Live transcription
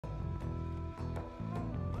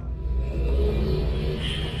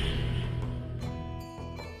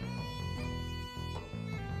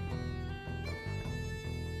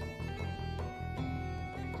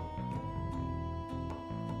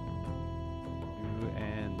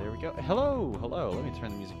go. Hello, hello. Let me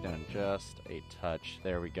turn the music down just a touch.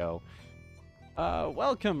 There we go.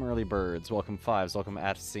 Welcome, early birds. Welcome, Fives. Welcome,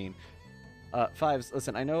 at scene. Fives,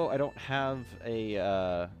 listen, I know I don't have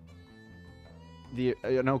a,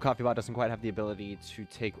 no, CoffeeBot doesn't quite have the ability to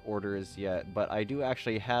take orders yet, but I do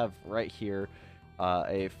actually have right here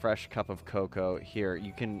a fresh cup of cocoa. Here,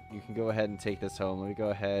 you can go ahead and take this home. Let me go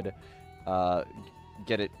ahead,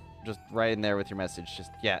 get it just right in there with your message.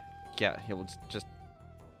 Just, yeah, he'll just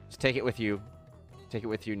take it with you. Take it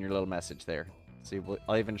with you in your little message there. See,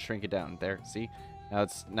 I'll even shrink it down. There, see? Now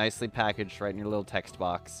it's nicely packaged right in your little text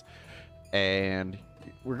box. And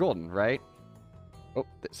we're golden, right? Oh,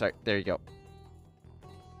 sorry. There you go.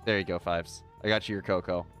 There you go, Fives. I got you your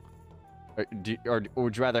cocoa. Or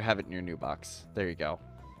would you rather have it in your new box? There you go.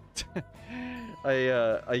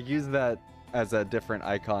 I use that as a different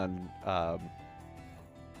icon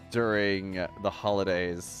during the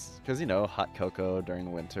holidays. Because, you know, hot cocoa during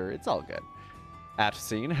the winter. It's all good. At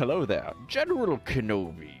scene, hello there, General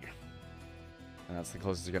Kenobi. And that's the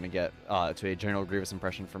closest you're going to get to a General Grievous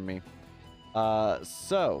impression from me.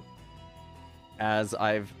 So, as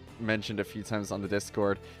I've mentioned a few times on the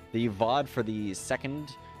Discord, the VOD for the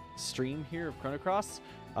second stream here of Chrono Cross,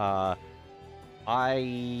 I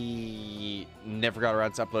never got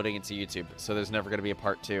around to uploading it to YouTube, so there's never going to be a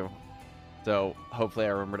part 2. So, hopefully I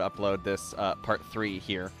remember to upload this part 3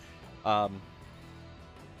 here.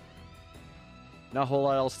 Not a whole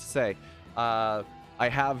lot else to say. I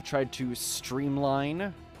have tried to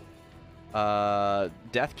streamline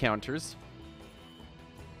death counters.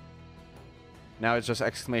 Now it's just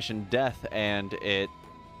exclamation death, and it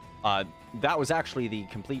that was actually the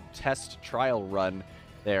complete test trial run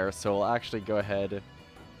there. So I'll actually go ahead,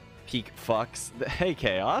 peak fucks. Hey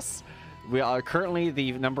Chaos, we are currently,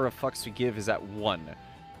 the number of fucks we give is at 1.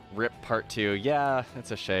 Rip part 2. Yeah, it's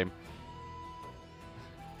a shame.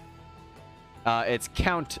 It's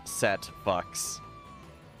count set fucks.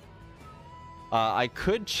 I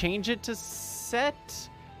could change it to set.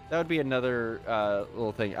 That would be another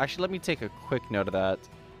little thing. Actually, let me take a quick note of that.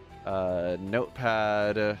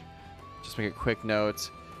 Notepad. Just make a quick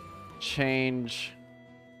note. Change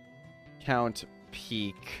count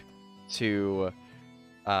peak to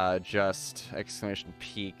just exclamation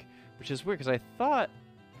peak, which is weird because I thought.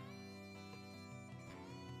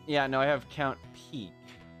 Yeah, no, I have count peak.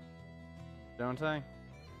 Don't I?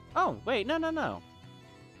 Oh, wait, no.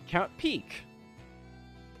 Count peak.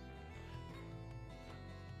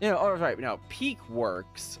 You know, oh, right, no, peak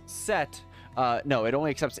works. Set, no, it only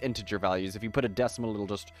accepts integer values. If you put a decimal, it'll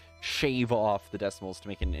just shave off the decimals to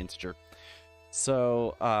make it an integer.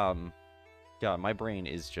 So, God, my brain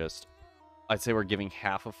is just, I'd say we're giving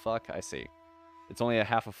half a fuck. I see. It's only a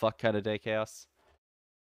half a fuck kind of day, Chaos.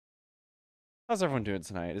 How's everyone doing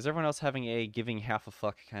tonight? Is everyone else having a giving half a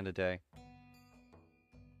fuck kind of day?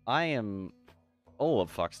 I am full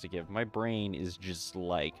of fucks to give. My brain is just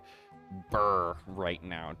like burr right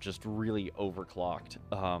now, just really overclocked.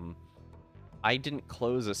 I didn't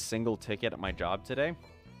close a single ticket at my job today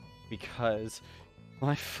because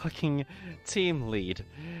my fucking team lead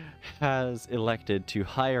has elected to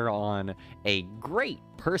hire on a great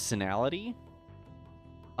personality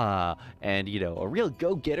and, you know, a real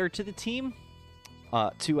go-getter to the team,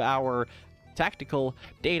 to our tactical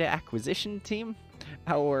data acquisition team,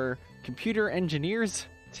 our computer engineers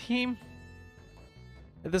team.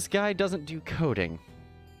 This guy doesn't do coding.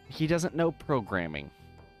 He doesn't know programming.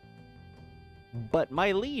 But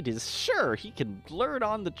my lead is sure he can learn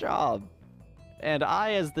on the job. And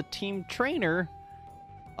I, as the team trainer,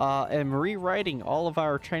 am rewriting all of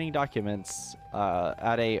our training documents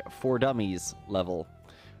at a For Dummies level.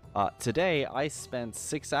 Today, I spent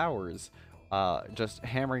 6 hours just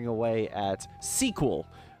hammering away at SQL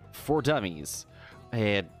for Dummies.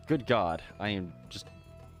 And good God, I am just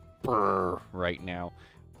brrr right now.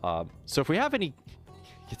 So if we have any, you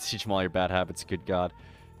can teach them all your bad habits, good God.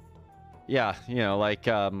 Yeah, you know, like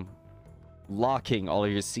locking all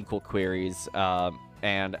of your SQL queries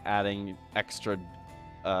and adding extra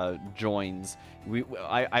joins.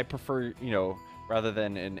 I prefer, you know, rather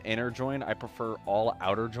than an inner join, I prefer all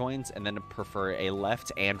outer joins, and then prefer a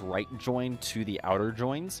left and right join to the outer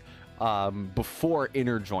joins before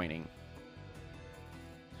inner joining.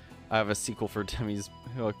 I have a SQL for Dummies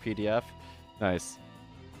PDF. Nice.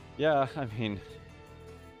 Yeah, I mean,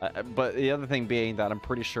 but the other thing being that I'm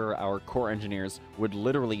pretty sure our core engineers would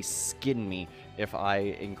literally skin me if I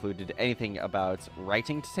included anything about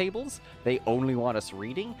writing to tables. They only want us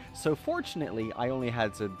reading. So fortunately, I only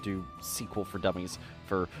had to do SQL for Dummies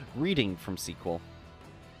for reading from SQL.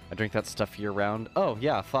 I drink that stuff year round. Oh,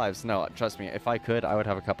 yeah, Fives. No, trust me, if I could, I would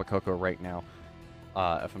have a cup of cocoa right now.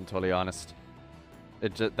 if I'm totally honest.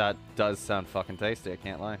 That does sound fucking tasty, I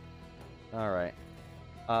can't lie. Alright.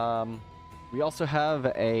 We also have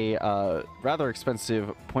a rather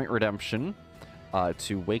expensive point redemption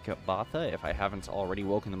to wake up Batha if I haven't already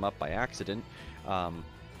woken them up by accident.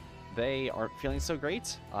 They aren't feeling so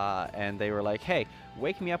great, and they were like, hey,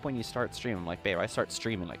 wake me up when you start streaming. I'm like, babe, I start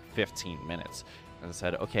streaming like 15 minutes. And I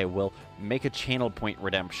said, okay, well, make a channel point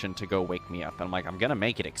redemption to go wake me up. And I'm like, I'm going to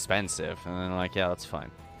make it expensive. And then I'm like, yeah, that's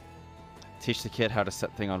fine. Teach the kid how to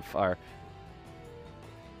set thing on fire.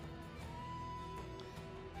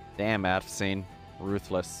 Damn, Vexing.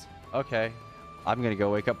 Ruthless. Okay, I'm going to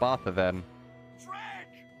go wake up Batha then.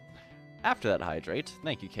 Drink! After that hydrate,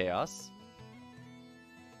 thank you, Chaos.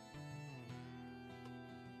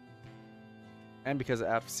 And because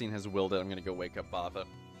Vexing has willed it, I'm going to go wake up Batha.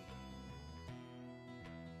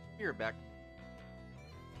 You're back.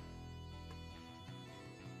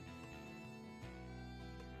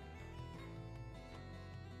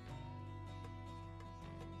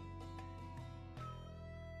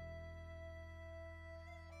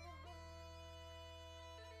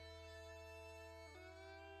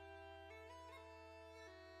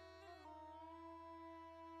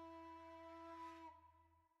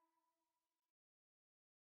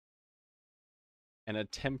 An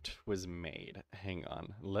attempt was made. Hang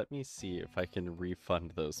on. Let me see if I can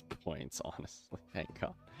refund those points, honestly. Hang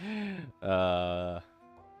on.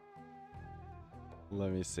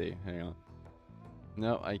 Let me see. Hang on.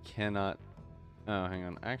 No, I cannot. Oh, hang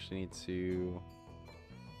on. I actually need to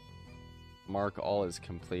mark all as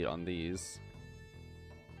complete on these.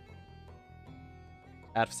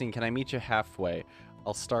 Vexing, can I meet you halfway?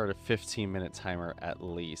 I'll start a 15-minute timer at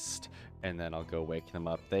least, and then I'll go wake them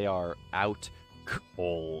up. They are out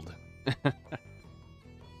cold.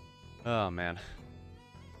 Oh, man.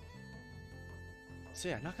 So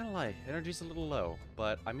yeah, not gonna lie, energy's a little low,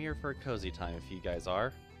 but I'm here for a cozy time if you guys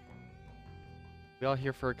are. We all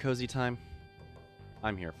here for a cozy time?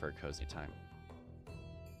 I'm here for a cozy time.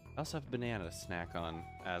 I also have a banana to snack on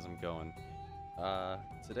as I'm going.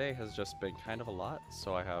 Today has just been kind of a lot,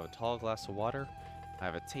 so I have a tall glass of water. I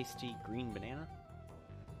have a tasty green banana.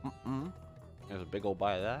 There's a big old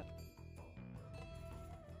bite of that.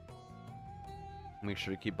 Make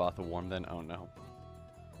sure to keep Batha warm then. Oh no.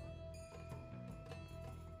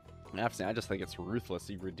 Vexing, I just think it's ruthless.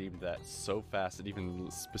 He redeemed that so fast. It even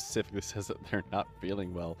specifically says that they're not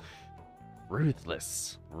feeling well.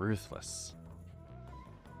 Ruthless. Ruthless.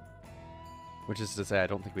 Which is to say, I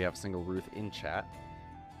don't think we have a single Ruth in chat.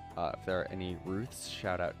 If there are any Ruths,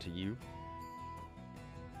 shout out to you.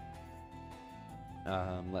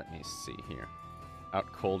 Let me see here.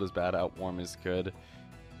 Out cold is bad, out warm is good.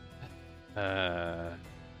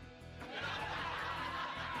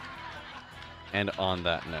 And on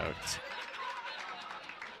that note,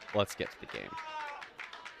 let's get to the game.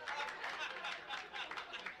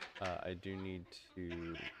 I do need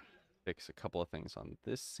to fix a couple of things on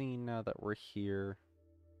this scene now that we're here.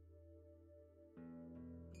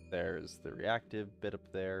 There's the reactive bit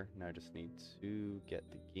up there. Now I just need to get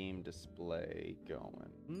the game display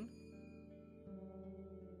going.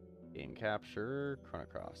 Game capture,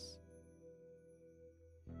 Chrono.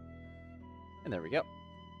 And there we go.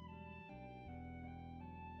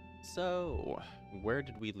 So, where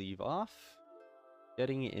did we leave off?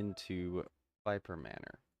 Getting into Viper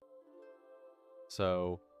Manor.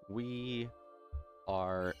 So, we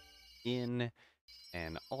are in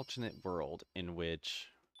an alternate world in which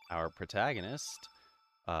our protagonist,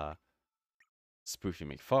 Spoofy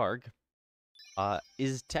McFarg,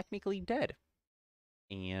 is technically dead.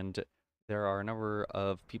 And there are a number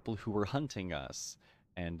of people who were hunting us,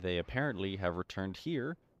 and they apparently have returned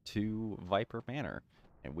here to Viper Manor.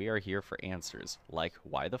 And we are here for answers, like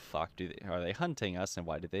why the fuck are they hunting us, and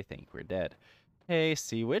why do they think we're dead? Hey,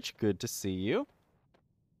 Sea Witch, good to see you.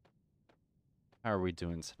 How are we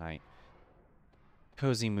doing tonight?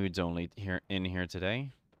 Cozy moods only in here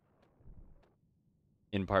today.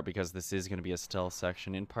 In part because this is going to be a stealth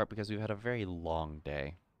section, in part because we've had a very long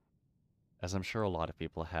day. As I'm sure a lot of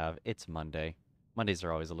people have, it's Monday. Mondays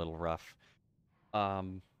are always a little rough.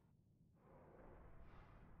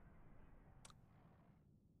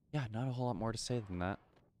 Yeah, not a whole lot more to say than that.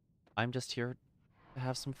 I'm just here to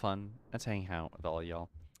have some fun and to hang out with all y'all.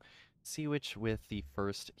 Sea Witch with the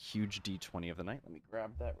first huge D20 of the night. Let me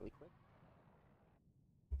grab that really quick.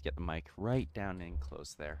 Get the mic right down and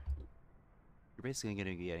close there. You're basically going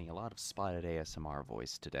to be getting a lot of spotted ASMR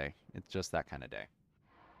voice today. It's just that kind of day.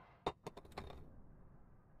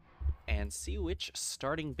 And Sea Witch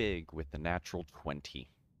starting big with the natural 20.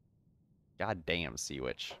 God damn, Sea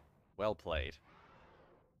Witch. Well played.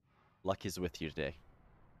 Luck is with you today.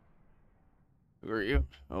 Who are you?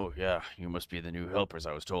 Oh, yeah, you must be the new helpers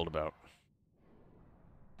I was told about.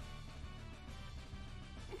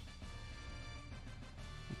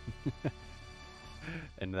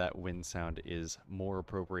 And that wind sound is more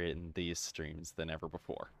appropriate in these streams than ever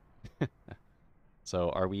before.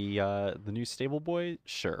 So, are we the new stable boy?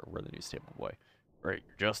 Sure, we're the new stable boy. Right,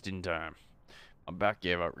 you're just in time. My back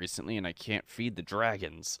gave out recently and I can't feed the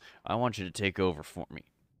dragons. I want you to take over for me.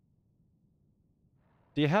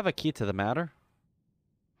 Do you have a key to the matter?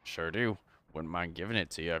 Sure do. Wouldn't mind giving it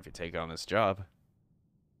to you if you take on this job.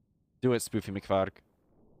 Do it, Spoofy McFark.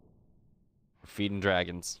 We're feeding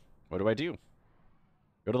dragons. What do I do?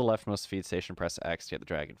 Go to the leftmost feed station, press X to get the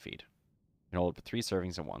dragon feed. You can hold it for 3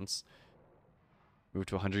 servings at once. Move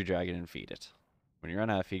to a hungry dragon and feed it. When you run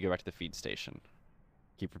out of feed, go back to the feed station.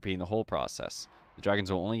 Keep repeating the whole process. The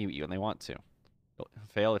dragons will only eat you when they want to. You'll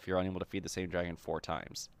fail if you're unable to feed the same dragon 4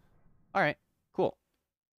 times. Alright, cool.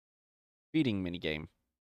 Feeding minigame.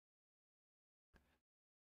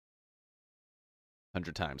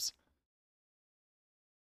 100 times.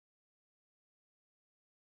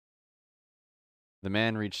 The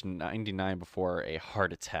man reached 99 before a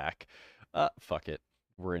heart attack. Fuck it.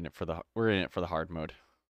 We're in it for the hard mode.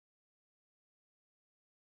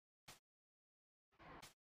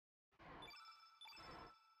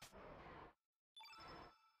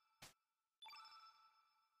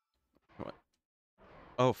 What?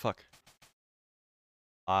 Oh, fuck.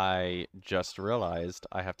 I just realized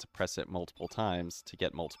I have to press it multiple times to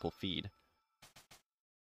get multiple feed.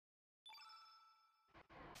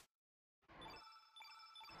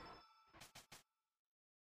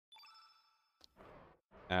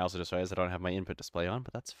 I also just realized I don't have my input display on,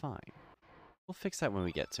 but that's fine. We'll fix that when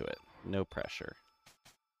we get to it. No pressure.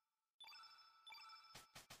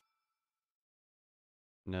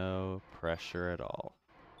 No pressure at all.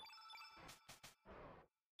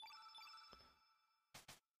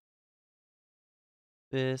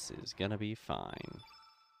 This is gonna be fine.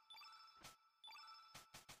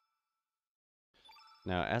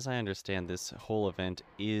 Now, as I understand, this whole event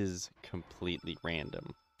is completely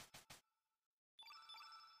random.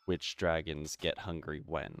 Which dragons get hungry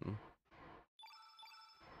when.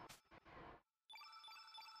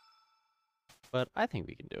 But I think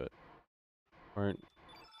we can do it. Or...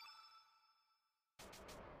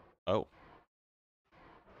 Oh.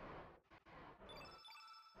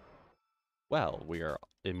 Well, we are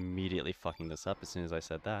immediately fucking this up as soon as I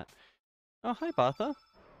said that. Oh, hi, Batha.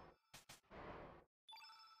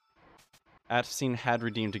 Atfsine had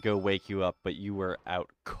redeemed to go wake you up, but you were out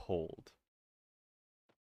cold.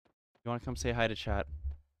 You want to come say hi to chat?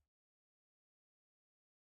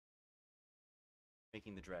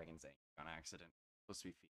 Making the dragons angry on accident. Supposed to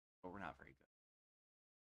be feet, but we're not very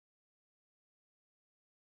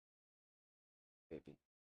good. Baby.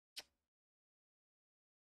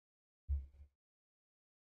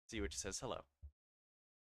 See which says hello.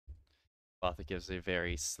 Batha gives a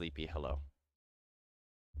very sleepy hello.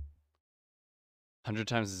 100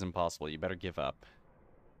 times is impossible. You better give up.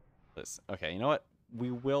 Listen. Okay, you know what? We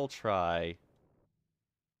will try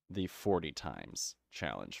the 40 times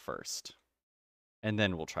challenge first. And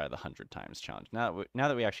then we'll try the 100 times challenge. Now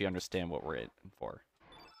that we actually understand what we're in for.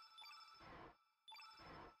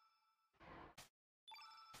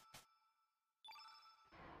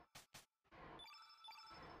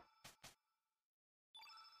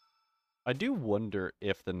 I do wonder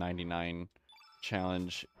if the 99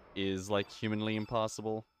 challenge is like humanly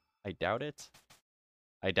impossible. I doubt it.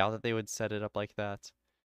 I doubt that they would set it up like that.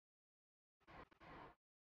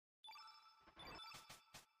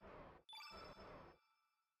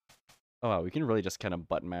 Oh wow, we can really just kind of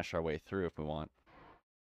button mash our way through if we want.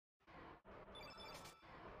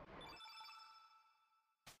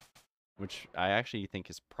 Which I actually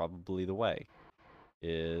think is probably the way,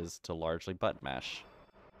 is to largely button mash.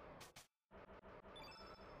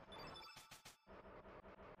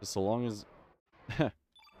 So long as...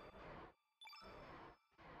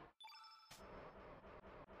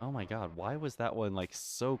 Oh my god, why was that one like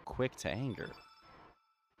so quick to anger?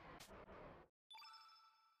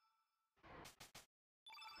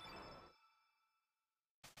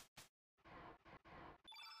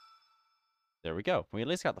 There we go. We at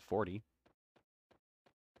least got the 40.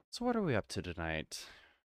 So what are we up to tonight?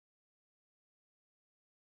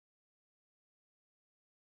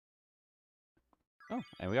 Oh,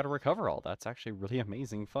 and we got to recover all. That's actually really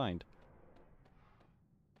amazing find.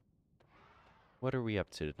 What are we up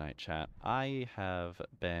to tonight, chat? I have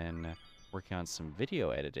been working on some video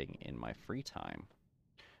editing in my free time.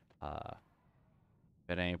 Been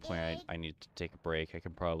at any point I need to take a break, I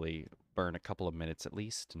can probably burn a couple of minutes at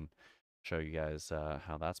least and show you guys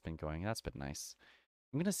how that's been going. That's been nice.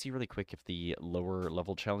 I'm going to see really quick if the lower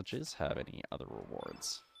level challenges have any other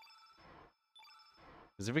rewards.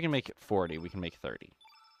 Because if we can make it 40, we can make 30.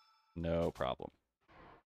 No problem.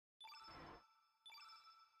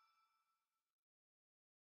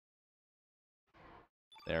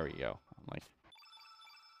 There we go. I'm like...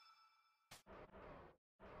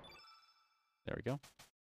 There we go.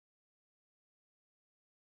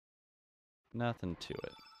 Nothing to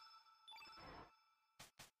it.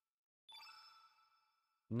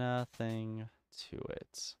 Nothing to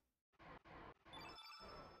it.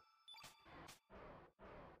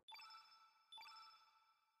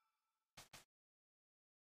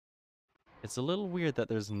 It's a little weird that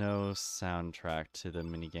there's no soundtrack to the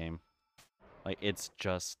minigame. Like, it's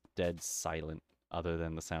just dead silent, other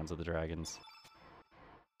than the sounds of the dragons.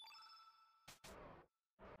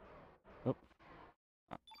 Oh.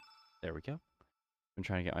 There we go. I'm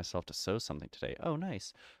trying to get myself to sew something today. Oh,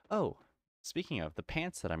 nice. Oh, speaking of, the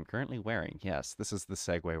pants that I'm currently wearing. Yes, this is the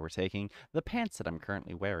segue we're taking. The pants that I'm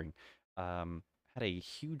currently wearing had a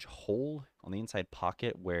huge hole on the inside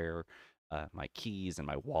pocket where my keys and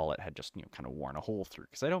my wallet had just, kind of worn a hole through.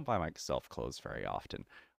 Because I don't buy myself clothes very often.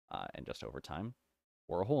 And just over time,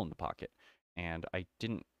 wore a hole in the pocket. And I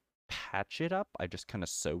didn't patch it up. I just kind of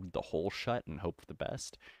sewed the hole shut and hoped for the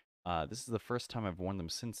best. This is the first time I've worn them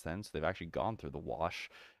since then, so they've actually gone through the wash,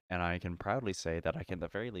 and I can proudly say that I can, at the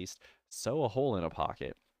very least, sew a hole in a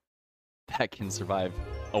pocket that can survive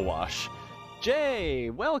a wash. Jay,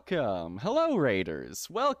 welcome! Hello, Raiders!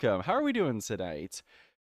 Welcome! How are we doing tonight?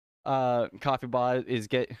 CoffeeBot is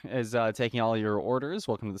taking all your orders.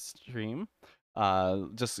 Welcome to the stream.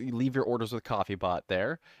 Just leave your orders with CoffeeBot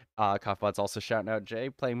there. CoffeeBot's also shouting out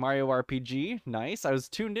Jay, playing Mario RPG. Nice. I was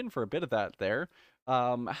tuned in for a bit of that there.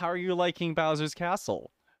 How are you liking Bowser's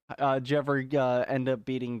Castle? Did you ever end up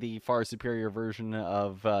beating the far superior version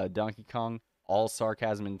of Donkey Kong? All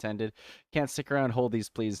sarcasm intended. Can't stick around, hold these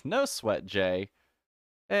please. No sweat, Jay.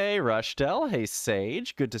 Hey, Rushdell. Hey,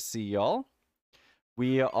 Sage. Good to see y'all.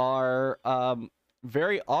 We are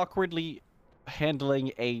very awkwardly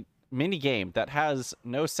handling a mini game that has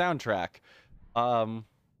no soundtrack.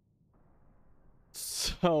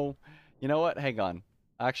 So, you know what? Hang on.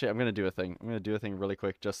 Actually, I'm gonna do a thing. I'm gonna do a thing really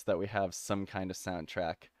quick, just so that we have some kind of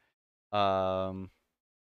soundtrack.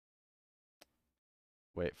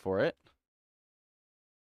 Wait for it.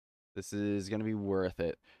 This is gonna be worth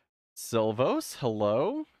it. Silvos,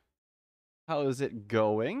 hello. How is it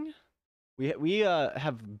going? We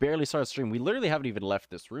have barely started stream. We literally haven't even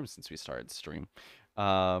left this room since we started stream.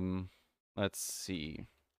 Let's see.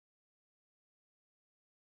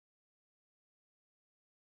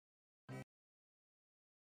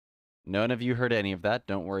 None of you heard any of that.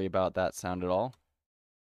 Don't worry about that sound at all.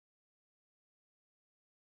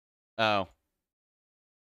 Oh.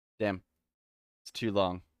 Damn. It's too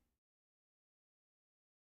long.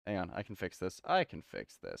 Hang on, I can fix this. I can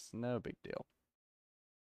fix this. No big deal.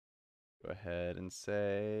 Go ahead and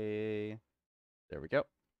say... There we go.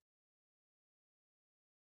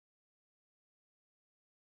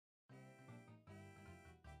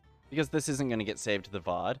 Because this isn't going to get saved to the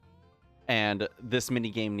VOD. And this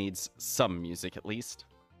minigame needs some music at least.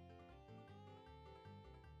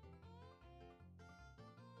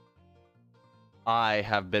 I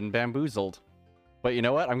have been bamboozled. But you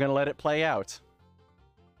know what? I'm going to let it play out.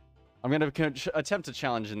 I'm going to attempt a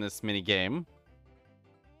challenge in this minigame.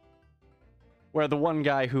 Where the one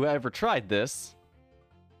guy who ever tried this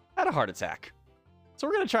had a heart attack. So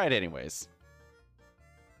we're going to try it anyways.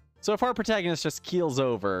 So if our protagonist just keels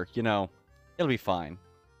over, it'll be fine.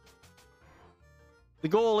 The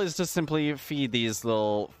goal is to simply feed these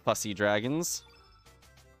little fussy dragons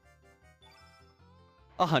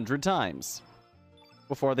 100 times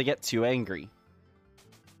before they get too angry.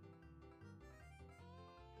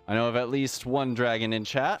 I know of at least one dragon in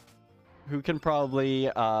chat who can probably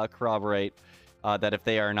corroborate that if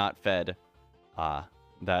they are not fed,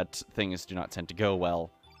 that things do not tend to go well.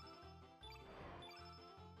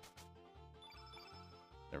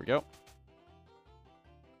 There we go.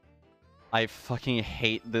 I fucking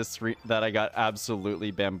hate this that I got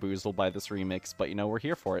absolutely bamboozled by this remix, but we're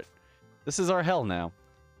here for it. This is our hell now.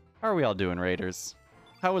 How are we all doing, Raiders?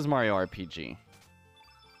 How was Mario RPG?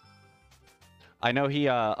 I know he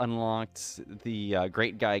unlocked the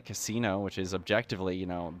Great Guy Casino, which is objectively,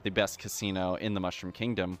 the best casino in the Mushroom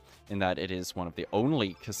Kingdom, in that it is one of the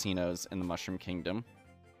only casinos in the Mushroom Kingdom.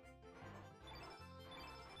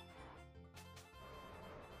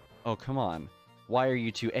 Oh, come on. Why are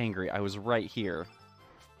you too angry? I was right here.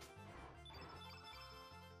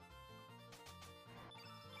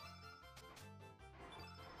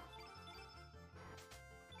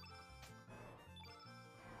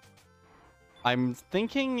 I'm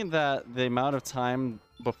thinking that the amount of time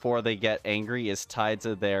before they get angry is tied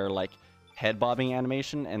to their, like, head bobbing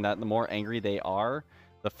animation, and that the more angry they are,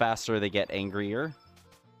 the faster they get angrier,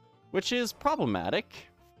 which is problematic.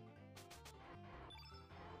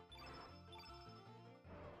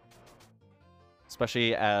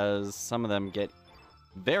 Especially as some of them get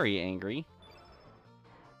very angry.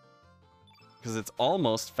 Because it's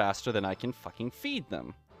almost faster than I can fucking feed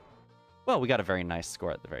them. Well, we got a very nice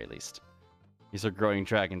score at the very least. These are growing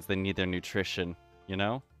dragons. They need their nutrition, you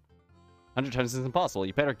know? 100 times is impossible.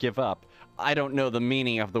 You better give up. I don't know the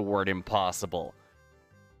meaning of the word impossible.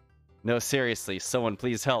 No, seriously, someone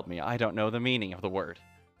please help me. I don't know the meaning of the word.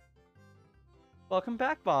 Welcome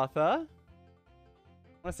back, Botha.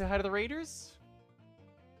 Want to say hi to the raiders?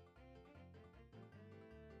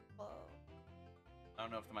 I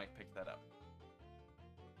don't know if the mic picked that up.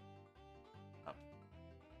 Oh.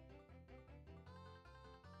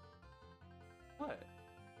 What?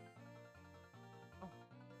 Oh.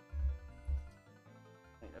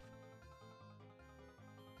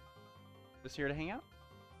 Just here to hang out?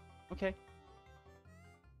 Okay.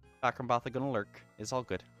 Background Botha gonna lurk. It's all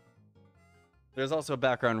good. There's also a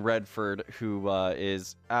background Redford who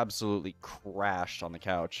is absolutely crashed on the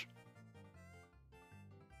couch.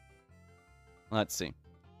 Let's see.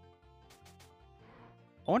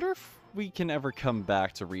 I wonder if we can ever come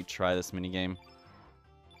back to retry this minigame.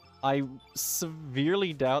 I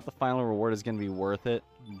severely doubt the final reward is going to be worth it,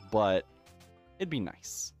 but it'd be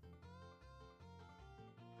nice.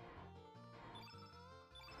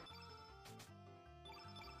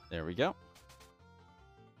 There we go.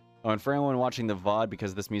 Oh, and for anyone watching the VOD,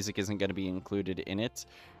 because this music isn't going to be included in it,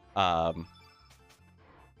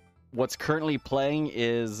 what's currently playing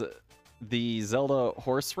is the Zelda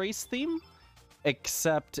horse race theme,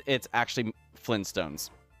 except it's actually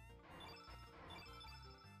Flintstones.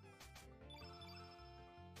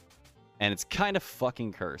 And it's kind of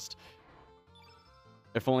fucking cursed.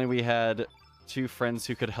 If only we had two friends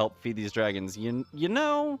who could help feed these dragons. You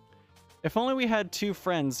know, if only we had two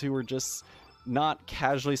friends who were just not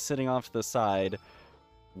casually sitting off to the side,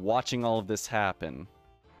 watching all of this happen.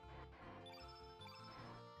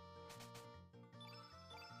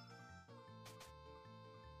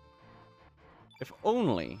 If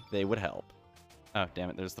only they would help. Oh, damn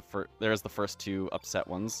it, there's the first two upset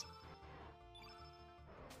ones.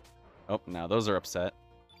 Oh, now those are upset.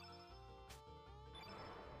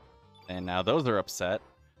 And now those are upset.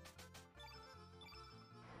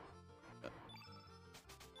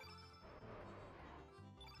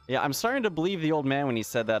 Yeah, I'm starting to believe the old man when he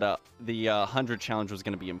said that the 100 challenge was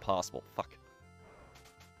going to be impossible. Fuck.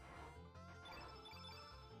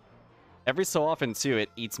 Every so often, too, it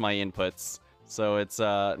eats my inputs. So it's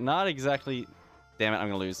not exactly... Damn it, I'm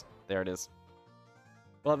going to lose. There it is.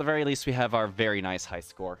 Well, at the very least, we have our very nice high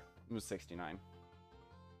score. It was 69.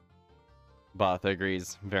 Botha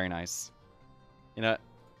agrees. Very nice. You know,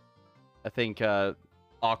 I think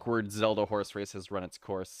awkward Zelda horse race has run its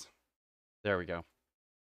course. There we go.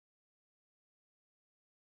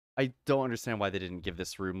 I don't understand why they didn't give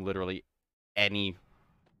this room literally any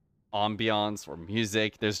ambiance or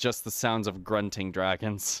music. There's just the sounds of grunting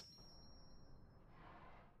dragons.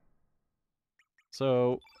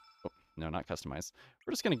 So, oh, no, not customize.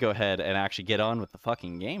 We're just going to go ahead and actually get on with the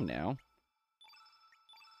fucking game now.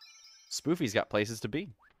 Spoofy's got places to be.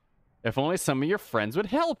 If only some of your friends would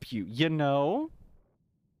help you, you know?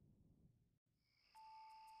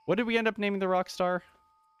 What did we end up naming the rock star?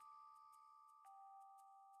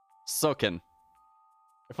 Soken.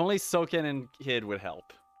 If only Soken and Kid would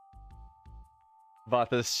help.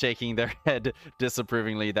 Vatha's shaking their head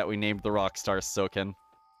disapprovingly that we named the rock star Soken.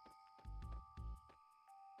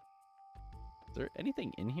 Is there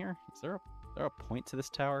anything in here? Is there a point to this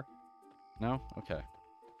tower? No? Okay.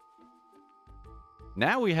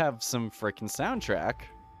 Now we have some frickin' soundtrack.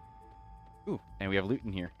 Ooh, and we have loot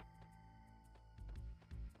in here.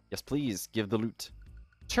 Yes, please, give the loot.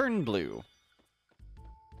 Turn blue.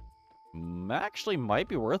 Actually might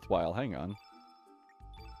be worthwhile. Hang on.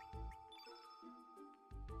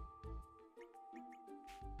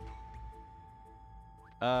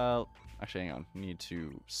 Actually, hang on. We need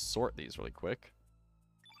to sort these really quick.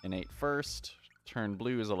 Innate first. Turn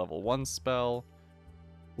blue is a level 1 spell.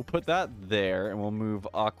 We'll put that there, and we'll move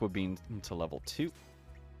Aqua Beam into level 2.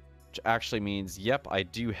 Which actually means, yep, I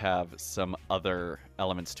do have some other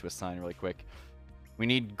elements to assign really quick. We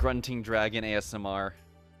need Grunting Dragon ASMR.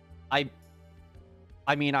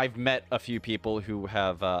 I mean, I've met a few people who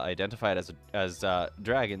have identified as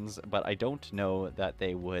dragons, but I don't know that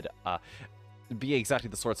they would be exactly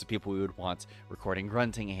the sorts of people we would want recording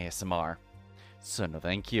grunting ASMR. So no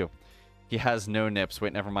thank you. He has no nips.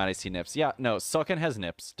 Wait, never mind. I see nips. Yeah, no, Soken has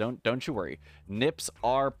nips. Don't you worry. Nips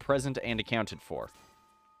are present and accounted for.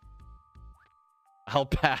 I'll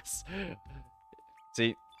pass.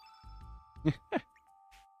 See?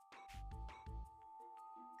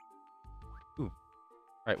 Ooh.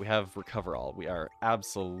 Right, we have Recover All. We are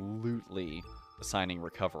absolutely assigning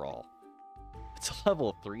Recover All. It's a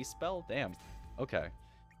level 3 spell? Damn. Okay.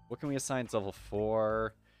 What can we assign to level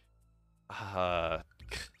 4?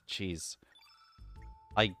 Jeez.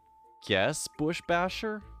 I guess Bush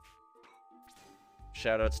Basher?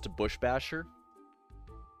 Shoutouts to Bush Basher.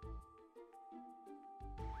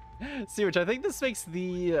 See, which I think this makes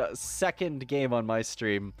the second game on my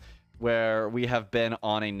stream where we have been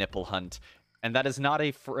on a nipple hunt. And that is not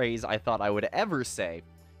a phrase I thought I would ever say.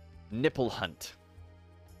 Nipple hunt.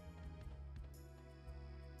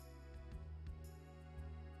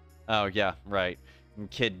 Oh, yeah, right.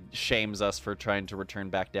 And kid shames us for trying to return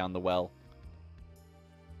back down the well.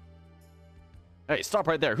 Hey, stop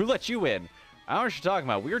right there. Who let you in? I don't know what you're talking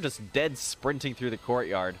about. We were just dead sprinting through the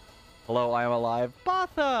courtyard. Hello, I am alive.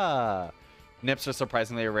 Batha! Nips are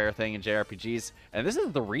surprisingly a rare thing in JRPGs. And this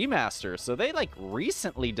is the remaster, so they, like,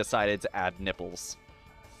 recently decided to add nipples.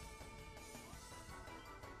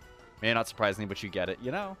 Maybe not surprisingly, but you get it,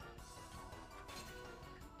 you know?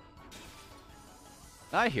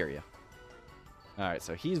 I hear you. Alright,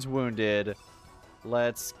 so he's wounded.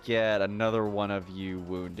 Let's get another one of you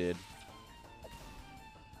wounded.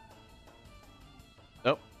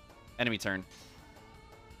 Oh, enemy turn.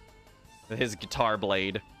 His guitar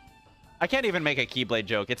blade. I can't even make a keyblade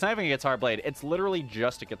joke. It's not even a guitar blade. It's literally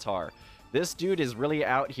just a guitar. This dude is really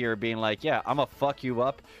out here being like, yeah, I'm gonna fuck you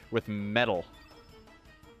up with metal.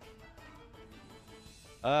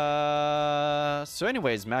 So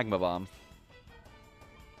anyways, Magma Bomb.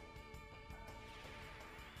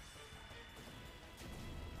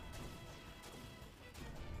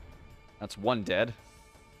 That's one dead.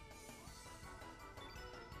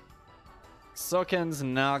 Soken's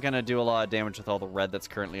not going to do a lot of damage with all the red that's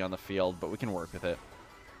currently on the field, but we can work with it.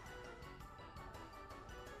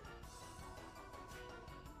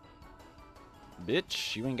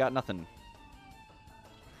 Bitch, you ain't got nothing.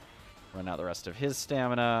 Run out the rest of his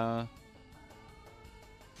stamina.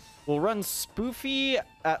 We'll run Spoofy,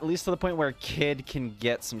 at least to the point where Kid can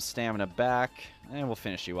get some stamina back. And we'll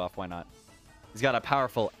finish you off, why not? He's got a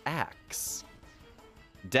powerful axe.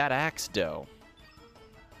 Dat axe dough.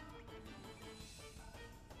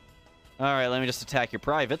 Alright, let me just attack your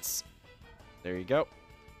privates. There you go.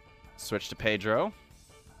 Switch to Pedro.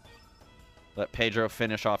 Let Pedro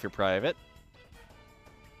finish off your private.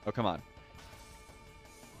 Oh, come on.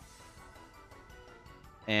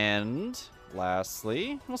 And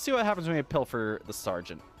lastly, we'll see what happens when we pilfer the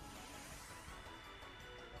sergeant.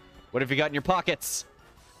 What have you got in your pockets?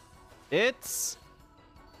 It's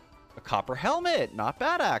a copper helmet. Not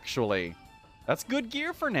bad, actually. That's good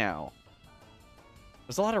gear for now.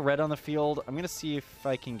 There's a lot of red on the field. I'm going to see if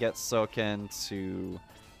I can get Soken to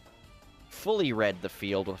fully red the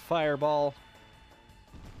field with a fireball.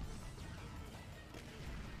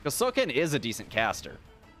 Because Soken is a decent caster.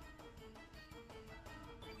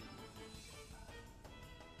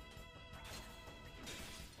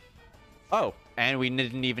 Oh, and we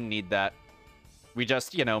didn't even need that. We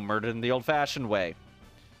just, you know, murdered in the old-fashioned way.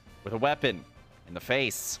 With a weapon. In the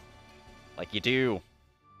face. Like you do.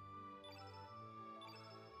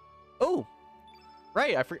 Oh!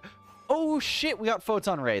 Right, I forgot. Oh, shit, we got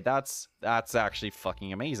Photon Ray. That's actually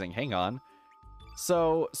fucking amazing. Hang on.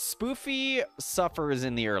 So, Spoofy suffers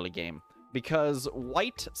in the early game. Because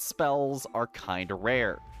white spells are kind of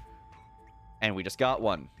rare. And we just got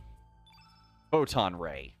one. Photon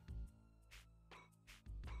Ray.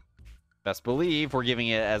 Best believe we're giving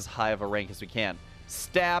it as high of a rank as we can.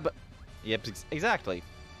 Stab. Yep, exactly.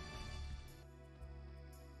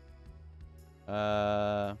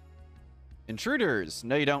 Intruders.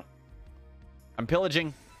 No, you don't. I'm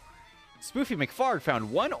pillaging. Spoofy McFarg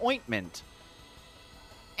found one ointment.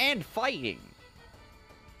 And fighting.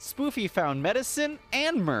 Spoofy found medicine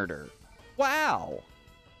and murder. Wow.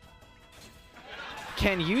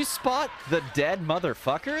 Can you spot the dead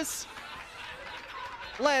motherfuckers?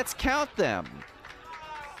 Let's count them.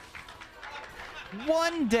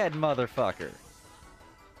 One dead motherfucker.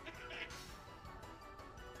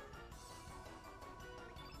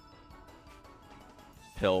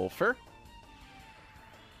 Pilfer.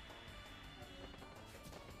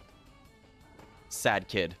 Sad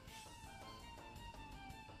kid.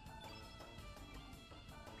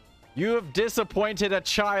 You have disappointed a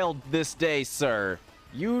child this day, sir.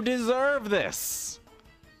 You deserve this.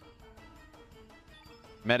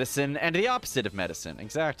 Medicine and the opposite of medicine.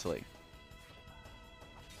 Exactly.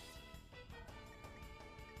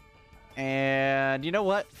 And you know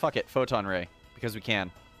what? Fuck it. Photon Ray. Because we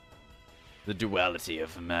can. The duality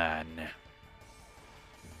of man.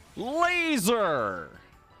 Laser!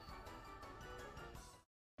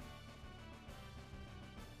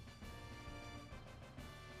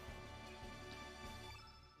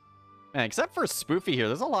 Man, except for Spoofy here,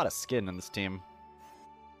 there's a lot of skin in this team.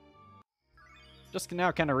 Just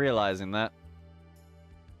now kind of realizing that.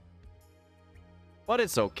 But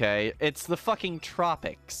it's okay. It's the fucking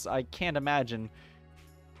tropics. I can't imagine,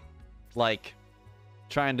 like,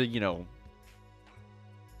 trying to, you know,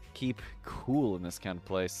 keep cool in this kind of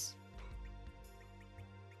place.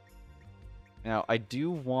 Now, I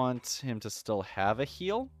do want him to still have a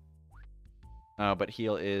heal. But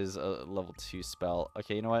heal is a level 2 spell.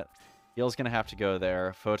 Okay, you know what? Heal's gonna have to go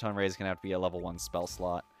there. Photon Ray is gonna have to be a level 1 spell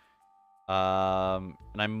slot. And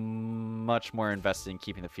I'm much more invested in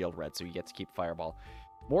keeping the field red, so you get to keep Fireball.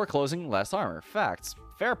 More closing, less armor. Facts.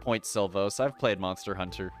 Fair point, Silvos. I've played Monster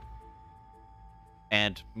Hunter.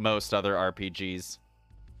 And most other RPGs.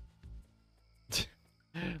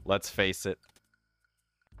 Let's face it.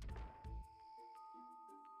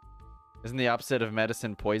 Isn't the opposite of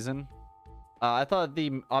medicine poison? I thought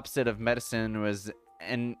the opposite of medicine was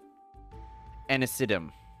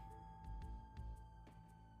anicidum.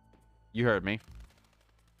 You heard me.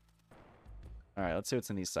 Alright, let's see what's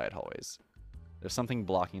in these side hallways. There's something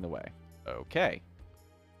blocking the way. Okay.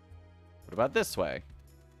 What about this way?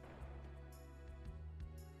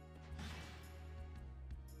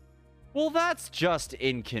 Well, that's just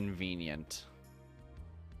inconvenient.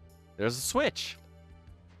 There's a switch.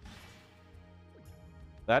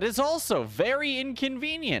 That is also very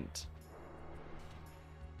inconvenient.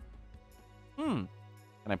 Can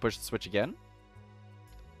I push the switch again?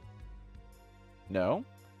 No.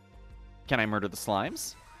 Can I murder the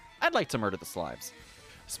slimes? I'd like to murder the slimes.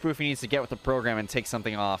 Spoofy needs to get with the program and take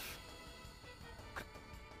something off.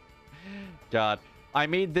 God. I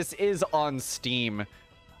mean, this is on Steam.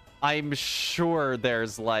 I'm sure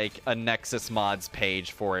there's, like, a Nexus Mods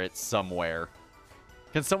page for it somewhere.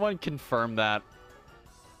 Can someone confirm that?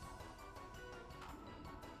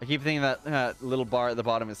 I keep thinking that little bar at the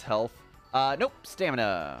bottom is health. Nope,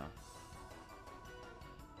 stamina.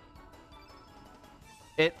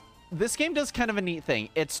 This game does kind of a neat thing.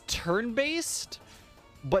 It's turn-based,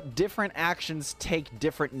 but different actions take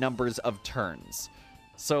different numbers of turns.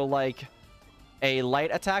 So, like, a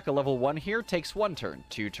light attack, a level 1 here, takes 1 turn,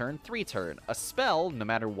 2 turn, 3 turn. A spell, no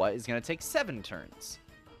matter what, is going to take 7 turns.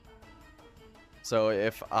 So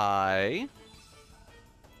if I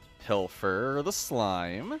pilfer the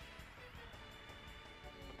slime,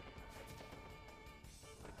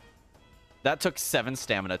 that took 7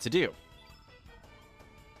 stamina to do.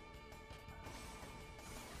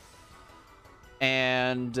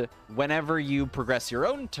 And whenever you progress your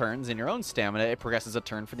own turns in your own stamina, it progresses a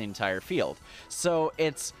turn for the entire field. So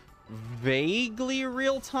it's vaguely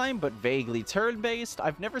real-time, but vaguely turn-based.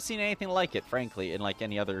 I've never seen anything like it, frankly, in like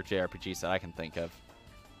any other JRPGs that I can think of,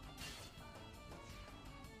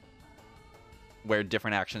 where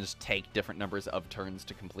different actions take different numbers of turns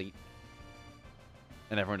to complete.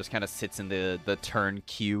 And everyone just kind of sits in the turn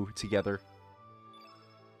queue together.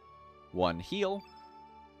 1 heal.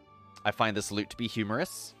 I find this loot to be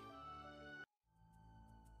humorous.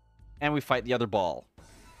 And we fight the other ball.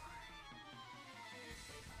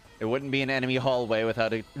 It wouldn't be an enemy hallway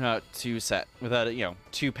without a without you know,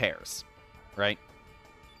 2 pairs, right?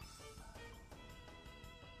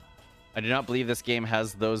 I do not believe this game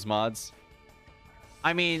has those mods.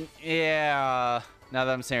 I mean, yeah, now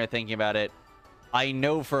that I'm sitting here thinking about it, I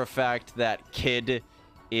know for a fact that Kid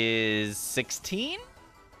is 16?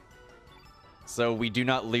 So we do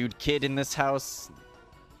not lewd Kid in this house.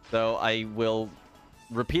 Though I will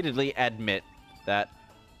repeatedly admit that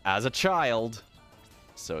as a child,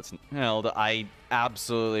 so it's held, I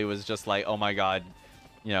absolutely was just like, oh my god,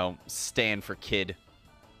 you know, stand for Kid.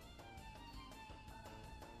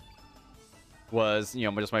 Was, you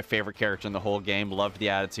know, just my favorite character in the whole game. Loved the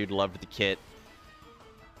attitude, loved the kit.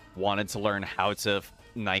 Wanted to learn how to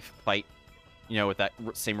knife fight, you know, with that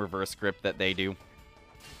same reverse grip that they do.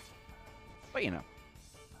 But, you know.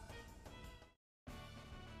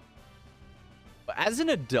 But as an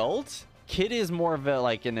adult, Kid is more of a,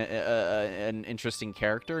 like, an interesting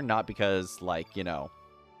character. Not because, like, you know,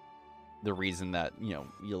 the reason that, you know,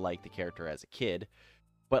 you like the character as a kid.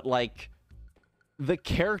 But, like, the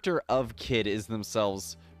character of Kid is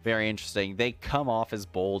themselves very interesting. They come off as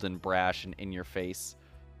bold and brash and in your face.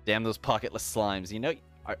 Damn those pocketless slimes. You know,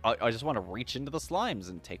 I just want to reach into the slimes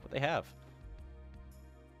and take what they have.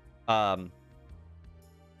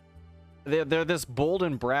 They're this bold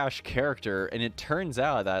and brash character, and it turns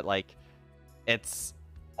out that, like, It's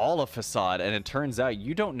all a facade, and it turns out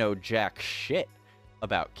you don't know jack shit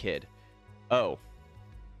about Kid. Oh.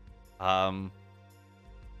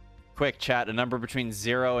 Quick chat, a number between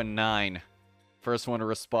 0 and 9. First one to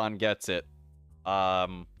respond gets it.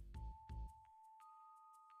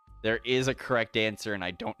 There is a correct answer, and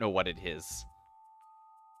I don't know what it is.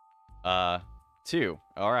 2.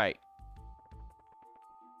 All right.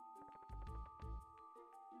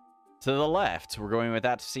 To the left, we're going with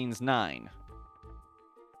that scene's 9.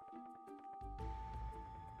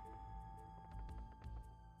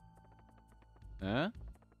 Huh?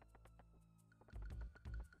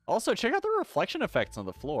 Also, check out the reflection effects on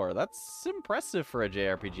the floor. That's impressive for a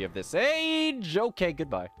JRPG of this age. Okay,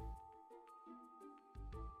 goodbye.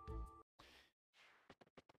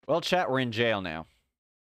 Well, chat, we're in jail now.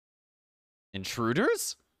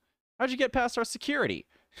 Intruders? How'd you get past our security?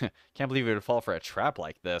 Can't believe we would fall for a trap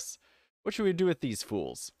like this. What should we do with these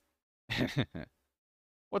fools?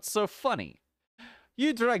 What's so funny?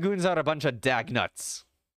 You dragoons are a bunch of dagnuts.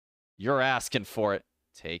 You're asking for it.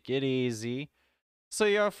 Take it easy. So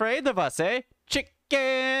you're afraid of us, eh?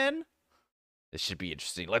 Chicken! This should be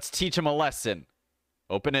interesting. Let's teach him a lesson.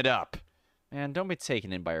 Open it up. Man, don't be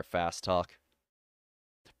taken in by your fast talk.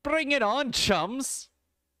 Bring it on, chums!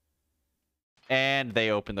 And they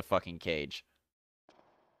open the fucking cage.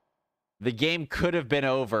 The game could have been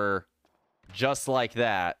over just like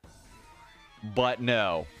that, but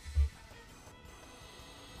no.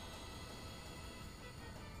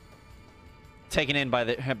 Taken in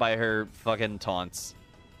by her fucking taunts.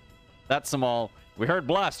 That's some all. We heard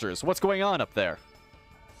blasters. What's going on up there?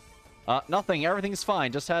 Nothing. Everything's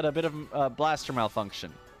fine. Just had a bit of blaster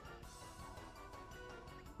malfunction.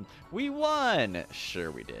 We won!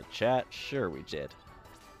 Sure we did, chat. Sure we did.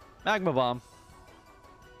 Magma Bomb.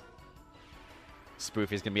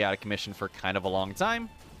 Spoofy's gonna be out of commission for kind of a long time.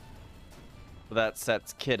 But that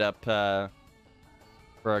sets Kid up for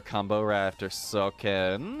a combo right after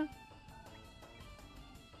Soken.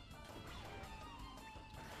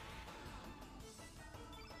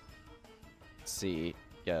 Let's see.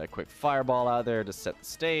 Got a quick fireball out there to set the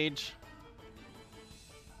stage.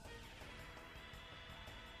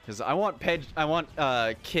 Because I want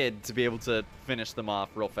Kid to be able to finish them off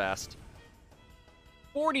real fast.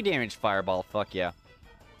 40 damage fireball, fuck yeah.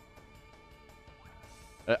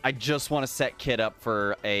 I just want to set Kid up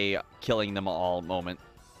for a killing them all moment.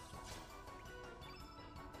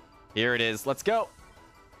 Here it is, let's go.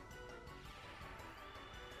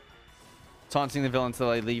 Taunting the villains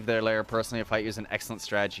until they leave their lair personally, a fight is an excellent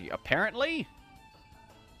strategy. Apparently,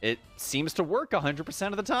 it seems to work 100%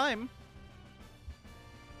 of the time.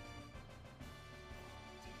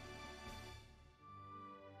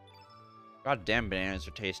 God damn, bananas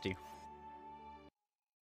are tasty.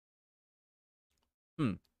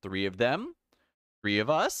 3 of them. 3 of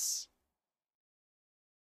us.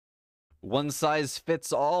 One size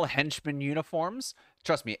fits all henchman uniforms.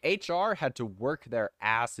 Trust me, HR had to work their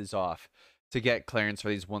asses off to get clearance for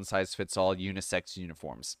these one size fits all unisex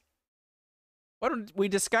uniforms. Why don't we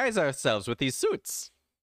disguise ourselves with these suits?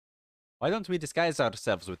 Why don't we disguise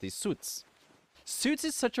ourselves with these suits? Suits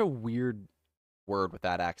is such a weird word with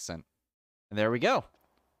that accent. And there we go.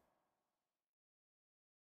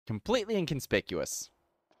 Completely inconspicuous.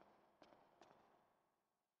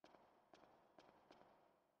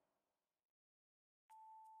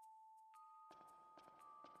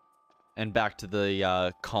 And back to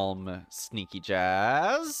the calm, sneaky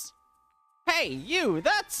jazz. Hey, you,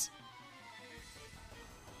 that's...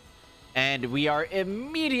 And we are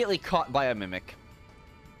immediately caught by a mimic.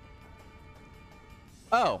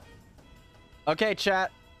 Oh. Okay,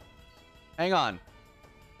 chat. Hang on.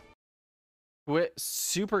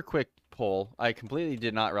 Super quick poll. I completely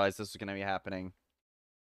did not realize this was going to be happening.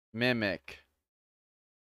 Mimic.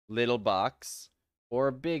 Little box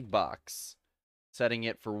or big box. Setting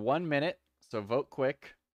it for 1 minute. So vote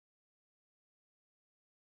quick.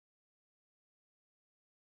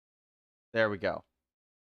 There we go.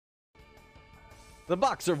 The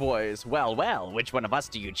Boxer Boys. Well, well, which one of us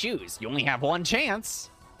do you choose? You only have one chance.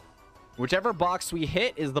 Whichever box we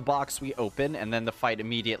hit is the box we open, and then the fight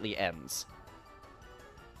immediately ends.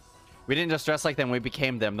 We didn't just dress like them, we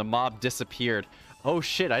became them. The mob disappeared. Oh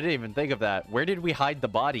shit, I didn't even think of that. Where did we hide the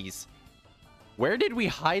bodies? Where did we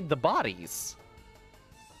hide the bodies?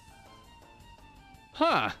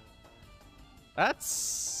 Huh.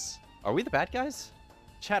 That's... Are we the bad guys?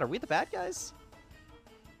 Chat, are we the bad guys?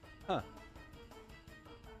 Huh.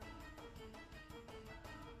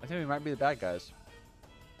 I think we might be the bad guys.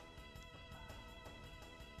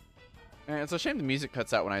 And it's a shame the music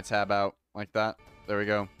cuts out when I tab out like that. There we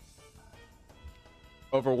go.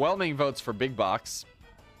 Overwhelming votes for big box.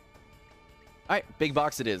 All right, big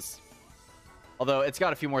box it is. Although it's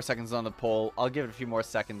got a few more seconds on the poll. I'll give it a few more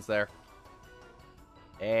seconds there.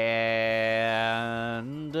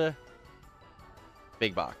 And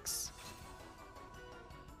big box.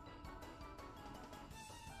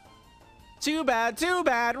 Too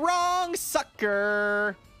bad, wrong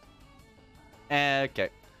sucker. Okay.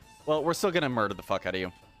 Well, we're still gonna murder the fuck out of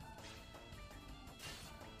you.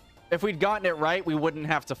 If we'd gotten it right, we wouldn't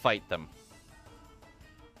have to fight them.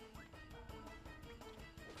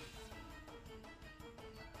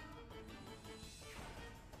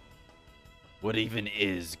 What even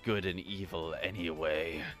is good and evil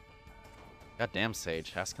anyway? Goddamn,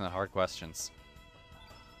 Sage, asking the hard questions.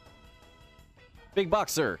 Big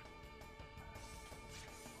boxer.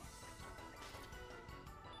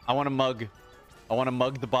 I want to mug. I want to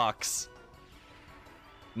mug the box.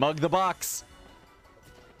 Mug the box.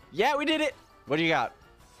 Yeah, we did it. What do you got?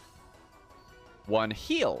 1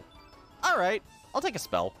 heal. All right, I'll take a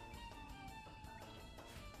spell.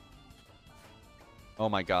 Oh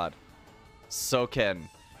my god. Soken.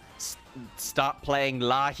 Stop playing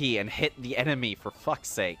Lahi and hit the enemy, for fuck's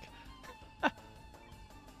sake.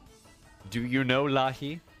 Do you know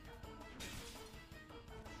Lahi?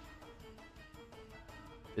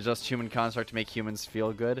 It's just human construct to make humans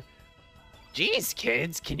feel good. Jeez,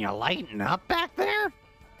 kids, can you lighten up back there?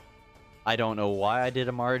 I don't know why I did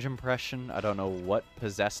a Marge impression. I don't know what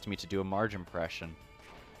possessed me to do a Marge impression.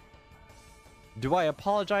 Do I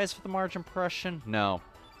apologize for the Marge impression? No.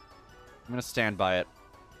 I'm gonna stand by it.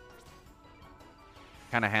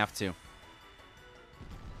 Kinda have to.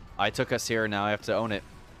 I took us here, now I have to own it.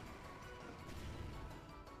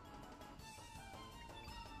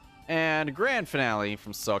 And grand finale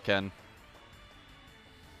from Soken.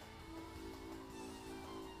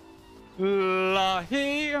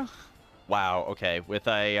 Lahi! Wow, okay. With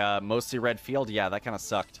a mostly red field, yeah, that kind of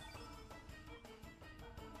sucked.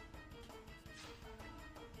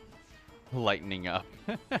 Lightening up.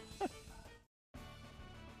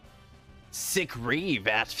 Sick reeve,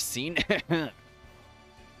 I've seen.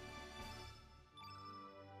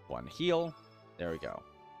 1 heal. There we go.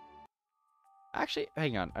 Actually,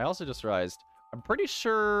 hang on. I also just realized, I'm pretty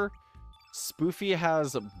sure Spoofy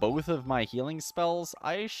has both of my healing spells.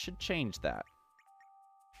 I should change that.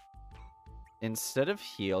 Instead of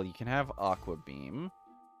heal, you can have Aqua Beam.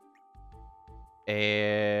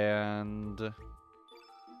 And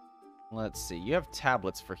let's see. You have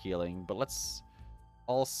tablets for healing, but let's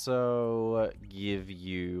also give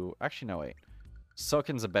you... Actually, no, wait.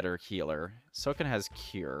 Soken's a better healer. Soken has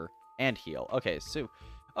Cure and Heal. Okay, so...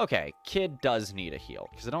 Okay, Kid does need a heal,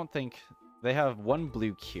 because I don't think... They have 1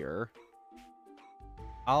 blue Cure.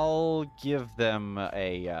 I'll give them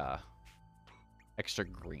a... extra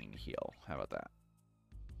green heal. How about that?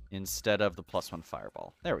 Instead of the +1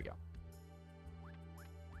 fireball. There we go.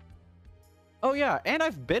 Oh yeah, and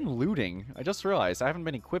I've been looting. I just realized I haven't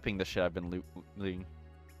been equipping the shit I've been looting.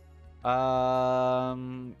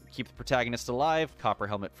 Keep the protagonist alive. Copper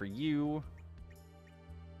helmet for you.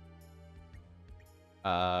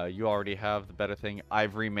 You already have the better thing.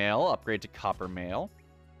 Ivory mail. Upgrade to copper mail.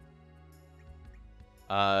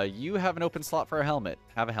 You have an open slot for a helmet.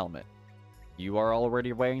 Have a helmet. You are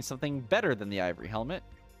already wearing something better than the ivory helmet.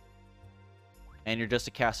 And you're just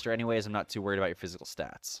a caster anyways. I'm not too worried about your physical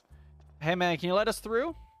stats. Hey man, can you let us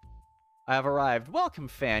through? I have arrived. Welcome,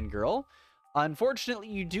 fangirl. Unfortunately,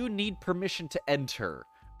 you do need permission to enter.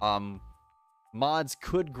 Mods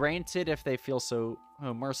could grant it if they feel so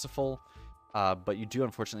merciful. But you do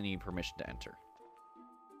unfortunately need permission to enter.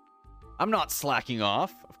 I'm not slacking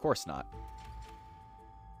off. Of course not.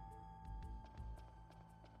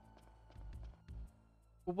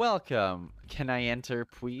 Welcome. Can I enter,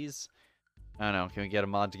 please? I don't know. Can we get a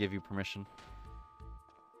mod to give you permission?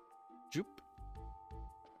 Joop.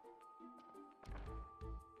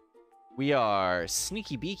 We are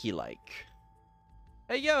sneaky beaky like.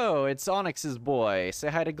 Hey yo, it's Onyx's boy. Say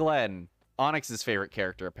hi to Glenn. Onyx's favorite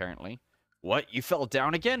character, apparently. What? You fell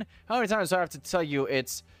down again? How many times do I have to tell you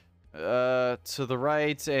it's to the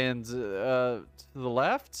right and to the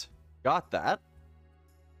left? Got that.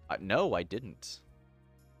 No, I didn't.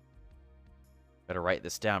 Better write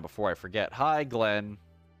this down before I forget. Hi, Glenn.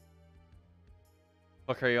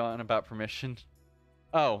 What are you on about permission?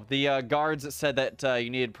 Oh, the guards said that you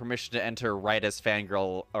needed permission to enter right as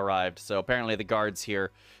Fangirl arrived. So apparently the guards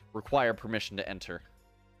here require permission to enter.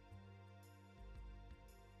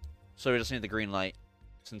 So we just need the green light,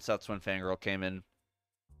 since that's when Fangirl came in.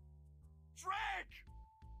 Drake!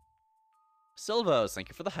 Silvos, thank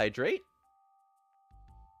you for the hydrate.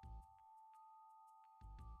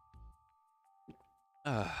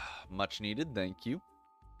 Much needed, thank you.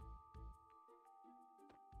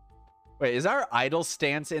 Wait, is our idle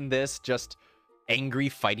stance in this just angry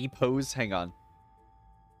fighty pose? Hang on.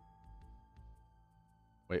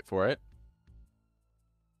 Wait for it.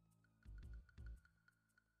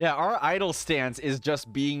 Yeah, our idle stance is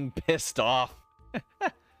just being pissed off.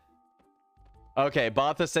 Okay,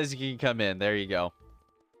 Botha says you can come in. There you go.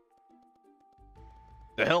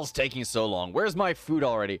 The hell's taking so long? Where's my food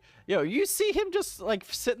already? Yo, you see him just, like,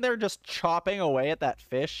 sitting there just chopping away at that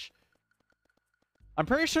fish? I'm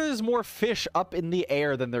pretty sure there's more fish up in the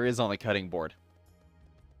air than there is on the cutting board.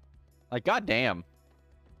 Like, goddamn.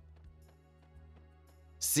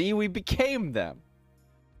 See, we became them.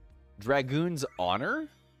 Dragoon's Honor?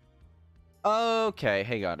 Okay,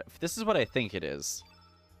 hang on. This is what I think it is.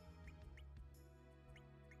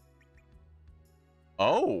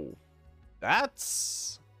 Oh.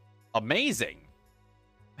 That's amazing.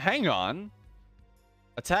 Hang on.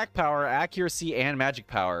 Attack power, accuracy, and magic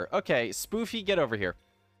power. Okay, Spoofy, get over here.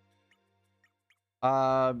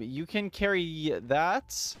 You can carry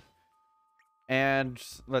that. And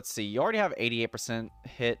let's see. You already have 88%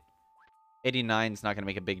 hit. 89 is not going to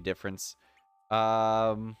make a big difference. You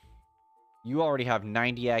already have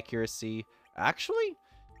 90 accuracy. Actually,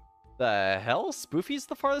 the hell? Spoofy's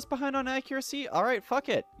the farthest behind on accuracy? Alright, fuck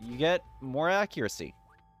it. You get more accuracy.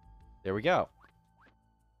 There we go.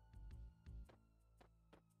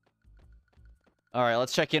 Alright,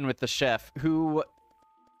 let's check in with the chef, who...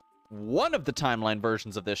 One of the timeline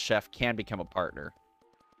versions of this chef can become a partner.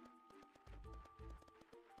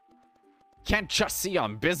 Can't you see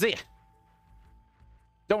I'm busy?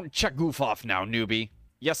 Don't check goof off now, newbie.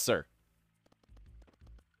 Yes, sir.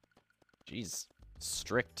 Jeez.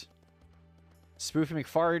 Strict. Spoofy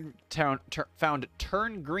McFarland found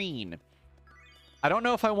turn green. I don't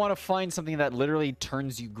know if I want to find something that literally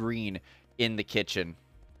turns you green in the kitchen.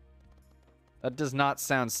 That does not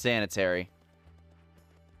sound sanitary.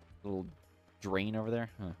 Little drain over there.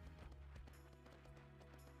 Huh.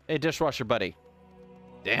 Hey, dishwasher buddy.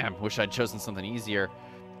 Damn, wish I'd chosen something easier.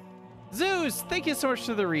 Zeus, thank you so much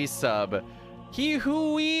for the resub.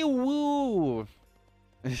 Hee-hoo-wee woo.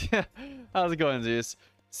 How's it going, Zeus?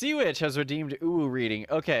 Sea Witch has redeemed Uwu reading.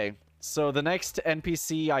 Okay, so the next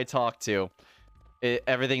NPC I talk to,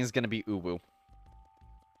 everything's gonna be Uwu.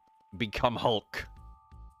 Become Hulk.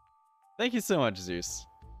 Thank you so much, Zeus.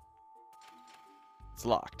 It's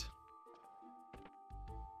locked.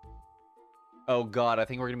 Oh god, I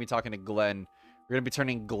think we're gonna be talking to Glenn. We're gonna be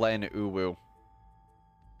turning Glenn Uwu.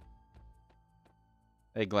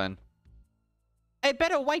 Hey, Glenn. I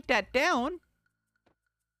better write that down.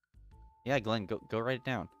 Yeah, Glenn, go write it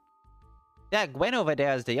down. That Gwen over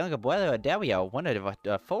there is the younger brother of Dario, one of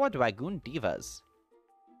the 4 Dragoon divas.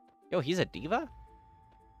 Yo, he's a diva?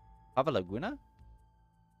 Pava Laguna?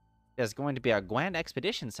 There's going to be a grand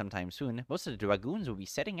expedition sometime soon. Most of the Dragoons will be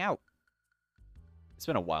setting out. It's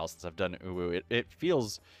been a while since I've done Uwu. It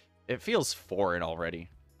feels foreign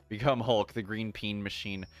already. Become Hulk, the green peen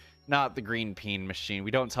machine. Not the green peen machine.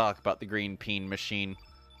 We don't talk about the green peen machine.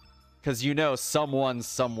 Because you know someone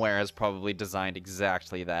somewhere has probably designed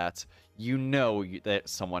exactly that. You know that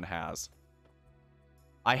someone has.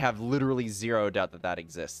 I have literally zero doubt that that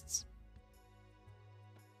exists.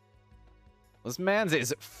 This man's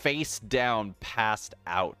is face down, passed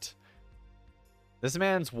out. This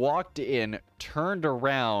man's walked in, turned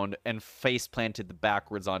around, and face planted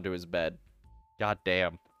backwards onto his bed. God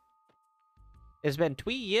damn. It's been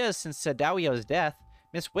 3 years since Dario's death.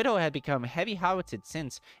 Miss Widow had become heavy-hearted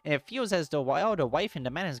since, and it feels as though while the wife and the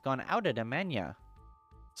man has gone out of the mania.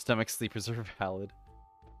 Stomach sleepers are valid.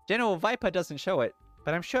 General Viper doesn't show it,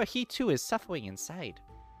 but I'm sure he too is suffering inside.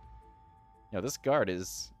 Yo, this guard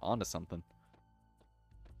is onto something.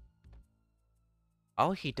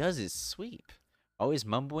 All he does is sweep. Always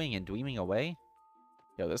mumbling and dreaming away.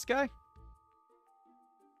 Yo, this guy?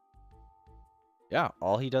 Yeah,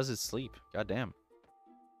 all he does is sleep. Goddamn.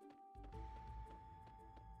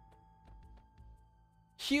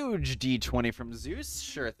 Huge D20 from Zeus.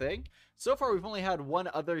 Sure thing. So far, we've only had one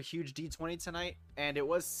other huge D20 tonight, and it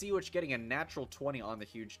was Sea Witch getting a natural 20 on the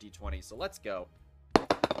huge D20. So let's go.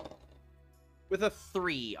 With a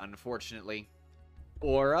 3, unfortunately.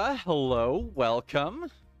 Aura, hello, welcome.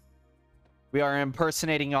 We are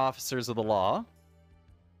impersonating officers of the law.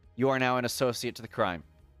 You are now an associate to the crime.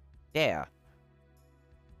 Yeah.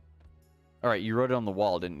 Alright, you wrote it on the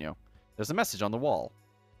wall, didn't you? There's a message on the wall.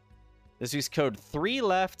 This is code 3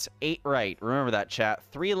 left, 8 right. Remember that, chat.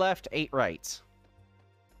 3 left, 8 right.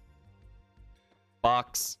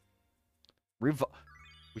 Box. We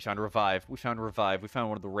found Revive. We found Revive. We found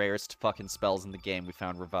one of the rarest fucking spells in the game. We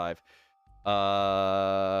found Revive.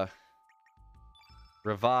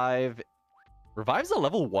 Revive. Revive's a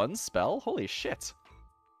level 1 spell? Holy shit.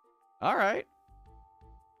 Alright.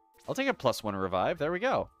 I'll take a +1 revive. There we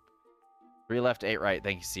go. 3 left, 8 right.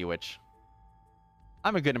 Thank you, Sea Witch.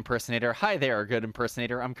 I'm a good impersonator. Hi there, good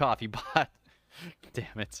impersonator. I'm Coffee Bot.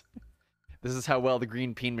 Damn it. This is how well the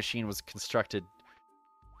green peen machine was constructed.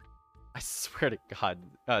 I swear to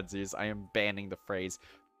God, Zeus, I am banning the phrase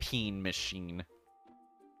peen machine.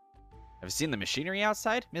 Have you seen the machinery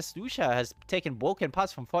outside? Miss Lucia has taken broken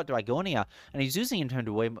parts from Fort Dragonia and is using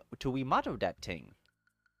them to remodel that thing.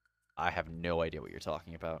 I have no idea what you're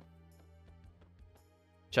talking about.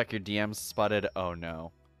 Check your DMs spotted. Oh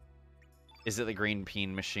no. Is it the green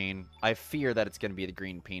peen machine? I fear that it's going to be the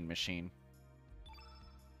green peen machine.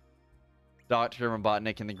 Dr.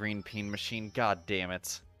 Robotnik and the green peen machine. God damn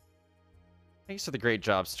it. Thanks for the great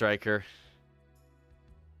job, Striker.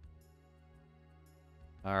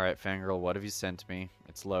 Alright, Fangirl, what have you sent me?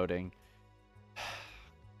 It's loading.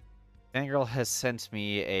 Fangirl has sent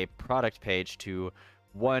me a product page to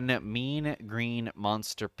one mean green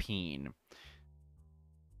monster peen.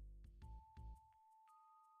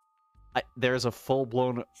 There's a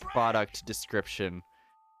full-blown product description.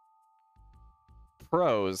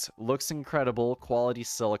 Pros, looks incredible, quality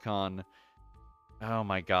silicone. Oh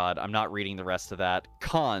my god, I'm not reading the rest of that.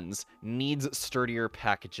 Cons, needs sturdier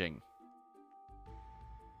packaging.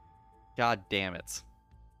 God damn it.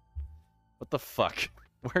 What the fuck?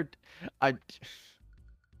 Where...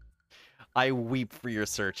 I weep for your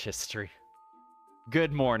search history.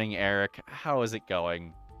 Good morning, Eric. How is it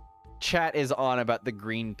going? Chat is on about the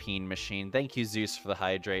green peen machine. Thank you, Zeus, for the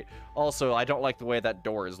hydrate. Also, I don't like the way that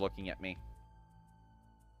door is looking at me.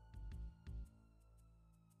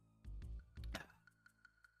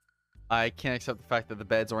 I can't accept the fact that the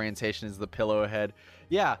bed's orientation is the pillow head.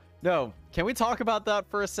 Yeah, no. Can we talk about that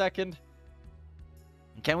for a second?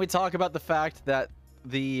 Can we talk about the fact that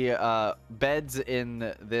the beds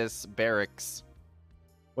in this barracks...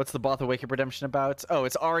 What's the Botha Wake Up Redemption about? Oh,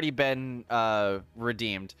 it's already been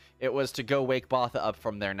redeemed. It was to go wake Botha up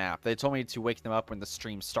from their nap. They told me to wake them up when the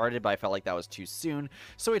stream started, but I felt like that was too soon.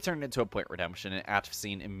 So we turned it into a point redemption, and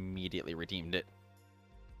Atfsine immediately redeemed it.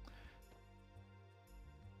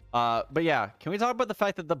 But yeah, can we talk about the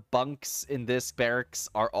fact that the bunks in this barracks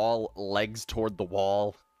are all legs toward the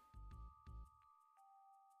wall?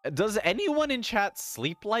 Does anyone in chat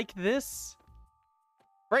sleep like this?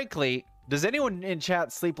 Frankly, does anyone in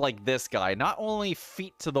chat sleep like this guy? Not only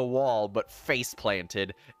feet to the wall, but face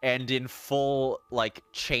planted and in full, like,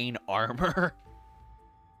 chain armor.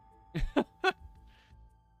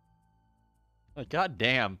 God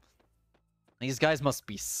damn. These guys must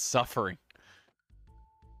be suffering.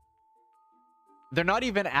 They're not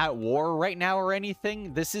even at war right now or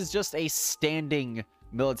anything. This is just a standing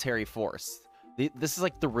military force. This is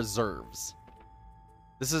like the reserves.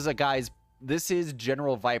 This is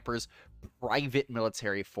General Viper's private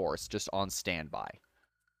military force just on standby.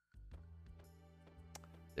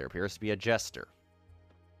 There appears to be a jester.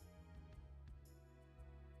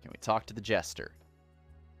 Can we talk to the jester?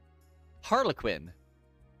 Harlequin.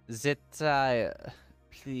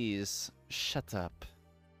 Please, shut up.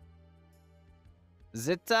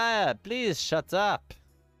 Zeta, please shut up.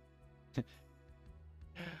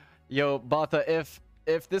 Yo, Botha,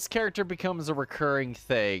 if this character becomes a recurring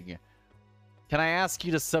thing, can I ask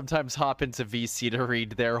you to sometimes hop into VC to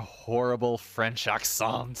read their horrible French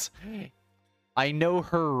accents? I know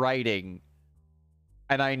her writing,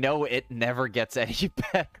 and I know it never gets any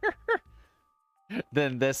better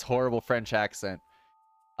than this horrible French accent.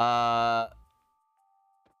 Alright.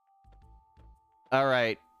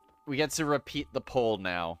 We get to repeat the poll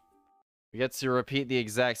now. We get to repeat the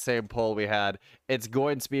exact same poll we had. It's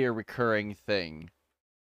going to be a recurring thing.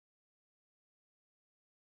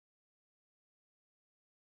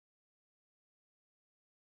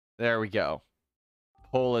 There we go.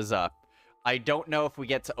 Poll is up. I don't know if we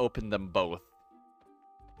get to open them both.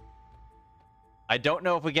 In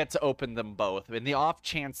the off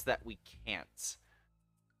chance that we can't.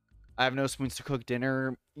 I have no spoons to cook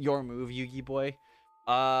dinner. Your move, Yugi boy.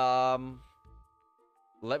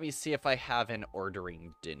 Let me see if I have an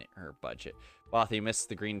ordering dinner budget. Botha, you missed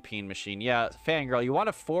the green peen machine. Yeah, Fangirl, you want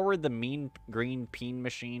to forward the mean green peen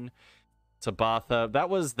machine to Botha? That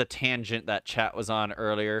was the tangent that chat was on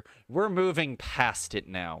earlier. We're moving past it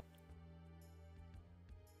now.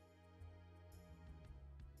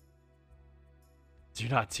 Do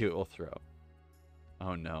not do it will throw.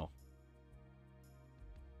 Oh no.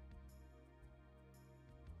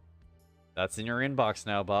 That's in your inbox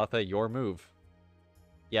now, Botha. Your move.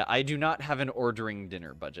 Yeah, I do not have an ordering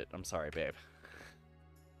dinner budget. I'm sorry, babe.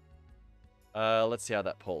 Let's see how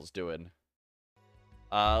that poll's doing.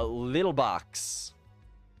 Little box.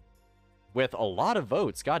 With a lot of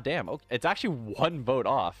votes. Goddamn. Okay, it's actually 1 vote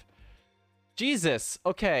off. Jesus.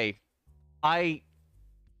 Okay. I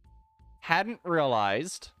hadn't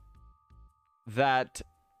realized that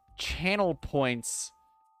channel points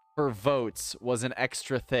for votes was an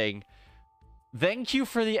extra thing. Thank you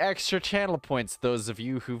for the extra channel points, those of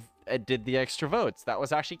you who did the extra votes. That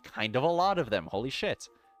was actually kind of a lot of them. Holy shit.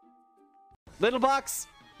 Little box.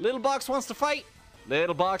 Little box wants to fight.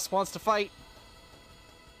 Little box wants to fight.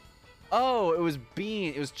 Oh, it was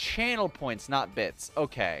channel points, not bits.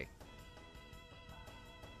 Okay.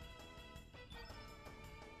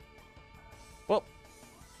 Well,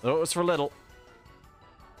 it was for little.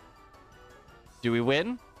 Do we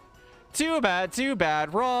win? Too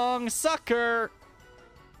bad. Wrong, sucker.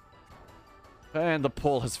 And the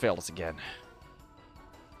poll has failed us again.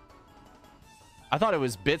 I thought it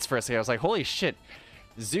was bits for a second. I was like, holy shit.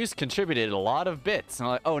 Zeus contributed a lot of bits. And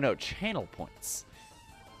I'm like, oh no, channel points.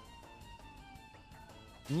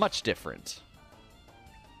 Much different.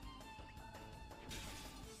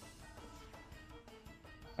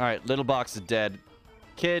 Alright, little box is dead.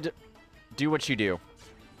 Kid, do what you do.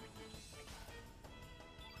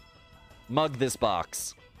 Mug this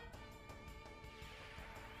box.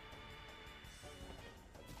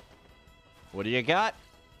 What do you got?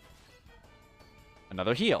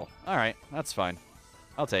 Another heal. Alright, that's fine.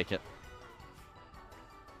 I'll take it.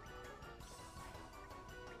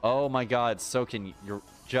 Oh my god, Soken, you're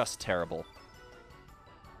just terrible.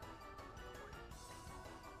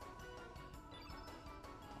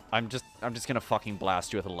 I'm just gonna fucking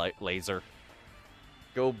blast you with a laser.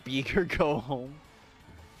 Go Beaker, go home.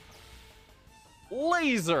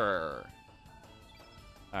 Laser!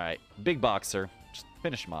 Alright, big boxer. Just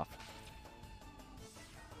finish him off.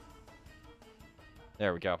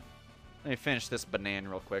 There we go. Let me finish this banana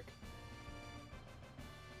real quick.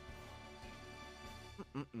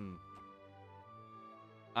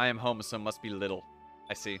 I am home, so must be little.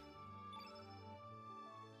 I see.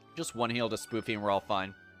 Just 1 heal to Spoofy and we're all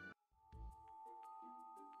fine.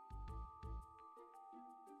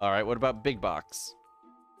 Alright, what about big box?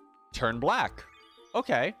 Turn black.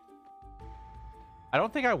 Okay. I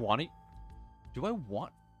don't think I want to... Do I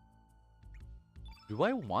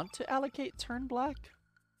want to allocate turn black?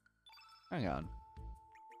 Hang on.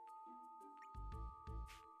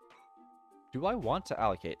 Do I want to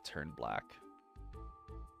allocate turn black?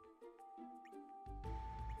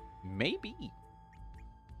 Maybe.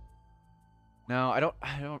 No, I don't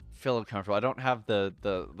feel comfortable. I don't have the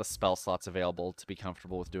spell slots available to be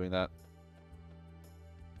comfortable with doing that.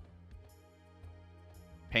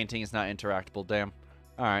 Painting is not interactable, damn.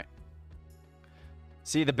 Alright.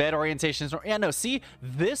 See, the bed orientation is... Yeah, no, see?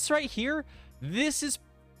 This right here, this is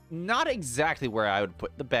not exactly where I would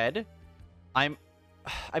put the bed. I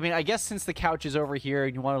mean, I guess since the couch is over here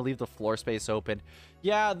and you want to leave the floor space open,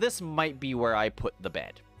 yeah, this might be where I put the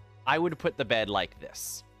bed. I would put the bed like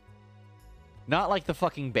this. Not like the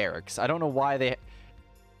fucking barracks. I don't know why they...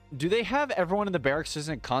 Do they have everyone in the barracks just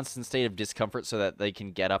in a constant state of discomfort so that they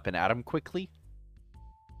can get up and at them quickly?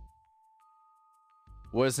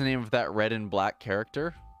 What is the name of that red and black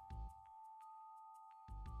character?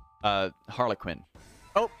 Harlequin.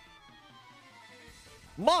 Oh!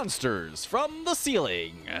 Monsters from the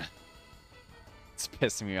ceiling! It's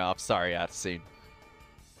pissing me off. Sorry, Athseen.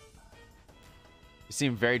 You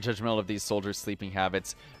seem very judgmental of these soldiers' sleeping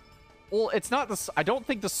habits. Well, it's not the... I don't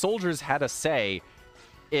think the soldiers had a say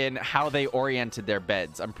in how they oriented their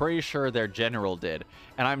beds. I'm pretty sure their general did.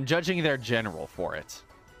 And I'm judging their general for it.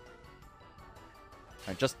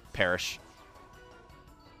 Alright, just perish.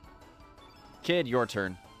 Kid, your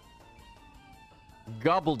turn.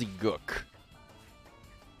 Gobbledygook.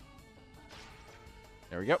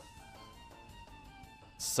 There we go.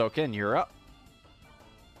 Soken, you're up.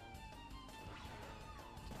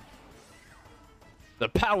 The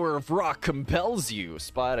power of rock compels you.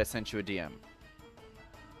 Spot, I sent you a DM.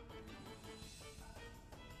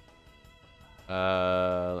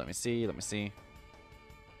 Let me see.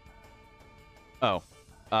 Oh.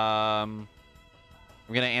 I'm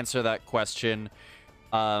gonna answer that question.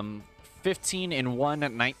 15 in one,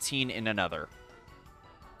 19 in another.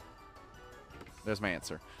 There's my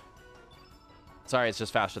answer. Sorry, it's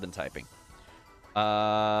just faster than typing.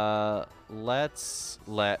 Let's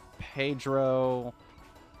let Pedro...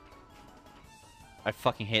 I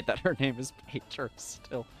fucking hate that her name is Pedro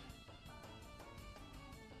still.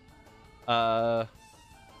 I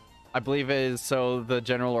believe it is so the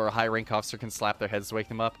general or a high rank officer can slap their heads to wake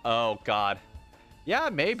them up. Oh, God. Yeah,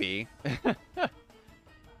 maybe.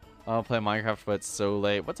 I'll play Minecraft, but it's so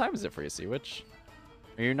late. What time is it for you, Seawitch?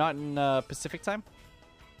 Are you not in Pacific time?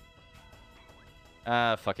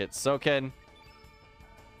 Fuck it. Soken.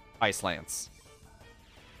 Ice Lance.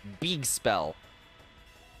 Big spell.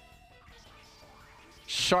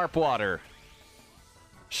 Sharp water.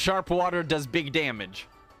 Sharp water does big damage.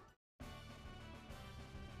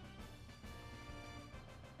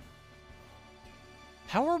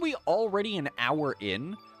 How are we already an hour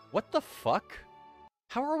in? What the fuck?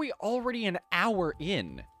 How are we already an hour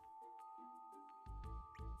in?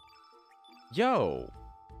 Yo.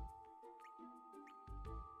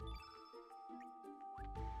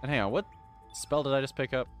 And hang on, what spell did I just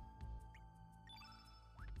pick up?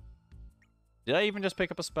 Did I even just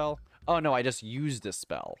pick up a spell? Oh no, I just used a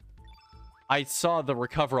spell. I saw the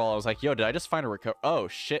recover all. I was like, yo, did I just find a recover? Oh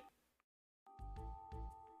shit.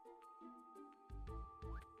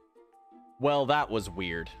 Well, that was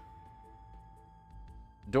weird.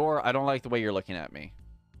 Door, I don't like the way you're looking at me.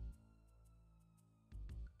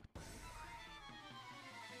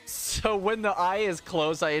 So when the eye is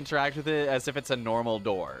closed, I interact with it as if it's a normal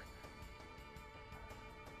door.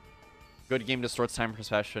 Good game distorts time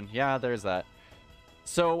perception. Yeah, there's that.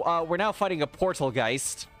 So we're now fighting a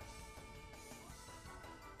Portalgeist.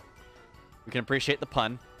 We can appreciate the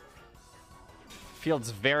pun. Field's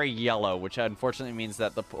very yellow, which unfortunately means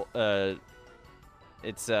that the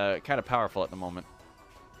it's kind of powerful at the moment.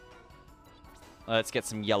 Let's get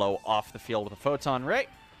some yellow off the field with a photon, right?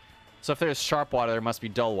 So if there's sharp water, there must be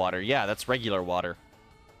dull water. Yeah, that's regular water.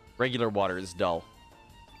 Regular water is dull.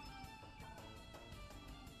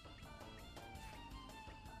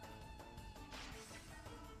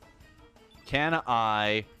 Can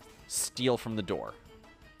I steal from the door?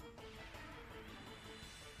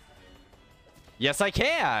 Yes, I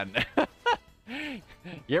can!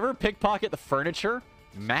 You ever pickpocket the furniture?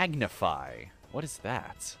 Magnify. What is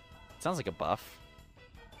that? Sounds like a buff.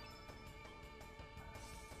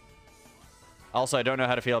 Also, I don't know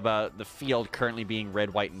how to feel about the field currently being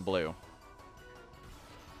red, white, and blue.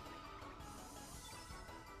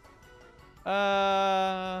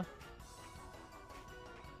 I'll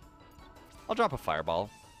drop a fireball.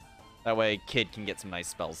 That way, Kid can get some nice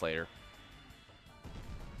spells later.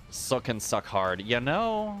 Soken suck hard. You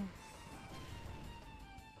know?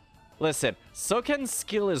 Listen, Soken's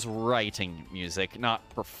skill is writing music, not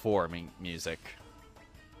performing music.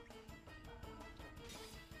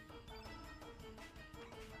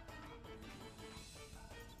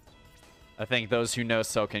 I think those who know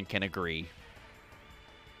Soken can agree.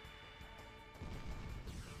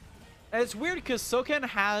 And it's weird because Soken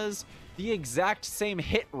has the exact same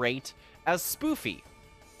hit rate as Spoofy.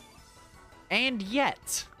 And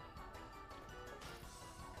yet...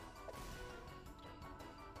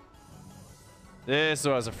 This is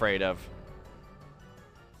what I was afraid of.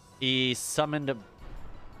 He summoned a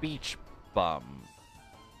beach bum.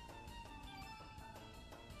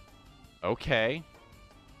 Okay.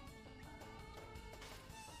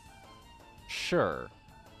 Sure.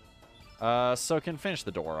 So can finish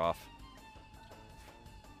the door off.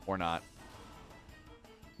 Or not.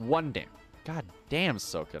 One damn. God damn,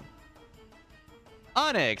 Soken.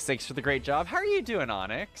 Onyx, thanks for the great job. How are you doing,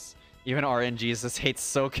 Onyx? Even RNGesus hates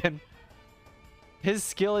Soken. His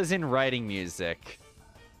skill is in writing music.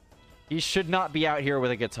 He should not be out here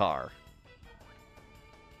with a guitar.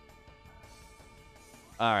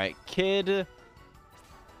 Alright, Kid.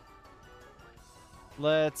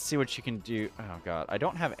 Let's see what you can do. Oh, God. I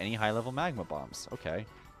don't have any high-level magma bombs. Okay.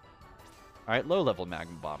 Alright, low-level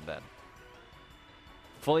magma bomb, then.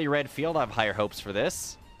 Fully red field. I have higher hopes for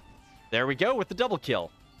this. There we go with the double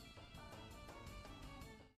kill.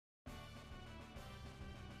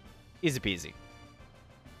 Easy peasy.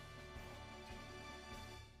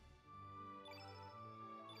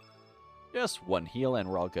 Just one heal and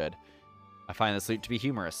we're all good. I find this loot to be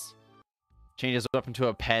humorous. Change his weapon to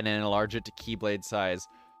a pen and enlarge it to keyblade size.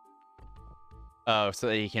 Oh, so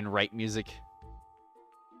that he can write music.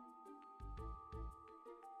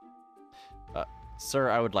 Sir,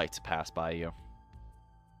 I would like to pass by you.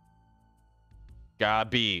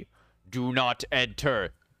 Gabby, do not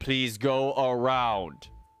enter. Please go around.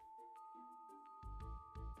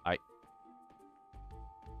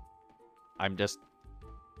 I'm just...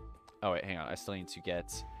 Oh, wait, hang on. I still need to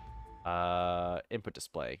get input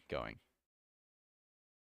display going.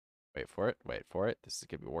 Wait for it. Wait for it. This is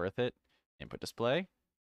going to be worth it. Input display.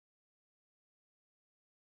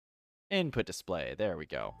 Input display. There we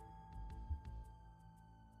go.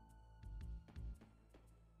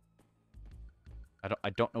 I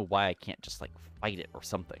don't know why I can't just, like, fight it or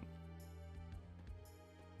something.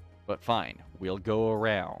 But fine. We'll go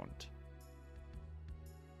around.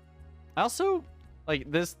 I also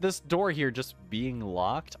like this door here just being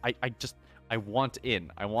locked. I want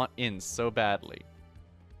in. I want in so badly.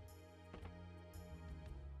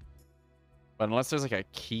 But unless there's like a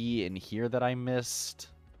key in here that I missed,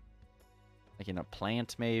 like in a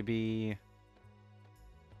plant maybe.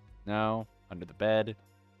 No, under the bed.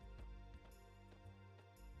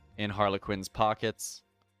 In Harlequin's pockets.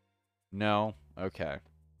 No, okay.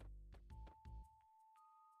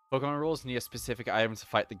 Pokemon rules need a specific item to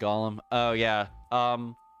fight the golem. Oh yeah.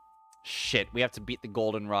 Shit, we have to beat the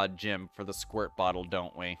Goldenrod gym for the squirt bottle,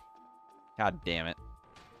 don't we? God damn it.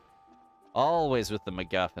 Always with the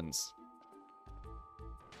MacGuffins.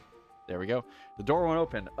 There we go. The door won't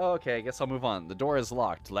open. Okay, I guess I'll move on. The door is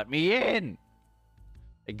locked. Let me in!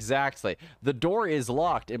 Exactly. The door is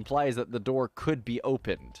locked implies that the door could be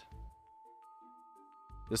opened.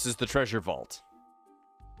 This is the treasure vault.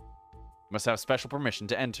 Must have special permission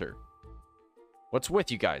to enter. What's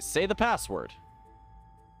with you guys? Say the password.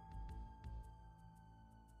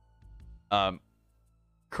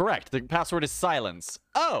 Correct. The password is silence.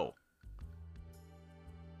 Oh!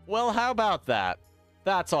 Well, how about that?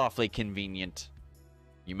 That's awfully convenient.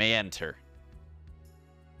 You may enter.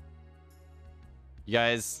 You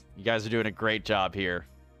guys are doing a great job here.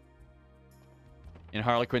 In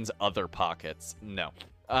Harlequin's other pockets. No.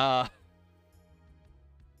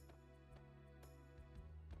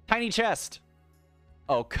 Tiny chest.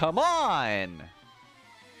 Oh, come on.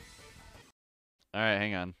 All right,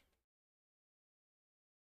 hang on.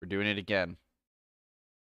 We're doing it again.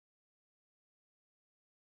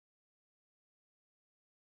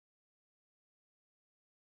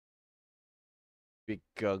 Big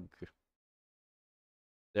gug.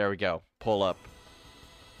 There we go. Pull up.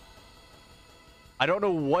 I don't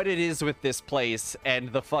know what it is with this place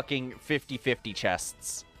and the fucking 50-50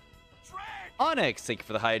 chests. Onyx, thank you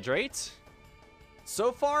for the hydrate.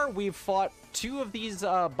 So far, we've fought 2 of these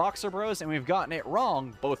boxer bros, and we've gotten it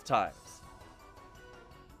wrong both times.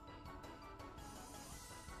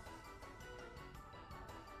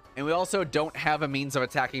 And we also don't have a means of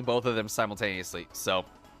attacking both of them simultaneously, so...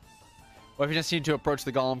 What if you just need to approach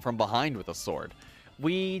the golem from behind with a sword?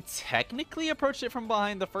 We technically approached it from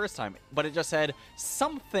behind the first time, but it just said,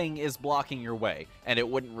 something is blocking your way, and it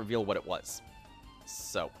wouldn't reveal what it was.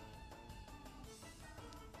 So...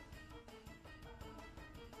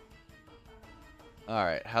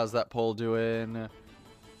 Alright, how's that poll doing?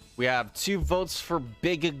 We have 2 votes for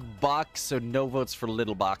big box, so no votes for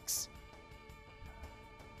little box.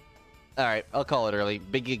 Alright, I'll call it early.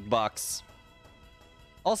 Big box.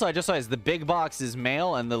 Also, I just realized the big box is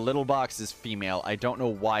male and the little box is female. I don't know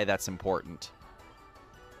why that's important.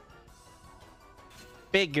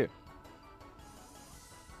 Big.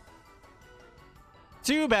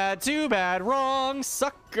 Too bad. Wrong,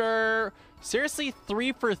 sucker. Seriously,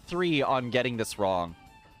 3 for 3 on getting this wrong.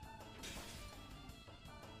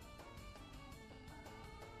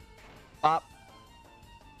 Pop.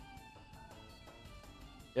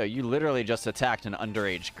 Yo, you literally just attacked an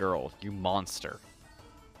underage girl, you monster.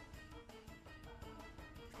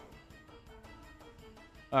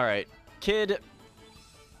 Alright, kid,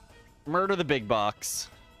 murder the big box.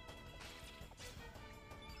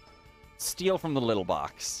 Steal from the little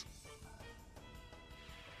box.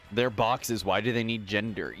 Their boxes, why do they need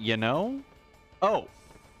gender, you know? Oh,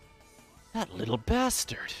 that little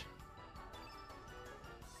bastard.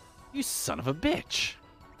 You son of a bitch.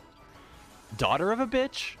 Daughter of a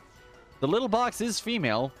bitch? The little box is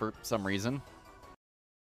female for some reason.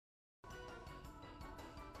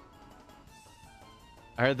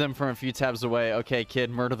 I heard them from a few tabs away. Okay, kid,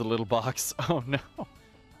 murder the little box. Oh, no.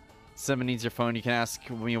 Someone needs your phone. You can ask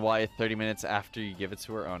me why 30 minutes after you give it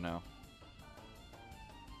to her. Oh, no.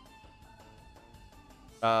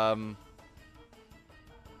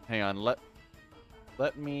 Hang on.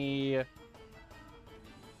 Let me... Oh,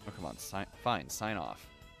 come on. Fine. Sign off.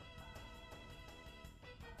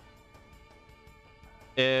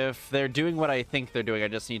 If they're doing what I think they're doing, I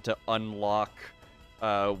just need to unlock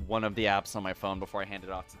one of the apps on my phone before I hand it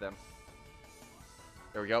off to them.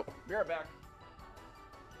 There we go. Be right back.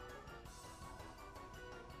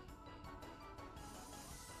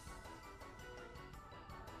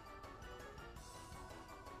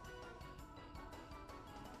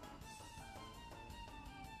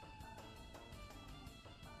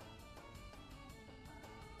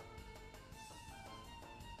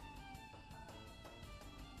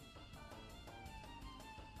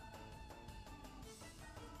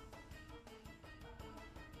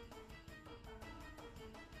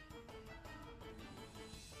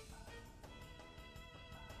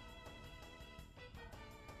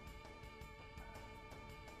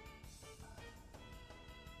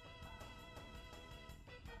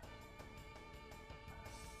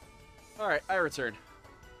 Alright, I return.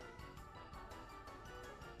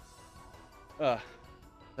 I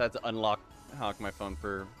had to unlock my phone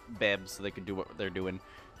for Babs so they could do what they're doing,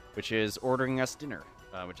 which is ordering us dinner,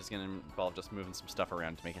 which is going to involve just moving some stuff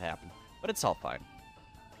around to make it happen. But it's all fine.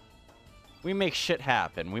 We make shit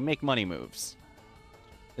happen. We make money moves.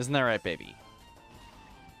 Isn't that right, baby?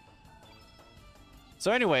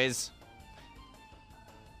 So anyways,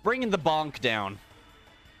 bringing the bonk down.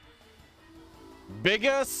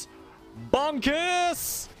 Biggest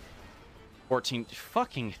bonkus! 14.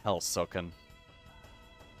 Fucking hell, Soken.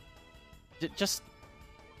 Just...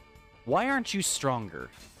 Why aren't you stronger?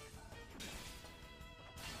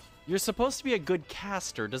 You're supposed to be a good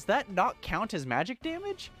caster. Does that not count as magic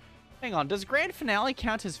damage? Hang on, does Grand Finale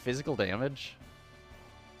count as physical damage?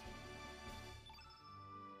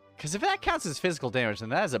 Because if that counts as physical damage, then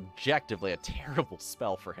that is objectively a terrible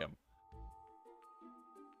spell for him.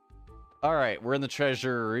 Alright, we're in the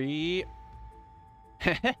treasury.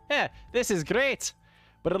 This is great!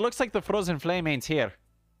 But it looks like the frozen flame ain't here.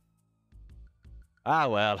 Ah,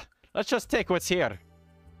 well. Let's just take what's here.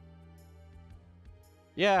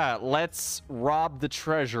 Yeah, let's rob the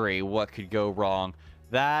treasury. What could go wrong?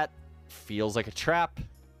 That feels like a trap.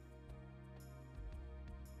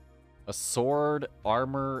 A sword,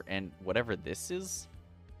 armor, and whatever this is.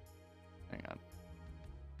 Hang on.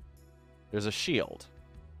 There's a shield.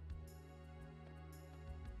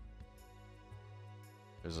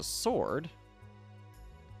 There's a sword.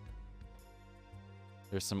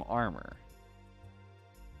 There's some armor.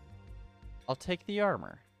 I'll take the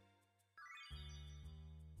armor.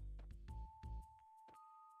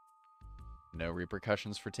 No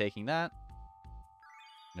repercussions for taking that.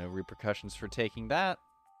 No repercussions for taking that.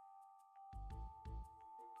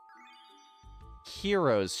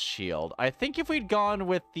 Hero's shield. I think if we'd gone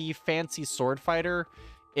with the fancy sword fighter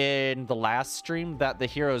in the last stream, that the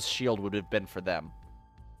hero's shield would have been for them.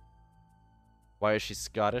 Why is she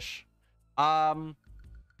Scottish? I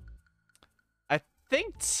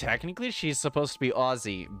think technically she's supposed to be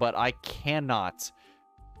Aussie, but I cannot,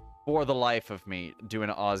 for the life of me, do an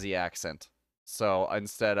Aussie accent. So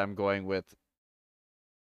instead, I'm going with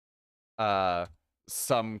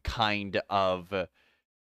some kind of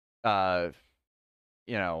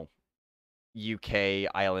you know, UK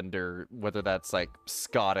Islander, whether that's like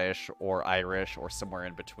Scottish or Irish or somewhere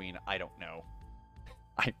in between. I don't know.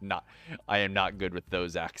 I am not good with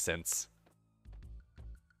those accents.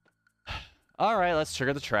 All right, let's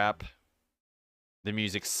trigger the trap. The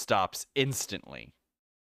music stops instantly.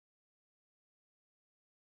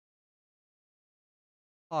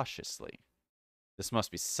 Cautiously. This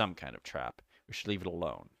must be some kind of trap. We should leave it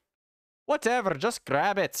alone. Whatever, just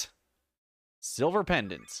grab it. Silver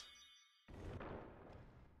pendant.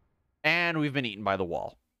 And we've been eaten by the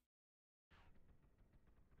wall.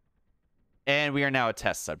 And we are now a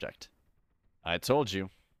test subject. I told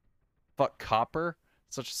you. Fuck copper.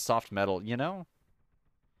 Such a soft metal, you know?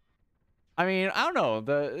 I mean, I don't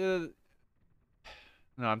know.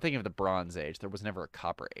 No, I'm thinking of the Bronze Age. There was never a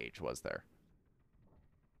Copper Age, was there?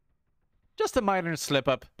 Just a minor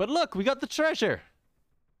slip-up. But look, we got the treasure!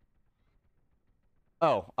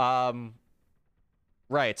 Oh,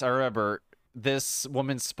 right, I remember. This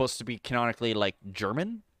woman's supposed to be canonically, like,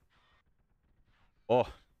 German? Oh.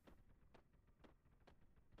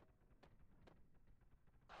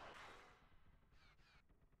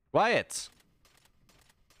 Quiet!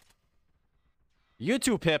 You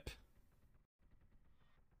too, Pip.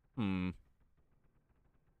 I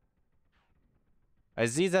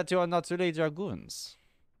see that you are not really dragoons.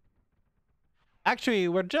 Actually,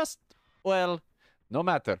 we're just... Well, no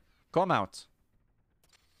matter. Come out.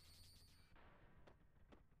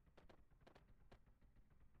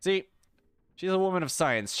 See, she's a woman of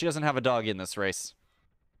science. She doesn't have a dog in this race.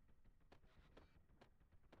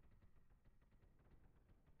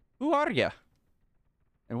 Who are you?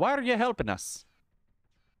 And why are you helping us?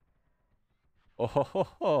 Oh, ho, ho,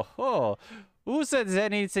 ho, ho. Who says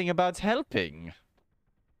anything about helping?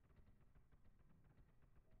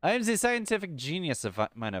 I am the scientific genius of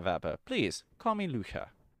Manor. Please, call me Lucia.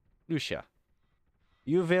 Lucia.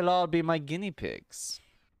 You will all be my guinea pigs.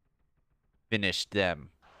 Finish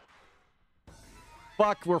them.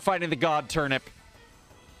 Fuck, we're fighting the god turnip.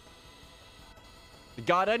 The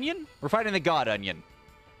god onion? We're fighting the god onion.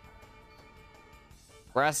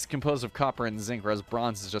 Brass is composed of copper and zinc, whereas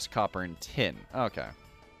bronze is just copper and tin. Okay.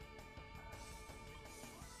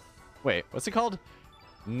 Wait, what's it called?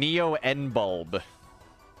 Neo-N-bulb.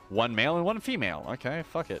 One male and one female. Okay,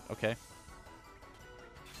 fuck it. Okay.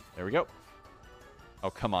 There we go. Oh,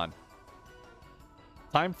 come on.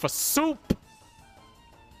 Time for soup!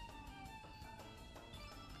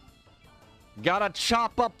 Gotta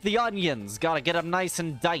chop up the onions. Gotta get them nice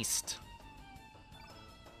and diced.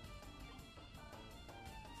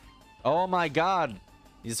 Oh my god.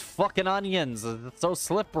 These fucking onions are so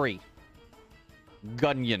slippery.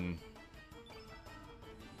 Gunyon.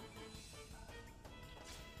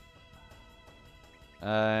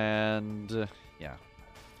 And yeah.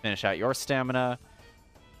 Finish out your stamina.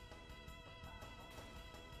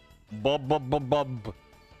 Bub bub bub bub.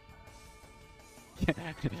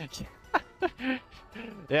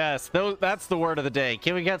 Yes, that's the word of the day.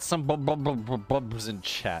 Can we get some bubs in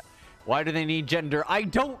chat? Why do they need gender? I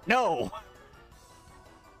don't know.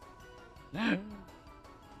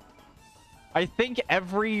 I think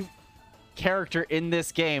every character in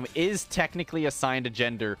this game is technically assigned a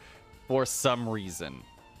gender for some reason.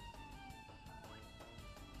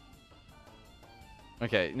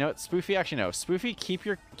 Okay, you know what? Spoofy, actually no. Spoofy, keep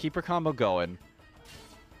your combo going.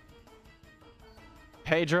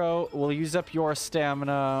 Pedro, will use up your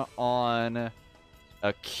stamina on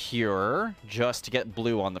a cure just to get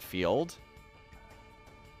blue on the field.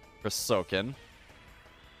 For Soken.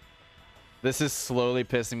 This is slowly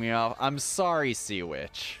pissing me off. I'm sorry, Sea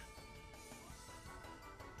Witch.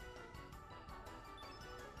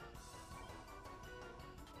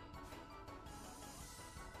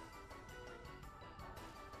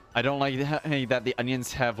 I don't like that the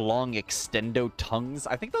onions have long extendo tongues.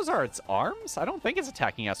 I think those are its arms. I don't think it's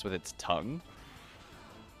attacking us with its tongue.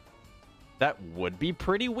 That would be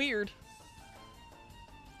pretty weird.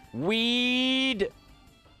 Weed!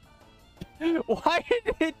 Why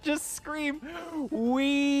did it just scream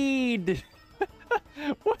weed?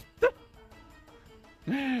 What the?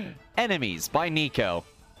 Enemies by Nico.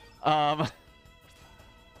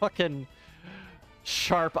 Fucking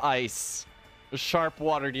sharp ice. Sharp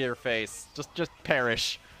water to your face. Just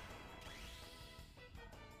perish.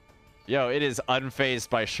 Yo, it is unfazed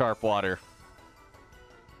by sharp water.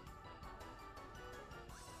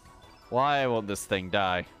 Why won't this thing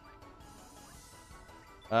die?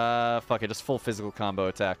 Fuck it, just full physical combo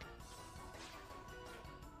attack.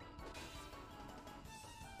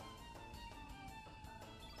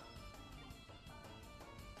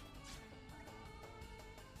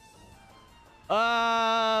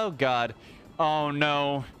 Oh, God. Oh,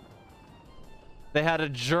 no. They had a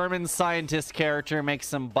German scientist character make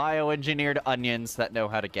some bioengineered onions that know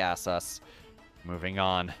how to gas us. Moving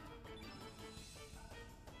on.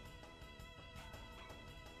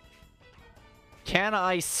 Can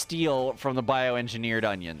I steal from the bioengineered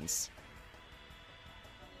onions?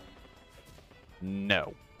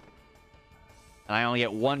 No. And I only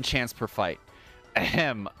get one chance per fight.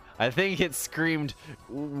 Ahem. I think it screamed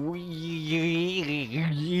weed.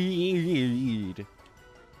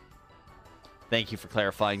 Thank you for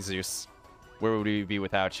clarifying, Zeus. Where would we be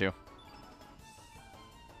without you?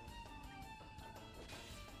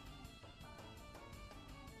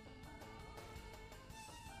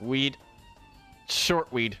 Weed.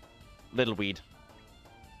 Short weed. Little weed.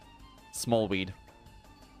 Small weed.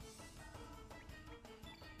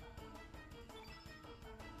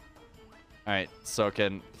 Alright,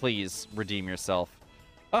 Soken, please redeem yourself.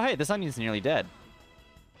 Oh, hey, this onion's nearly dead.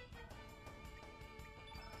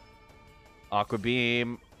 Aqua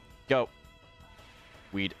Beam. Go.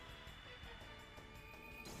 Weed.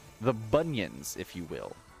 The bunions, if you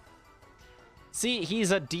will. See, he's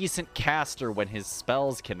a decent caster when his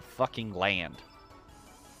spells can fucking land.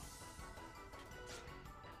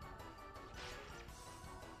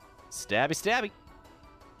 Stabby, stabby.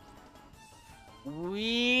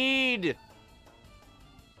 Weed.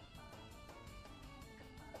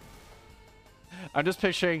 I'm just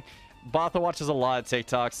picturing Botha watches a lot of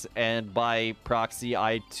TikToks, and by proxy,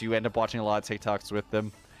 I too end up watching a lot of TikToks with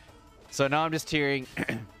them. So now I'm just hearing,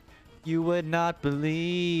 you would not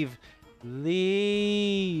believe,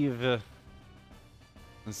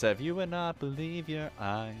 instead of you would not believe your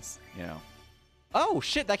eyes, you know. Oh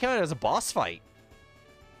shit, that counted as a boss fight.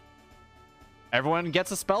 Everyone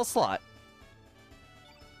gets a spell slot.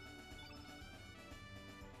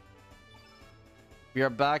 We are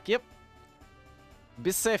back, yep.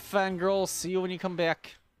 Be safe, fangirl. See you when you come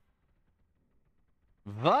back.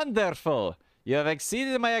 Wonderful! You have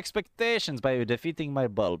exceeded my expectations by defeating my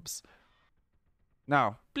bulbs.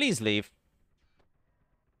 Now, please leave.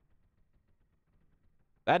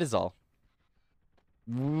 That is all.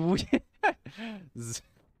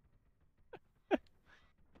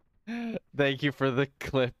 Thank you for the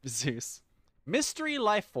clip, Zeus. Mystery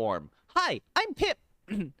life form. Hi, I'm Pip.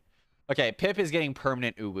 Okay, Pip is getting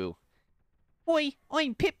permanent uwu. Oi,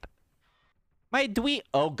 I'm Pip. My dweeb...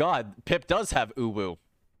 Oh god, Pip does have uwu.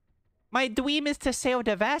 My dweeb is to sail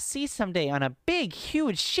the vast sea someday on a big,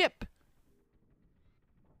 huge ship.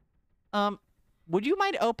 Would you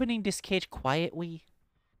mind opening this cage quietly?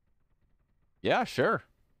 Yeah, sure.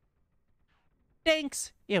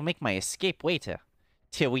 Thanks. It'll make my escape waiter.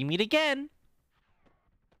 Till we meet again.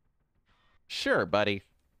 Sure, buddy.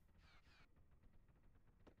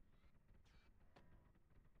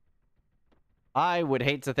 I would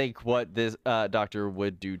hate to think what this doctor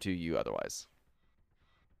would do to you otherwise.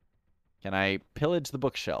 Can I pillage the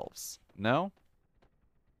bookshelves? No?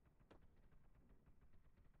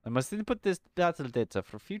 I must input this battle data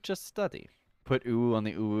for future study. Put uwu on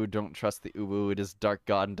the uwu. Don't trust the uwu. It is dark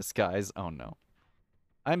god in disguise. Oh no.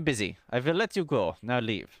 I'm busy. I will let you go. Now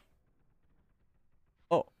leave.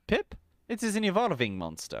 Oh, Pip? It is an evolving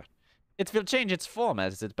monster. It will change its form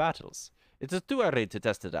as it battles. It is too early to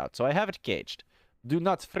test it out, so I have it caged. Do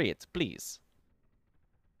not free it, please.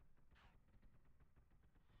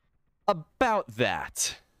 About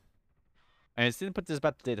that. I still input this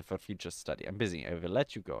battle data for future study. I'm busy. I will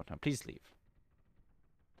let you go. Now please leave.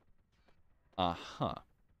 Uh-huh.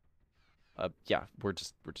 Yeah, we're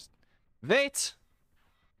just wait.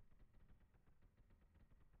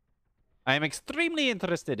 I am extremely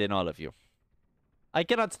interested in all of you. I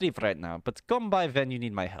cannot sleep right now, but come by when you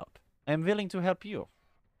need my help. I am willing to help you.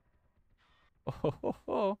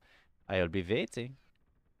 Oh, I'll be waiting.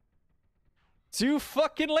 Too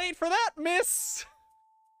fucking late for that, miss!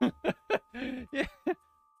 Yeah.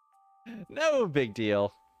 No big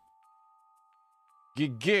deal.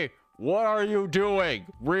 Gigi, what are you doing?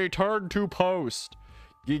 Return to post.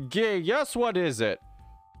 Gigi, yes, what is it?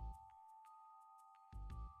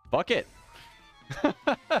 Fuck it.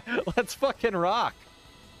 Let's fucking rock.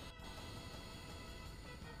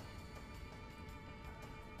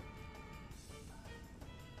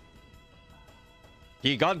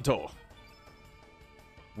 Giganto.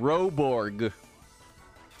 Roborg.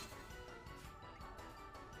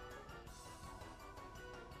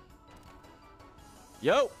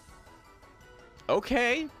 Yo.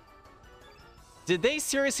 Okay. Did they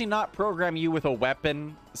seriously not program you with a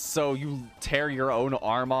weapon so you tear your own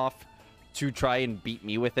arm off to try and beat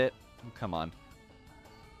me with it? Oh, come on.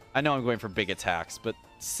 I know I'm going for big attacks, but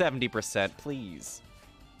 70%, please.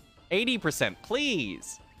 80%,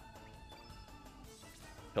 please.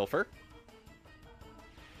 Pilfer.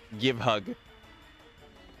 Give hug.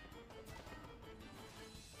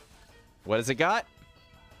 What has it got?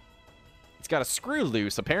 It's got a screw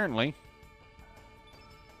loose, apparently.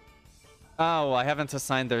 Oh, I haven't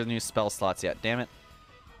assigned their new spell slots yet. Damn it.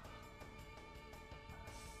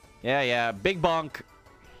 Yeah. Big bonk.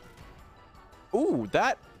 Ooh,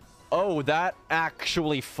 that... Oh, that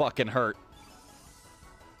actually fucking hurt.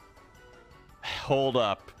 Hold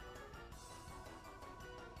up.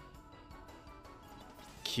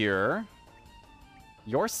 Cure.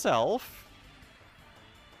 Yourself.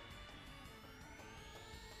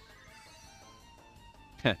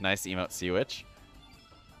 Nice emote, Sea Witch.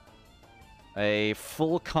 A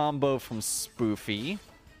full combo from Spoofy.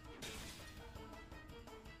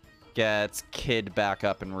 Gets Kid back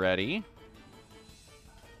up and ready.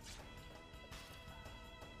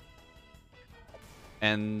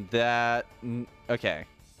 And that... Okay.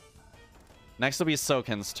 Next will be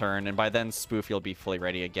Soken's turn, and by then Spoofy will be fully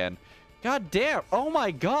ready again. God damn! Oh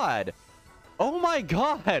my god! Oh my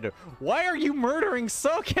god! Why are you murdering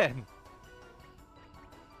Soken?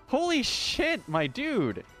 Holy shit, my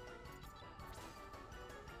dude!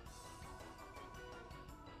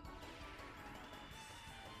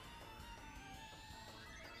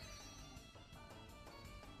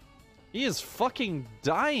 He is fucking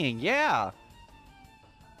dying, yeah!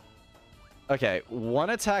 Okay, one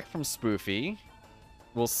attack from Spoofy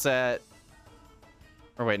will set...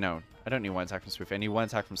 Or wait, no. I don't need one attack from Spoofy. I need one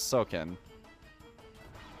attack from Soken.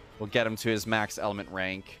 We'll get him to his max element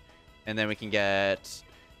rank. And then we can get...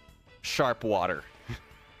 Sharp Water.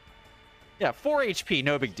 Yeah, 4 HP,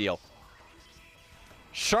 no big deal.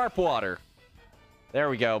 Sharp Water. There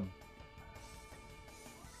we go.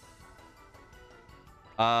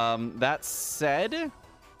 That said...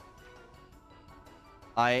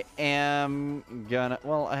 I am gonna...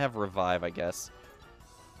 Well, I have Revive, I guess.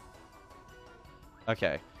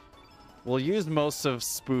 Okay. We'll use most of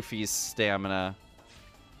Spoofy's stamina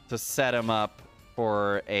to set him up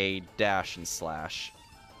for a dash and slash.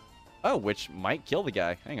 Oh, which might kill the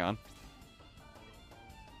guy. Hang on.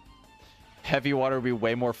 Heavy water would be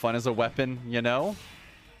way more fun as a weapon, you know?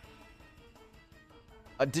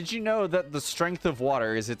 Did you know that the strength of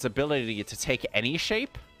water is its ability to take any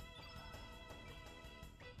shape?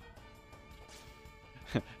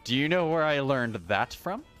 Do you know where I learned that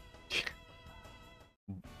from?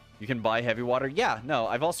 You can buy heavy water? Yeah, no,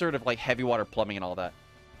 I've also heard of like heavy water plumbing and all that.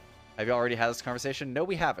 Have you already had this conversation? No,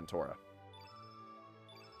 we haven't, Tora.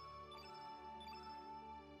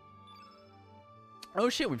 Oh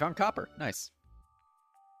shit, we found copper. Nice.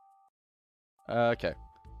 Okay.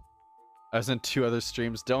 I was in 2 other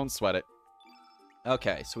streams. Don't sweat it.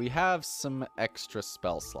 Okay, so we have some extra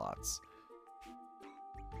spell slots.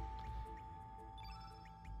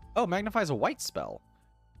 Oh, magnifies a white spell.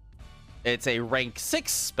 It's a rank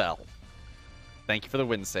 6 spell. Thank you for the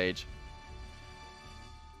wind sage.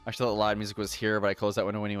 I thought the loud music was here, but I closed that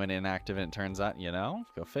window when you went inactive, and it turns out, you know,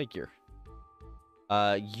 go figure.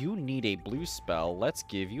 You need a blue spell. Let's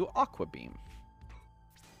give you Aqua Beam.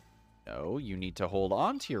 No, you need to hold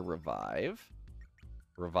on to your revive.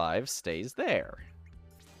 Revive stays there.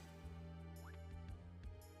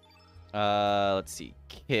 Let's see.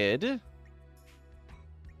 Kid.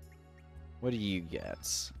 What do you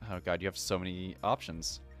get? Oh god, you have so many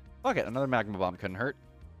options. Fuck it, another magma bomb couldn't hurt.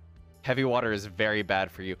 Heavy water is very bad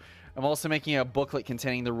for you. I'm also making a booklet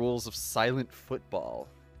containing the rules of silent football.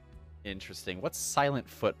 Interesting. What's silent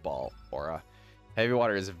football, Aura? Heavy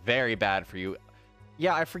water is very bad for you.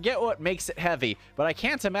 Yeah, I forget what makes it heavy, but I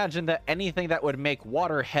can't imagine that anything that would make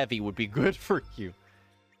water heavy would be good for you.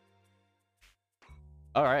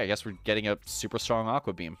 Alright, I guess we're getting a super strong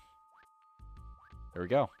Aqua Beam. There we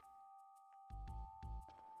go.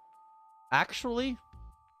 Actually,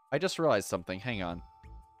 I just realized something. Hang on.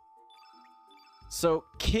 So,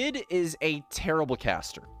 Kid is a terrible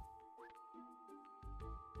caster.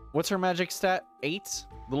 What's her magic stat? 8?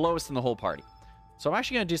 The lowest in the whole party. So I'm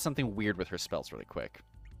actually going to do something weird with her spells really quick.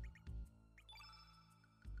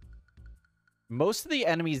 Most of the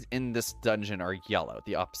enemies in this dungeon are yellow.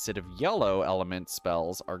 The opposite of yellow element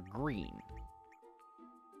spells are green.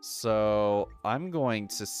 So I'm going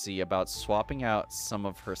to see about swapping out some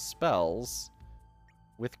of her spells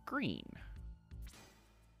with green.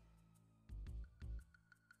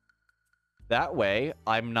 That way,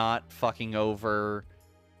 I'm not fucking over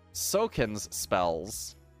Soken's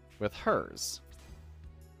spells with hers.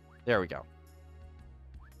 There we go.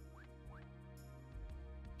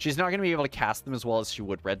 She's not going to be able to cast them as well as she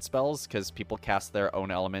would red spells, because people cast their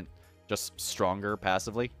own element just stronger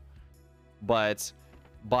passively. But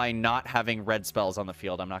by not having red spells on the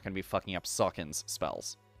field, I'm not going to be fucking up Soken's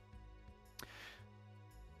spells.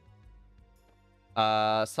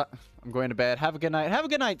 So I'm going to bed. Have a good night. Have a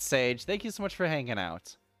good night, Sage. Thank you so much for hanging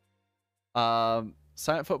out.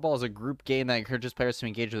 Silent Football is a group game that encourages players to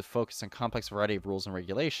engage with focus and complex variety of rules and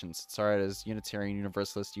regulations. It started as Unitarian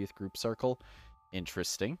Universalist Youth Group Circle.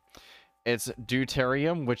 Interesting. It's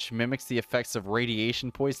deuterium, which mimics the effects of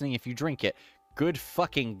radiation poisoning if you drink it. Good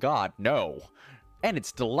fucking god, no. And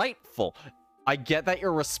it's delightful. I get that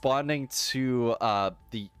you're responding to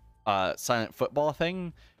the Silent Football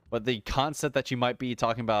thing, but the concept that you might be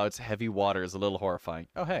talking about heavy water is a little horrifying.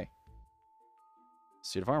 Oh, hey.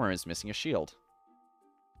 Suit of armor is missing a shield.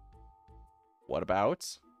 What about?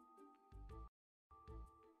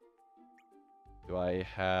 Do I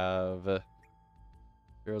have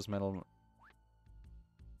Hero's Medal?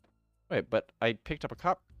 Wait, but I picked up a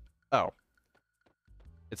cop. Oh.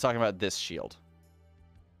 It's talking about this shield.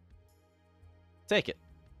 Take it.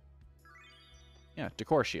 Yeah,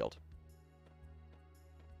 Decor Shield.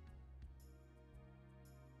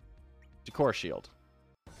 Decor Shield.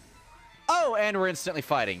 Oh, and we're instantly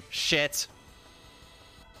fighting. Shit.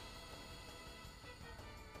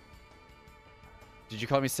 Did you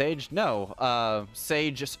call me Sage? No.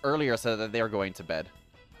 Sage just earlier said that they were going to bed.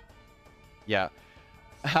 Yeah.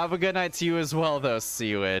 Have a good night to you as well, though,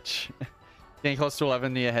 Sea Witch. Getting close to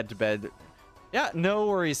 11, need to head to bed. Yeah, no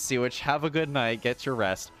worries, Sea Witch. Have a good night. Get your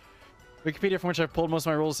rest. Wikipedia, from which I've pulled most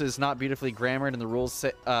of my rules, is not beautifully grammared, and the rules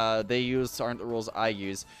they use aren't the rules I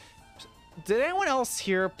use. Did anyone else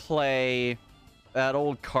here play that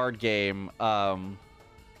old card game? Oh,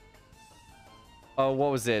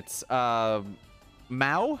 what was it?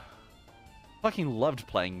 Mao? Fucking loved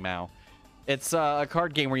playing Mao. It's a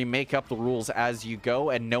card game where you make up the rules as you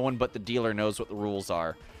go, and no one but the dealer knows what the rules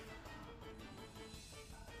are.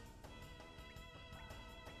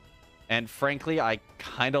 And frankly, I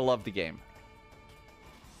kind of love the game.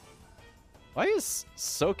 Why is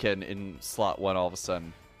Soken in slot 1 all of a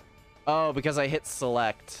sudden? Oh, because I hit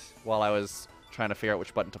select while I was trying to figure out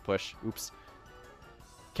which button to push. Oops.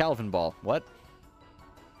 Calvin Ball. What?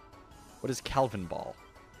 What is Calvin Ball?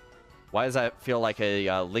 Why does that feel like a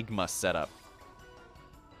Ligma setup?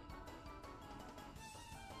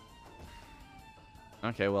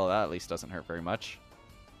 Okay, well, that at least doesn't hurt very much.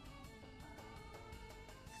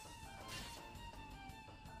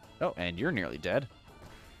 Oh, and you're nearly dead.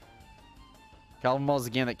 Calvin Ball is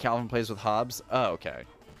a game that Calvin plays with Hobbs. Oh, okay.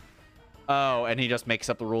 Oh, and he just makes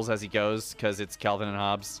up the rules as he goes because it's Calvin and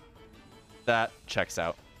Hobbes. That checks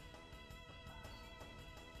out.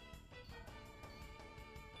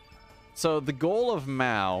 So the goal of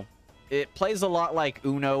Mao, it plays a lot like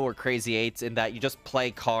Uno or Crazy Eights in that you just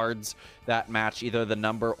play cards that match either the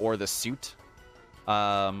number or the suit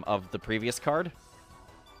of the previous card.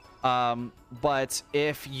 But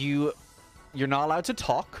if you're not allowed to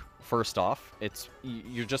talk, first off,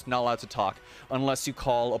 you're just not allowed to talk unless you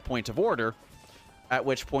call a point of order, at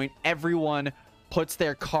which point everyone puts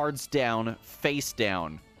their cards down, face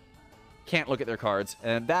down. Can't look at their cards,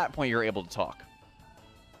 and at that point you're able to talk.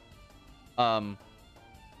 Only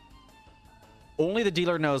the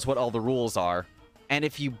dealer knows what all the rules are, and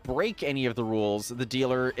if you break any of the rules, the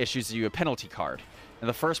dealer issues you a penalty card, and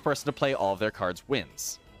the first person to play all of their cards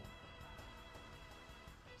wins.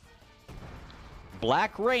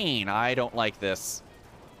 Black Rain. I don't like this.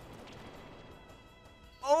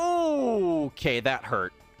 Okay, that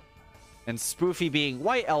hurt. And Spoofy being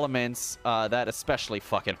white elements, that especially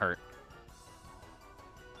fucking hurt.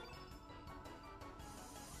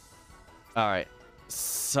 Alright.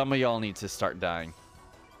 Some of y'all need to start dying.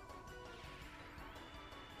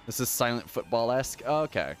 This is Silent Football-esque.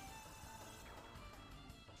 Okay.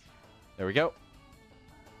 There we go.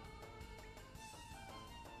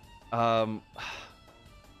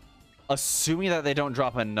 Assuming that they don't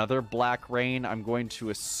drop another Black Rain, I'm going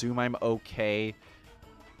to assume I'm okay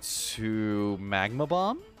to Magma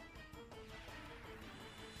Bomb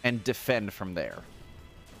and defend from there.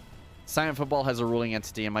 Silent Football has a ruling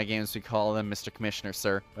entity. In my games, we call them Mr. Commissioner,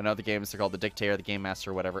 sir. In other games, they're called the Dictator, the Game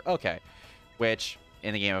Master, whatever. Okay. Which,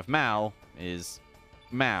 in the game of Mao, is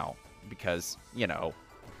Mao. Because, you know,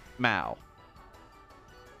 Mao.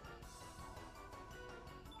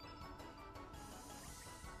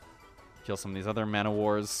 Kill some of these other Mana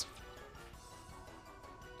Wars.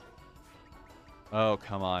 Oh,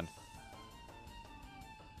 come on.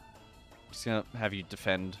 Just gonna have you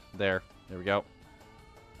defend there. There we go.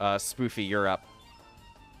 Spoofy, you're up.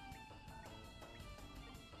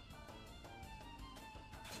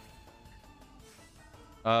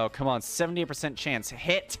 Oh, come on. 78% chance.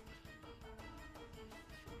 Hit!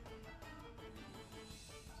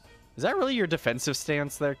 Is that really your defensive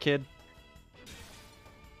stance there, kid?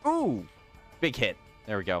 Ooh! Big hit.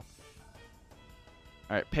 There we go.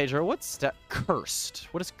 Alright, Pedro, what's cursed?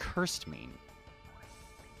 What does cursed mean?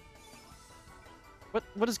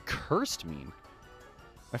 What does cursed mean?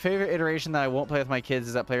 My favorite iteration that I won't play with my kids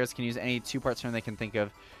is that players can use any two-part term they can think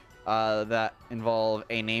of that involve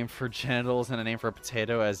a name for genitals and a name for a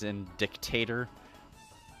potato, as in dictator.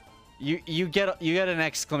 You get an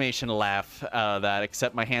exclamation laugh that,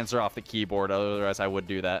 except my hands are off the keyboard, otherwise I would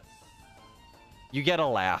do that. You get a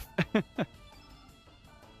laugh.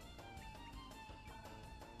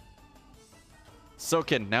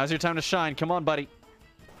 Sokin, now's your time to shine. Come on, buddy.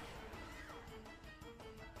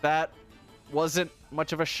 That wasn't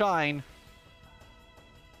much of a shine.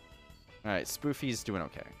 Alright, Spoofy's doing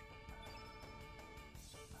okay.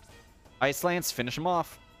 Ice Lance, finish him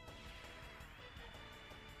off.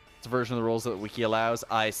 It's a version of the rules that the wiki allows.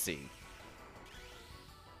 I see.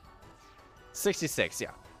 66,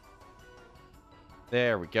 yeah.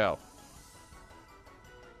 There we go.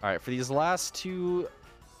 Alright, for these last two...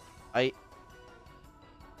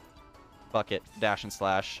 Bucket, dash and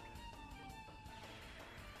slash.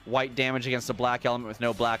 White damage against a black element with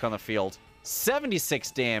no black on the field.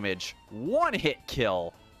 76 damage. One hit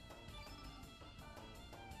kill.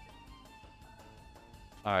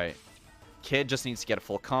 Alright. Kid just needs to get a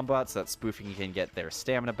full combo out so that Spoofy can get their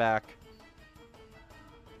stamina back.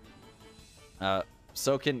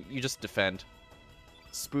 Sokin, you just defend.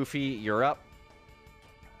 Spoofy, you're up.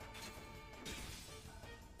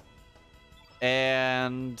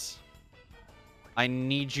 And I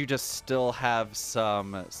need you to still have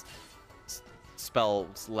some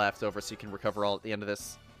spells left over so you can recover all at the end of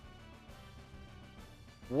this.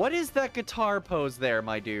 What is that guitar pose there,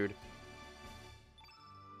 my dude?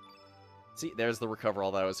 See, there's the recover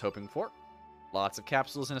all that I was hoping for. Lots of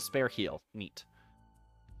capsules and a spare heal. Neat.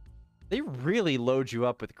 They really load you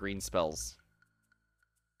up with green spells.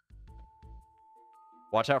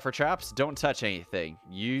 Watch out for traps. Don't touch anything.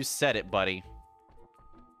 You said it, buddy.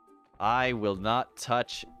 I will not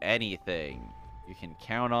touch anything. You can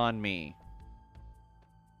count on me.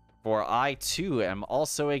 For I, too, am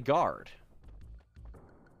also a guard.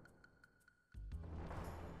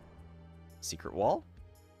 Secret wall?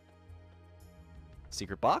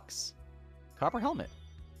 Secret box? Copper helmet.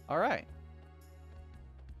 Alright.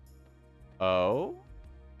 Oh?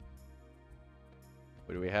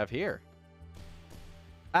 What do we have here?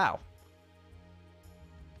 Ow.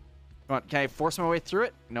 Come on, can I force my way through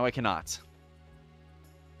it? No, I cannot.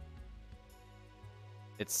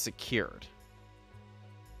 It's secured.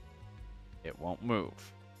 It won't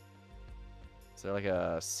move. Is there like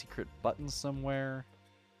a secret button somewhere?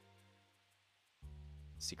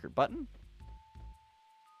 Secret button?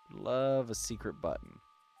 Love a secret button.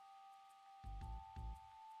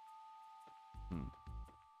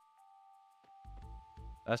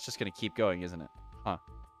 That's just gonna keep going, isn't it? Huh.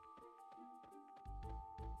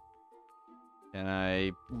 Can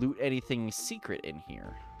I loot anything secret in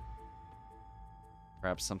here?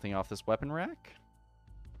 Perhaps something off this weapon rack?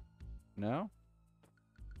 No?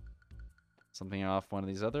 Something off one of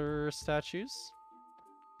these other statues?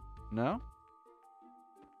 No?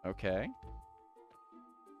 Okay.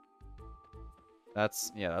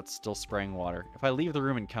 That's still spraying water. If I leave the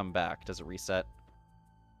room and come back, does it reset?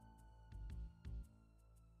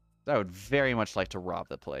 I would very much like to rob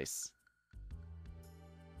the place.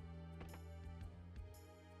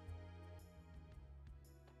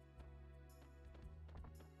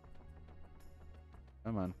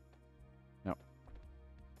 Come on. No.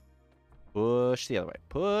 Push the other way.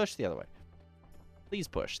 Push the other way. Please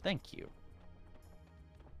push. Thank you.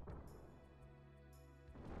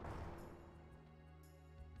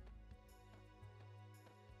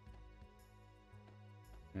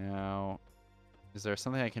 Now, is there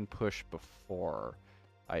something I can push before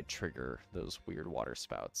I trigger those weird water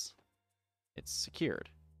spouts? It's secured.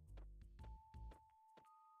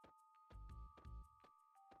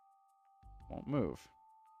 Won't move.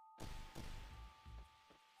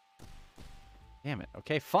 Damn it.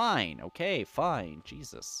 Okay, fine. Okay, fine.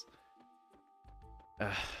 Jesus.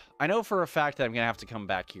 I know for a fact that I'm going to have to come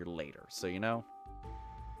back here later, so you know.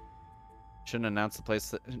 Shouldn't announce the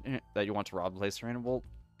place that you want to rob the place you're in. Well,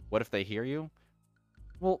 what if they hear you?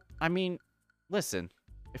 Well, I mean, listen.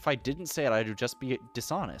 If I didn't say it, I'd just be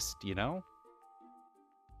dishonest, you know?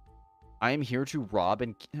 I am here to rob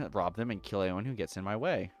them and kill anyone who gets in my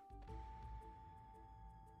way.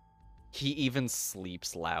 He even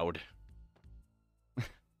sleeps loud.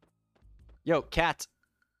 Yo, cat.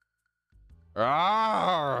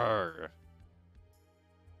 Arrgh.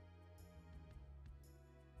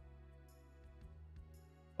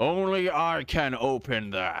 Only I can open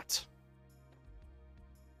that.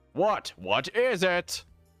 What? What is it?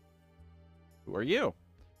 Who are you?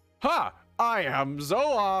 Ha! I am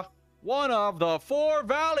Zoa, one of the 4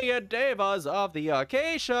 valiant devas of the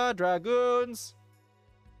Acacia Dragoons.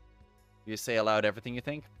 You say aloud everything you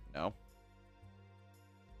think? No.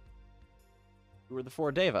 Who are the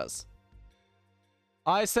 4 devas?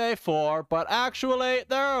 I say 4, but actually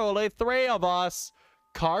there are only 3 of us.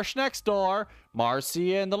 Karsh next door,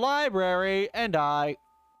 Marcy in the library, and I.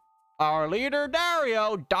 Our leader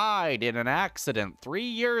Dario died in an accident 3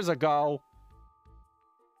 years ago.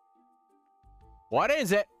 What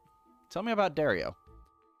is it? Tell me about Dario.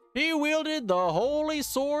 He wielded the holy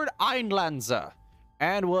sword Einlanze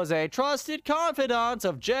and was a trusted confidant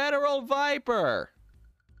of General Viper.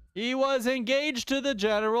 He was engaged to the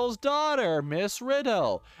general's daughter, Miss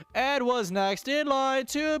Riddle, and was next in line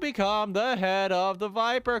to become the head of the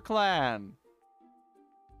Viper clan.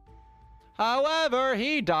 However,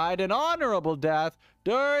 he died an honorable death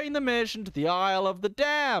during the mission to the Isle of the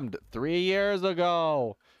Damned 3 years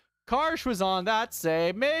ago. Karsh was on that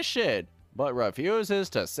same mission, but refuses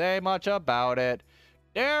to say much about it.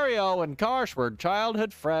 Dario and Karsh were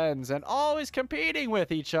childhood friends and always competing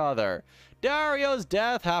with each other. Dario's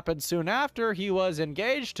death happened soon after he was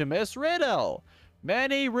engaged to Miss Riddle.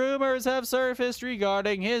 Many rumors have surfaced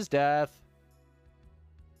regarding his death.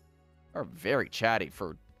 Are very chatty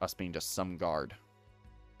for us being just some guard.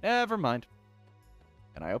 Never mind.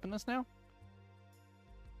 Can I open this now?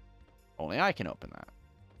 Only I can open that.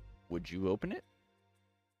 Would you open it?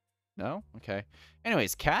 No? Okay.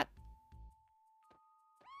 Anyways, cat.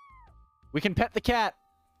 We can pet the cat.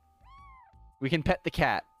 We can pet the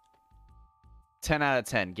cat. 10 out of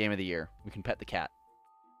 10. Game of the year. We can pet the cat.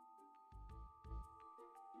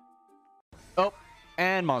 Oh,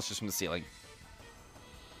 and monsters from the ceiling.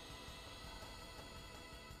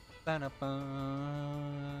 Oh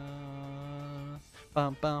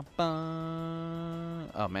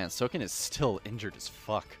man, Soken is still injured as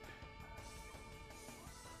fuck.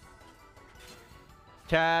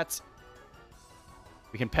 Cat.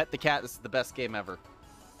 We can pet the cat. This is the best game ever.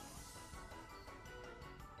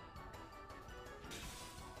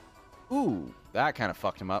 Ooh, that kind of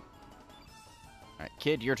fucked him up. Alright,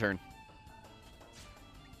 kid, your turn.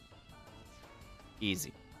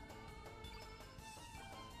 Easy.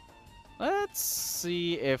 Let's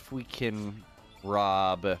see if we can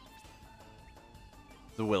rob the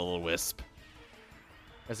Will-O-Wisp.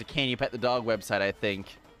 There's a Can You Pet the Dog website, I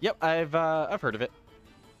think. Yep, I've heard of it.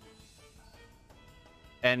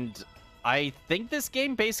 And I think this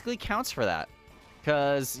game basically counts for that.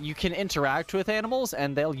 Because you can interact with animals,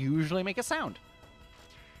 and they'll usually make a sound.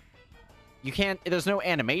 You can't... There's no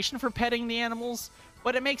animation for petting the animals,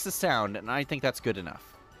 but it makes a sound, and I think that's good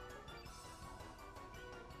enough.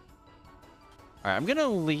 Alright, I'm gonna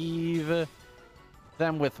leave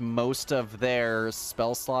them with most of their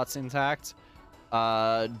spell slots intact.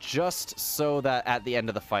 Just so that at the end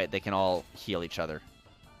of the fight, they can all heal each other.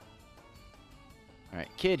 Alright,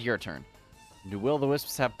 Kid, your turn. Do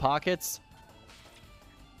will-o-the-wisps have pockets?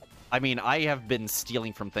 I mean, I have been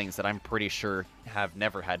stealing from things that I'm pretty sure have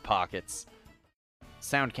never had pockets.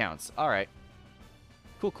 Sound counts. Alright.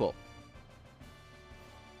 Cool, cool.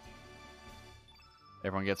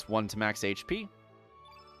 Everyone gets 1 to max HP.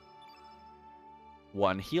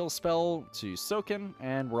 1 heal spell to Soken,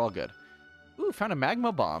 and we're all good. Ooh, found a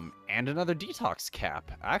magma bomb and another detox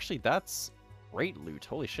cap. Actually, that's great loot.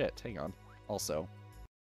 Holy shit. Hang on. Also.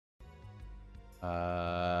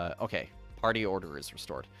 Okay. Party order is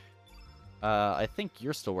restored. I think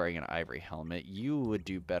you're still wearing an ivory helmet. You would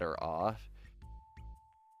do better off...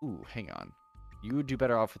 Ooh, hang on. You would do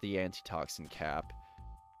better off with the antitoxin cap.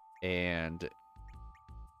 And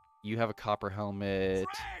you have a copper helmet.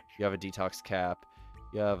 You have a detox cap.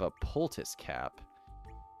 You have a poultice cap.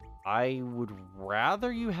 I would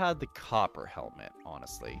rather you had the copper helmet,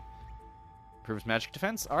 honestly. Improves magic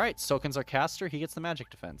defense. Alright, Soken's our caster. He gets the magic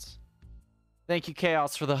defense. Thank you,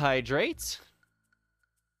 Chaos, for the hydrate.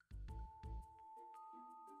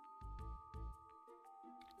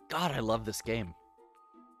 God, I love this game.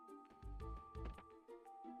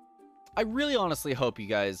 I really honestly hope you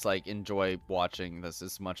guys, like, enjoy watching this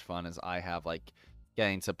as much fun as I have, like,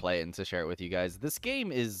 getting to play it and to share it with you guys. This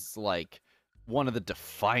game is, like, one of the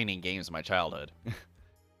defining games of my childhood. And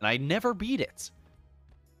I never beat it.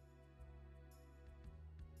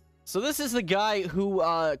 So this is the guy who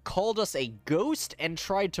called us a ghost and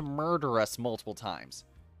tried to murder us multiple times.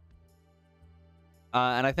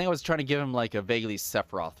 And I think I was trying to give him, like, a vaguely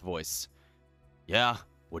Sephiroth voice. Yeah,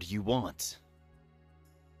 what do you want?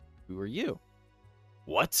 Who are you?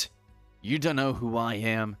 What? You don't know who I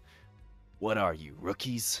am? What are you,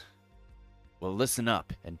 rookies? Well, listen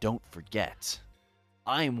up, and don't forget.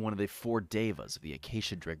 I am one of the 4 Devas of the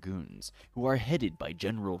Acacia Dragoons, who are headed by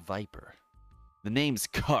General Viper. The name's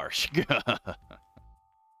Karsh.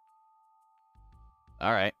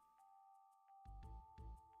 Alright.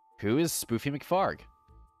 Who is Spoofy McFarg?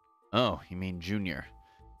 Oh, you mean Junior.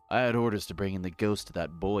 I had orders to bring in the ghost of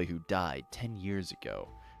that boy who died 10 years ago.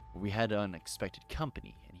 We had unexpected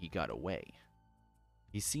company, and he got away.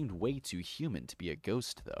 He seemed way too human to be a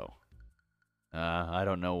ghost, though. I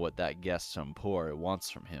don't know what that guest from poor wants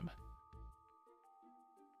from him.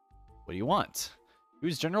 What do you want?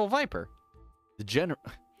 Who's General Viper? The general...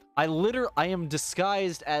 I am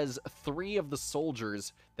disguised as 3 of the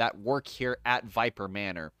soldiers that work here at Viper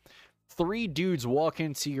Manor. 3 dudes walk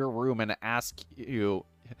into your room and ask you...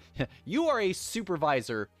 You are a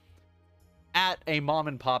supervisor at a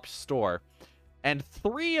mom-and-pop store. And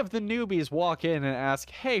 3 of the newbies walk in and ask,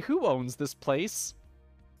 hey, who owns this place?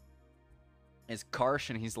 It's Karsh,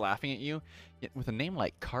 and he's laughing at you. With a name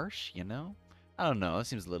like Karsh, you know? I don't know, that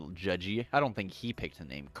seems a little judgy. I don't think he picked the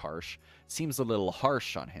name Karsh. Seems a little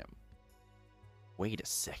harsh on him. Wait a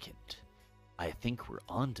second. I think we're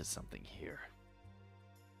onto something here.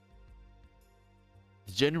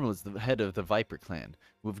 The general is the head of the Viper clan,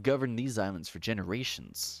 who have governed these islands for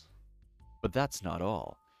generations. But that's not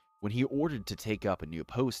all. When he ordered to take up a new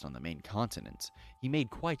post on the main continent, he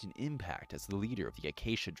made quite an impact as the leader of the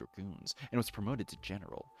Acacia Dragoons and was promoted to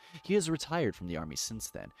general. He has retired from the army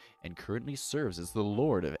since then and currently serves as the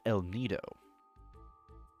Lord of El Nido.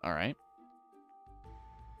 Alright.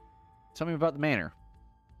 Tell me about the manor.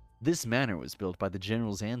 This manor was built by the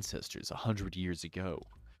general's ancestors 100 years ago,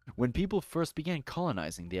 when people first began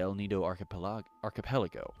colonizing the El Nido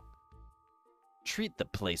archipelago. Treat the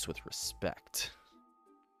place with respect.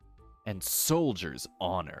 And soldiers'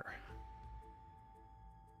 honor.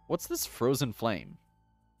 What's this frozen flame?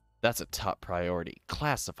 That's a top priority,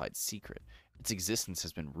 classified secret. Its existence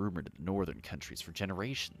has been rumored in the northern countries for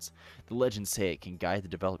generations. The legends say it can guide the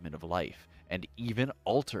development of life, and even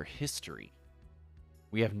alter history.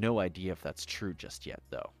 We have no idea if that's true just yet,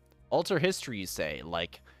 though. Alter history, you say,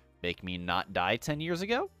 like, make me not die 10 years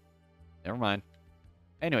ago? Never mind.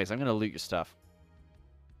 Anyways, I'm gonna loot your stuff.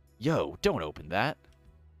 Yo, don't open that.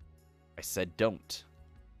 I said don't.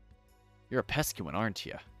 You're a pesky one, aren't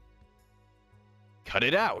you? Cut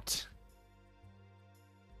it out!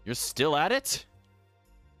 You're still at it?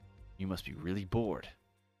 You must be really bored.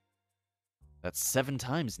 That's 7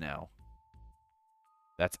 times now.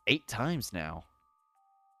 That's 8 times now.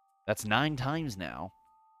 That's 9 times now.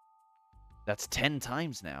 That's 10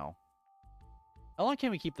 times now. How long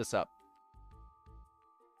can we keep this up?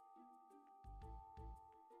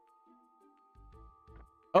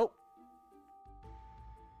 Oh.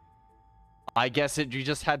 I guess you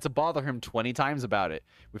just had to bother him 20 times about it.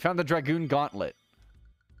 We found the Dragoon Gauntlet.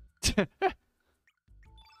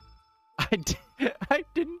 I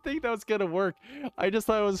didn't think that was gonna work. I just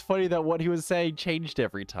thought it was funny that what he was saying changed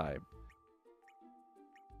every time.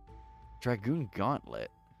 Dragoon Gauntlet.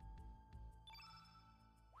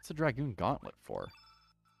 What's a Dragoon Gauntlet for?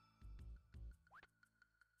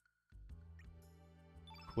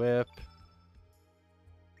 Equip.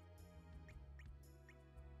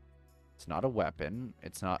 It's not a weapon.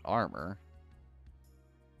 It's not armor.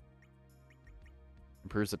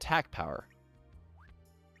 Improves attack power.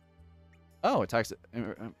 Oh, attacks.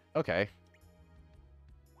 Okay.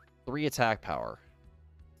 3 attack power.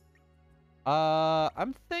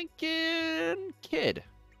 I'm thinking kid.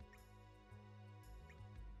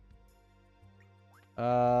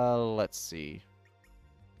 Let's see.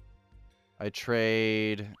 I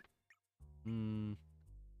trade out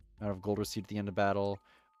of gold received at the end of battle.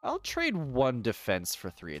 I'll trade 1 defense for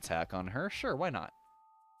 3 attack on her. Sure, why not?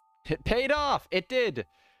 It paid off. It did.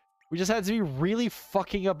 We just had to be really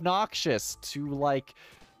fucking obnoxious to, like,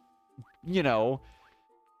 you know,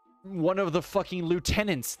 one of the fucking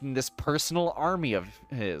lieutenants in this personal army of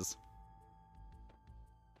his.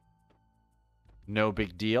 No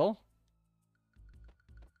big deal.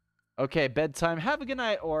 Okay, bedtime. Have a good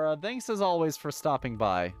night, Aura. Thanks as always for stopping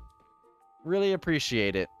by. Really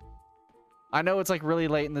appreciate it. I know it's like really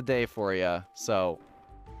late in the day for you, so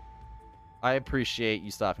I appreciate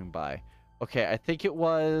you stopping by. Okay, I think it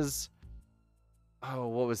was... Oh,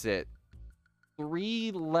 what was it?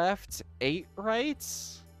 3 left, 8 right?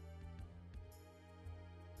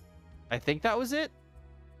 I think that was it.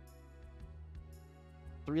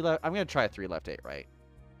 3 left... I'm going to try 3 left, 8 right.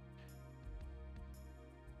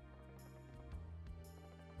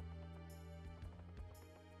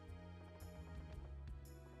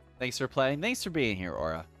 Thanks for playing. Thanks for being here,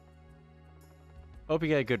 Aura. Hope you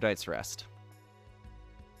get a good night's rest.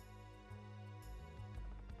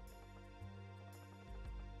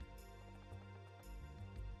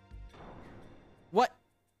 What?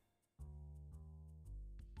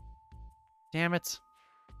 Damn it.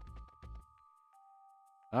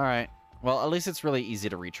 Alright. Well, at least it's really easy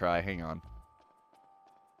to retry. Hang on.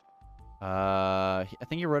 I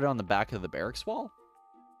think you wrote it on the back of the barracks wall?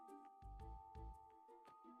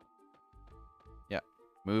 Yeah.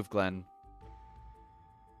 Move, Glenn.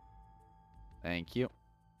 Thank you.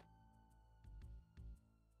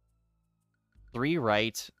 3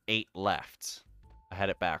 right, 8 left. I had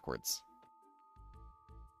it backwards.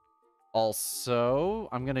 Also,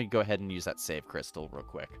 I'm going to go ahead and use that save crystal real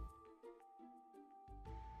quick.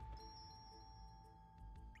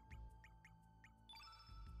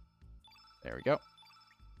 There we go.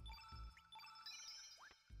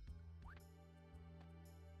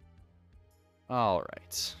 All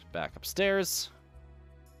right. Back upstairs.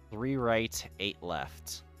 3 right, 8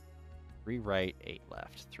 left. 3 right, 8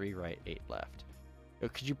 left. 3 right, 8 left.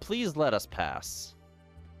 Could you please let us pass?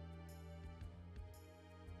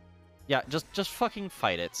 Yeah, just fucking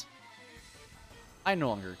fight it. I no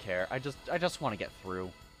longer care. I just want to get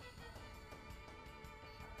through.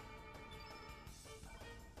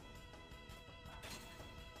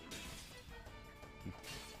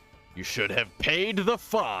 You should have paid the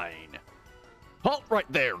fine. Halt right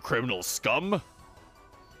there, criminal scum.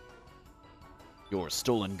 Your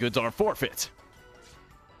stolen goods are forfeit.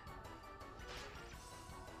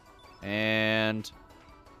 And...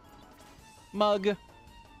 mug.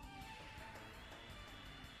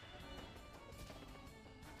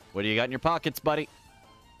 What do you got in your pockets, buddy?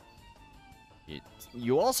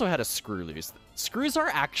 You also had a screw loose. Screws are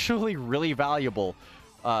actually really valuable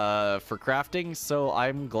for crafting, so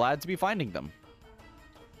I'm glad to be finding them.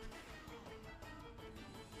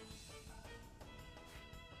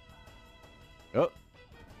 Oh.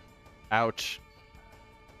 Ouch.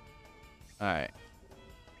 Alright.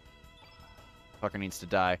 Fucker needs to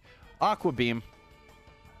die. Aqua beam.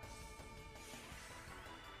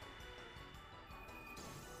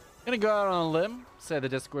 Gonna go out on a limb. Say the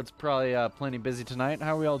Discord's probably plenty busy tonight.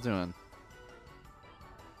 How are we all doing?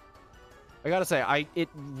 I gotta say, it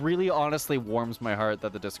really honestly warms my heart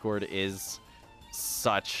that the Discord is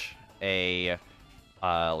such a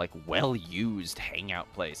like well-used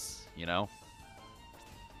hangout place, you know?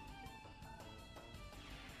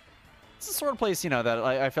 It's the sort of place, you know, that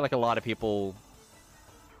I feel like a lot of people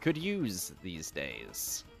could use these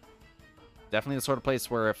days. Definitely the sort of place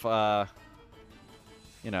where if,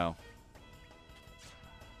 you know,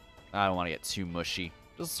 I don't want to get too mushy.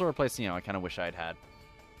 Just the sort of place, you know, I kind of wish I'd had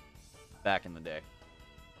back in the day.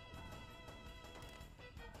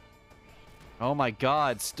 Oh my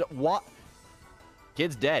god, what?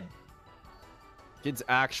 Kid's dead. Kid's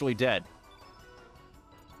actually dead.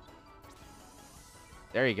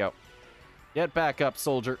 There you go. Get back up,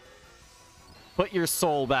 soldier. Put your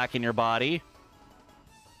soul back in your body.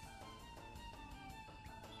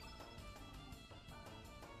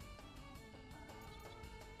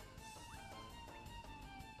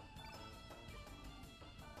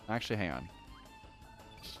 Actually, hang on.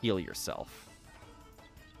 Heal yourself.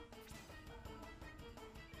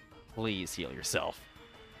 Please heal yourself.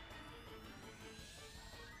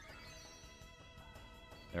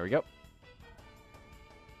 There we go.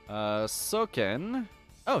 Soken.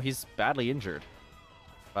 Oh, he's badly injured.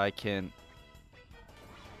 If I can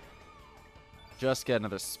just get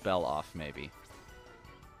another spell off, maybe.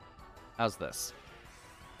 How's this?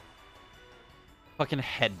 Fucking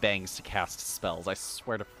headbangs to cast spells, I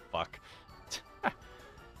swear to fuck.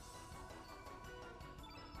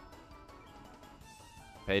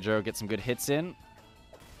 Pedro, get some good hits in.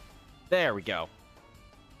 There we go.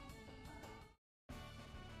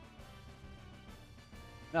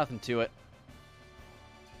 Nothing to it.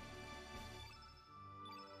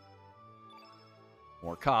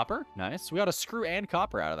 More copper. Nice. We got a screw and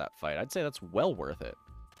copper out of that fight. I'd say that's well worth it.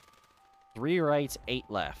 3 right, 8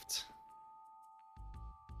 left.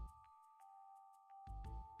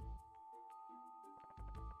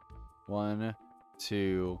 One,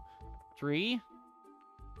 2, 3.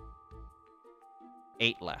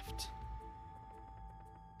 8 left.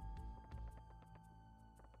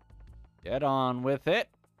 Get on with it.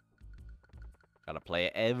 Gotta play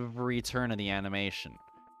every turn of the animation.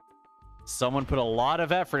 Someone put a lot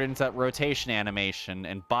of effort into that rotation animation,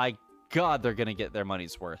 and by God, they're gonna get their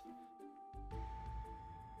money's worth.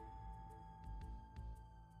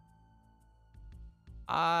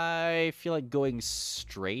 I feel like going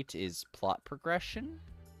straight is plot progression.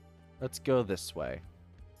 Let's go this way.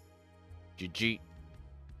 GG.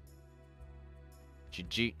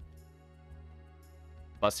 GG.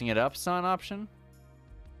 Busting it up's not an option.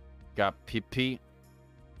 Got PP.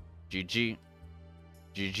 GG.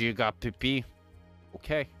 GG got PP.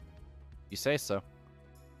 Okay. You say so.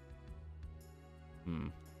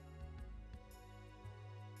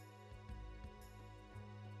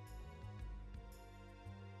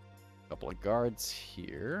 Couple of guards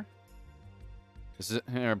here. This is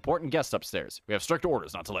an important guest upstairs. We have strict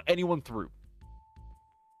orders not to let anyone through.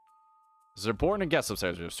 This is important guest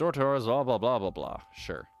upstairs. We have strict orders, blah, blah, blah, blah, blah.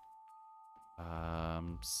 Sure.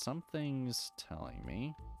 Something's telling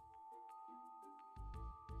me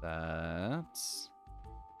that...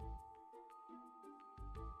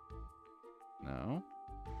 No.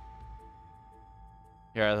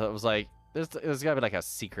 Yeah, that was like... There's gotta be like a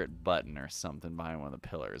secret button or something behind one of the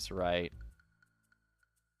pillars, right?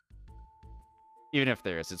 Even if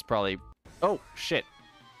there is, it's probably... Oh, shit.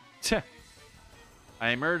 I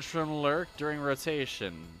emerged from lurk during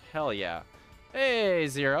rotation. Hell yeah. Hey,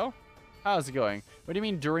 Zero. How's it going? What do you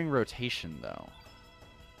mean during rotation, though?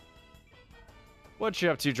 What you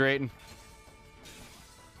up to, Drayton?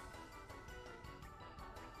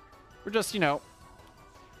 We're just, you know,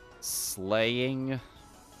 slaying...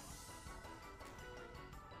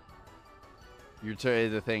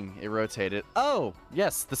 The thing, it rotated. Oh,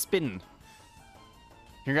 yes, the spin.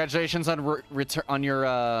 Congratulations on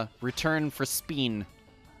your return for Speen.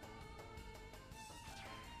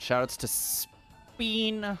 Shoutouts to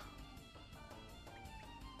Speen.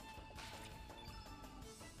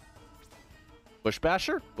 Bush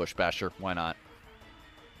Basher? Bush Basher, why not?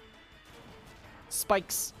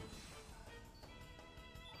 Spikes.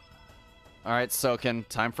 Alright, Soken,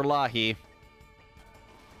 time for Lahi.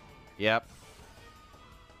 Yep.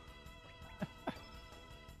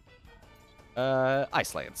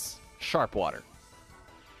 Ice Lance. Sharp Water.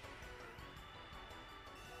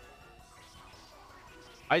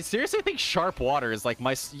 I seriously think Sharp Water is like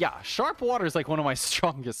my... Yeah, Sharp Water is like one of my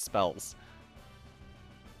strongest spells.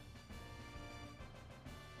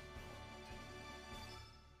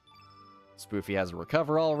 Spoofy has a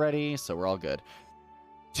recover already, so we're all good.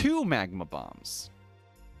 2 Magma Bombs.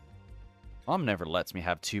 Mom never lets me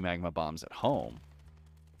have 2 Magma Bombs at home.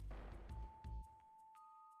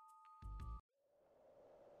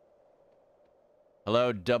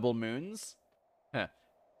 Hello, Double Moons. Huh.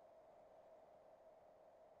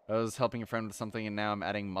 I was helping a friend with something, and now I'm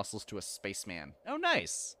adding muscles to a spaceman. Oh,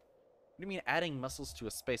 nice. What do you mean adding muscles to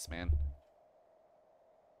a spaceman?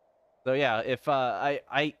 So yeah, if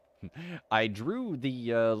I drew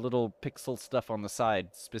the little pixel stuff on the side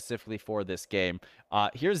specifically for this game.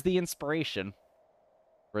 Here's the inspiration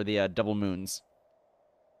for the double moons.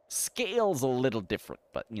 Scale's a little different,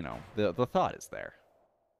 but you know, the thought is there.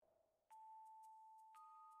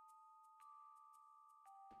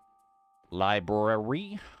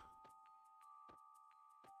 Library.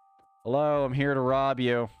 Hello, I'm here to rob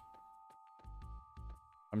you.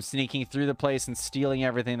 I'm sneaking through the place and stealing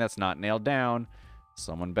everything that's not nailed down.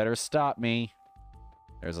 Someone better stop me.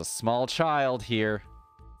 There's a small child here.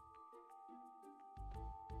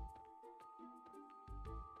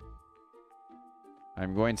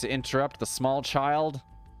 I'm going to interrupt the small child.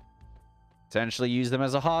 Potentially use them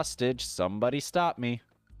as a hostage. Somebody stop me.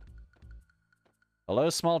 Hello,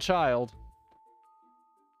 small child.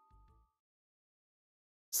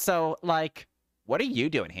 So, like, what are you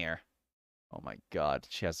doing here? Oh my god,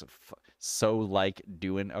 she has a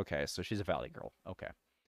doing... Okay, so she's a valley girl. Okay.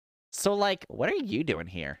 So, like, what are you doing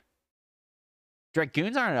here?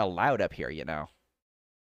 Dragoons aren't allowed up here, you know.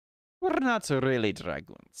 We're not really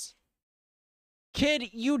dragoons. Kid,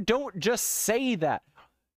 you don't just say that.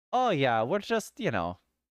 Oh yeah, we're just, you know,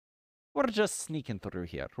 we're just sneaking through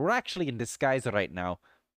here. We're actually in disguise right now.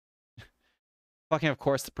 Fucking, of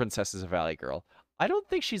course, the princess is a valley girl. I don't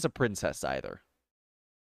think she's a princess either.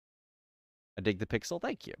 I dig the pixel,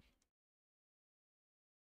 thank you.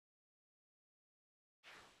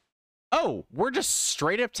 Oh, we're just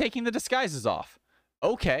straight up taking the disguises off.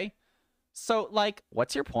 Okay. So, like,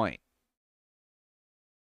 what's your point?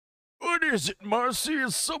 What is it, Marcy?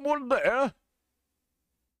 Is someone there?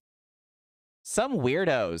 Some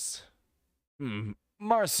weirdos.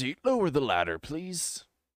 Marcy, lower the ladder, please.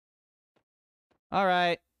 All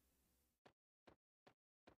right.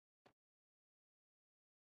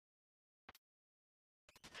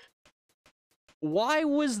 Why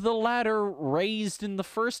was the ladder raised in the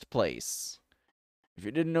first place? If you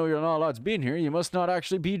didn't know you're not allowed to be in here, you must not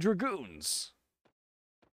actually be dragoons.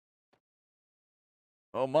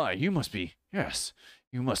 Oh my, you must be... Yes,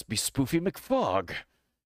 you must be Spoofy McFog.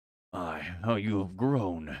 My, how you have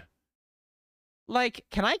grown. Like,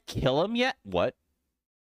 can I kill him yet? What?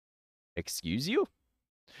 Excuse you?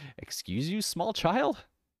 Excuse you, small child?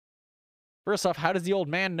 First off, how does the old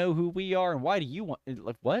man know who we are, and why do you want...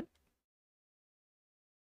 Like, what?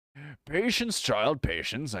 Patience, child,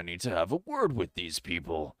 patience. I need to have a word with these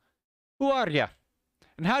people. Who are ya?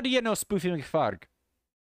 And how do you know Spoofy McFarg?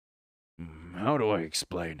 How do I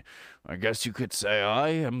explain? I guess you could say I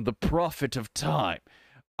am the prophet of time.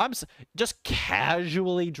 I'm just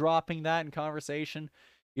casually dropping that in conversation.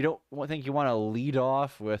 You don't think you want to lead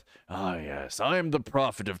off with, ah, yes, I am the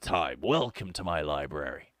prophet of time. Welcome to my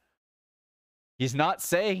library. He's not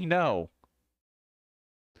saying no.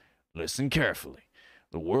 Listen carefully.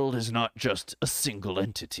 The world is not just a single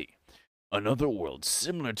entity. Another world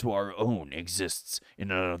similar to our own exists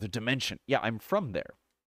in another dimension. Yeah, I'm from there.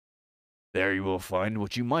 There you will find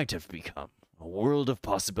what you might have become. A world of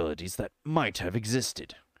possibilities that might have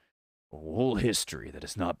existed. A whole history that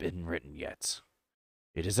has not been written yet.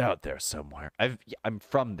 It is out there somewhere. I'm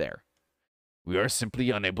from there. We are simply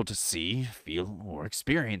unable to see, feel, or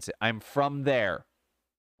experience it. I'm from there.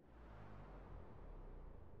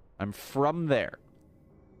 I'm from there.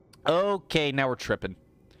 Okay, now we're tripping.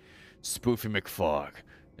 Spoofy McFog,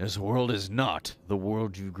 this world is not the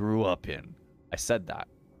world you grew up in. I said that.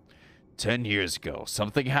 10 years ago,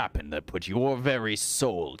 something happened that put your very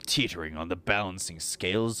soul teetering on the balancing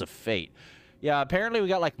scales of fate. Yeah, apparently we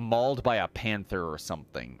got, like, mauled by a panther or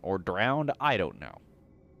something. Or drowned? I don't know.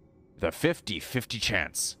 The 50-50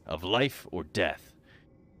 chance of life or death.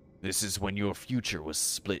 This is when your future was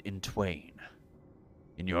split in twain.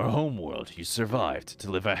 In your homeworld, you survived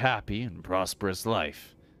to live a happy and prosperous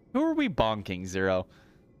life. Who are we bonking, Zero?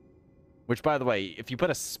 Which, by the way, if you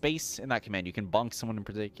put a space in that command, you can bonk someone in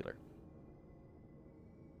particular.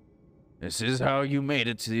 This is how you made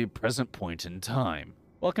it to the present point in time.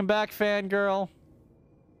 Welcome back, fangirl.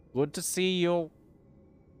 Good to see you.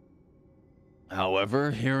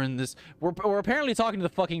 However, here in this... We're apparently talking to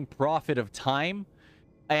the fucking prophet of time,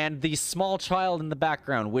 and the small child in the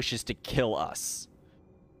background wishes to kill us.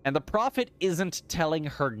 And the prophet isn't telling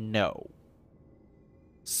her no.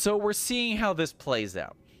 So we're seeing how this plays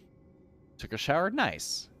out. Took a shower?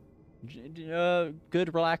 Nice.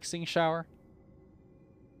 Good, relaxing shower.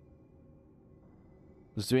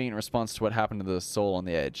 Was doing it in response to what happened to the soul on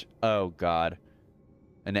the edge. Oh, God.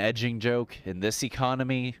 An edging joke in this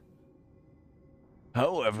economy?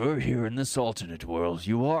 However, here in this alternate world,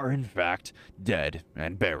 you are, in fact, dead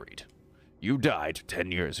and buried. You died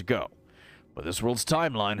 10 years ago, but this world's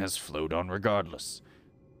timeline has flowed on regardless.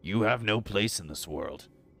 You have no place in this world.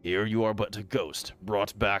 Here you are but a ghost,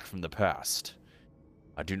 brought back from the past.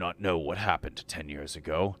 I do not know what happened 10 years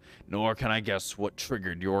ago, nor can I guess what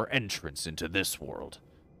triggered your entrance into this world.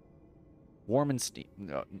 Warm and steam.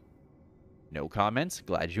 No comments.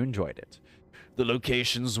 Glad you enjoyed it. The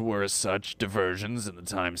locations where such diversions in the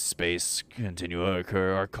time-space continua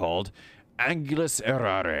occur are called Angulus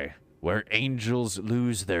Errare, where angels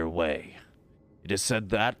lose their way. It is said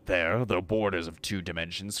that there, the borders of two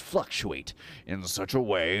dimensions fluctuate in such a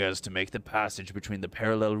way as to make the passage between the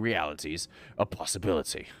parallel realities a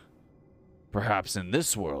possibility. Perhaps in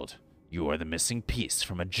this world, you are the missing piece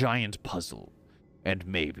from a giant puzzle, and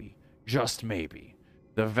maybe, just maybe,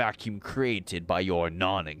 the vacuum created by your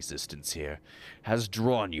non-existence here has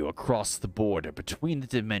drawn you across the border between the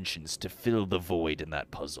dimensions to fill the void in that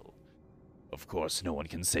puzzle. Of course, no one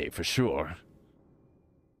can say for sure.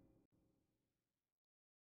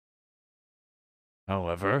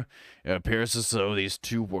 However, it appears as though these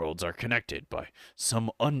two worlds are connected by some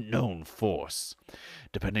unknown force.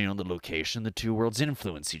 Depending on the location, the two worlds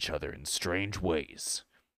influence each other in strange ways.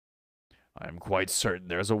 I am quite certain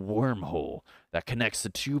there's a wormhole that connects the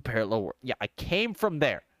two parallel worlds. Yeah, I came from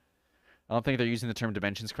there. I don't think they're using the term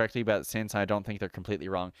dimensions correctly, but at the same time, I don't think they're completely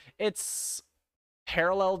wrong. It's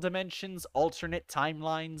parallel dimensions, alternate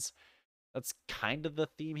timelines. That's kind of the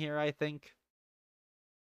theme here, I think.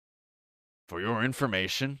 For your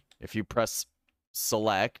information, if you press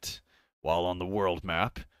select while on the world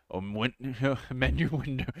map, a menu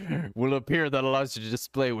window will appear that allows you to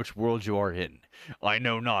display which world you are in. I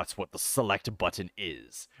know not what the select button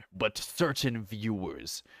is, but certain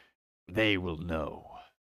viewers, they will know.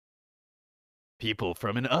 People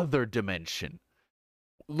from another dimension,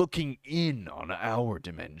 looking in on our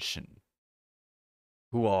dimension,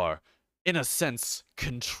 who are, in a sense,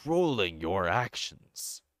 controlling your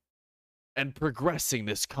actions and progressing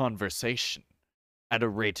this conversation at a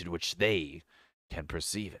rate at which they can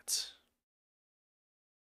perceive it.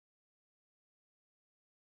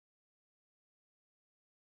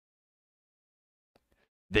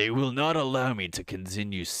 They will not allow me to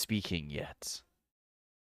continue speaking yet.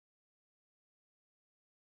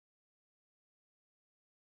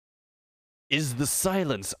 Is the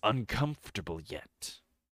silence uncomfortable yet?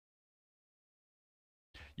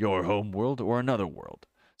 Your home world or another world?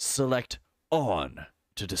 Select on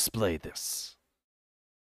to display this.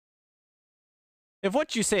 If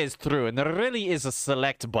what you say is true, and there really is a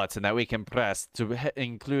select button that we can press to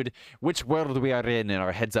include which world we are in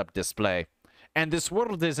our heads-up display, and this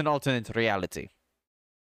world is an alternate reality,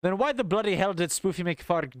 then why the bloody hell did Spoofy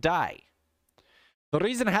McFark die? The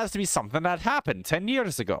reason has to be something that happened 10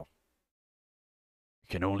 years ago.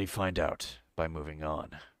 You can only find out by moving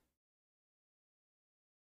on.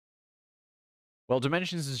 Well,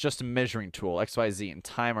 dimensions is just a measuring tool. X, Y, Z, and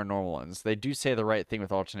time are normal ones. They do say the right thing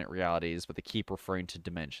with alternate realities, but they keep referring to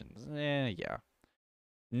dimensions. Yeah.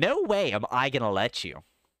 No way am I gonna let you.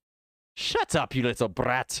 Shut up, you little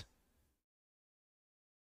brat.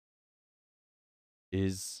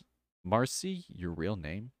 Is Marcy your real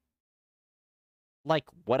name? Like,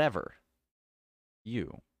 whatever.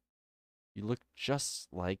 You look just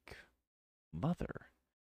like Mother.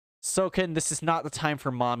 Soken, this is not the time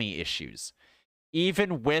for mommy issues.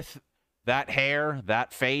 Even with that hair,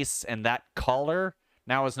 that face, and that color,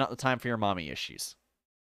 now is not the time for your mommy issues.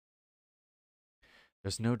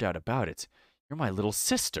 There's no doubt about it. You're my little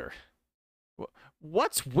sister.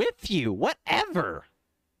 What's with you? Whatever.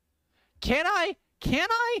 Can I?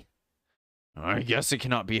 I guess it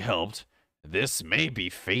cannot be helped. This may be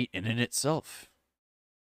fate in itself.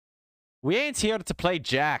 We ain't here to play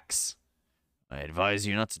jacks. I advise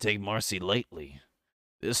you not to take Marcy lightly.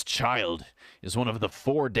 This child is one of the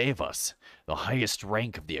 4 Devas, the highest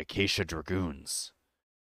rank of the Acacia Dragoons.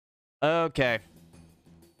 Okay.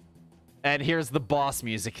 And here's the boss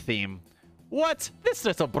music theme. What? This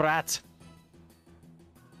little brat.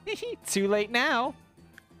 Too late now.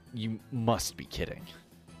 You must be kidding.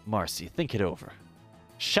 Marcy, think it over.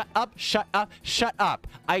 Shut up, shut up, shut up.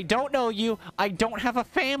 I don't know you. I don't have a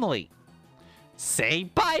family. Say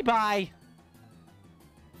bye-bye.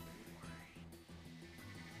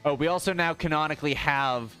 Oh, we also now canonically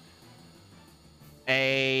have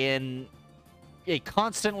a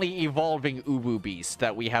constantly evolving Ubu beast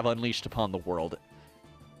that we have unleashed upon the world.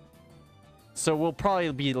 So we'll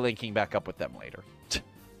probably be linking back up with them later.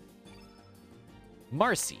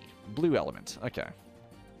 Marcy, blue element. Okay.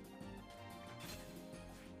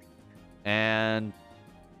 And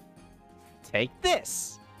take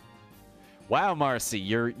this. Wow, Marcy,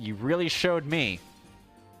 you really showed me.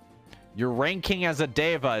 Your ranking as a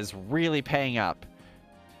Deva is really paying up.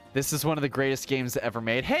 This is one of the greatest games ever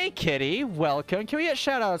made. Hey, kitty, welcome. Can we get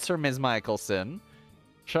shout-outs for Ms. Michelson?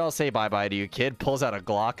 Shall I say bye-bye to you, kid? Pulls out a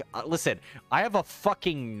Glock. Listen, I have a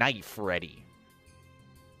fucking knife ready.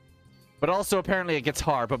 But also apparently a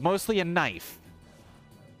guitar, but mostly a knife.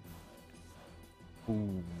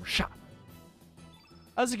 Ooh, shot.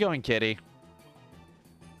 How's it going, kitty?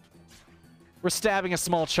 We're stabbing a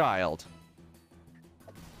small child.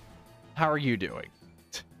 How are you doing?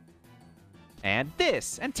 And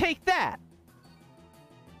this, and take that.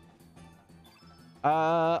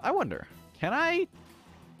 I wonder, can I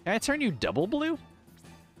turn you double blue?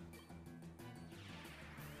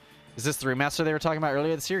 Is this the remaster they were talking about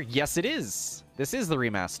earlier this year? Yes, it is. This is the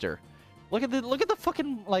remaster. Look at the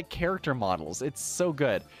fucking like character models. It's so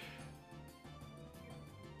good.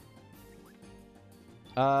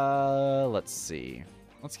 Let's see.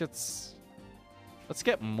 Let's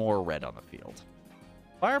get more red on the field.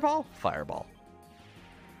 Fireball? Fireball.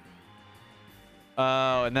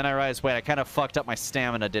 Oh, and then I realized, wait, I kind of fucked up my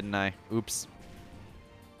stamina, didn't I? Oops.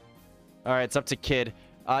 All right, it's up to Kid.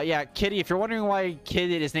 Yeah, Kitty, if you're wondering why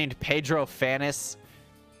Kid is named Pedro Fanis,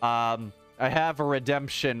 I have a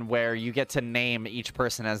redemption where you get to name each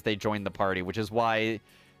person as they join the party, which is why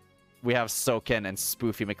we have Soken and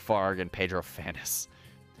Spoofy McFarg and Pedro Fanis.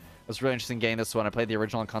 It was a really interesting game, this one. I played the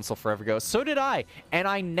original on console forever ago. So did I, and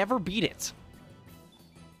I never beat it.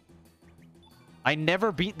 I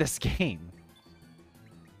never beat this game.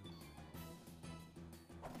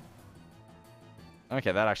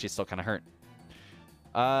 Okay, that actually still kind of hurt.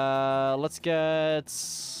 Let's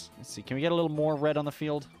see. Can we get a little more red on the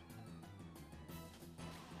field?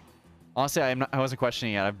 Honestly, I wasn't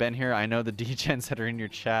questioning it. I've been here. I know the degens that are in your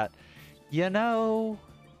chat. You know,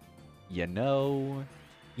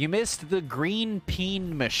 you missed the green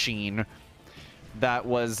peen machine that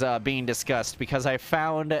was being discussed because I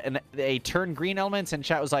found a turn green element and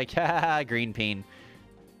chat was like, haha, green peen.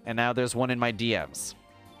 And now there's one in my DMs.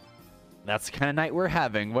 That's the kind of night we're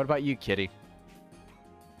having. What about you, Kitty?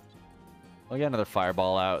 We'll get another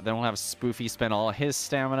fireball out. Then we'll have Spoofy spend all his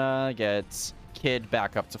stamina. Get Kid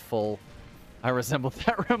back up to full. I resemble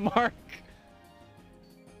that remark.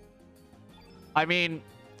 I mean,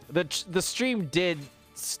 the stream did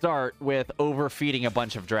start with overfeeding a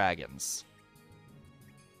bunch of dragons.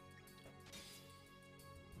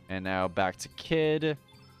 And now back to Kid.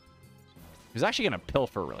 He's actually going to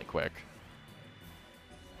pilfer really quick.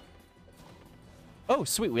 Oh,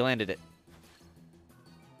 sweet. We landed it.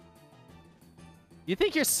 You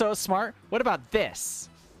think you're so smart? What about this?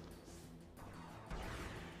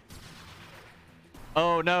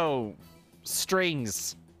 Oh, no.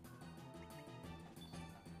 Strings.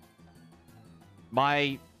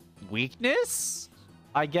 My weakness?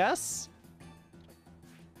 I guess?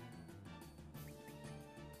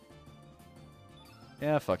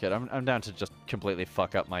 Yeah, fuck it. I'm down to just completely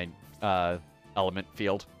fuck up my element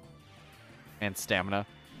field. And stamina.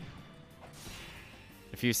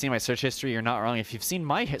 If you've seen my search history, you're not wrong. If you've seen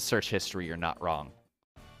my search history, you're not wrong.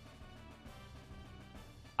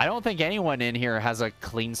 I don't think anyone in here has a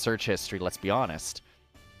clean search history, let's be honest.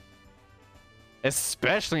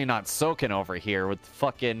 Especially not Soken over here with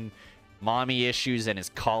fucking mommy issues and his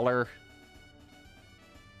collar.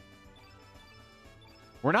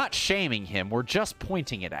 We're not shaming him, we're just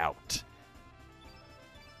pointing it out.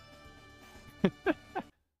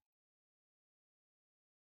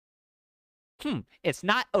 It's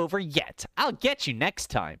not over yet. I'll get you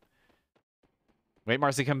next time. Wait,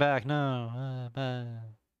 Marcy, come back. No.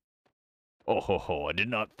 Oh ho ho, I did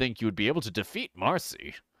not think you would be able to defeat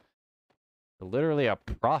Marcy. You're literally a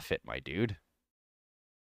prophet, my dude.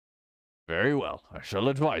 Very well. I shall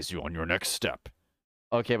advise you on your next step.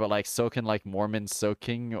 Okay, but like Soken, like Mormon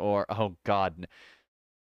soaking, or... Oh, God.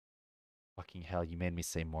 Fucking hell, you made me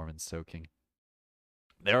say Mormon soaking.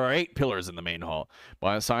 There are 8 pillars in the main hall.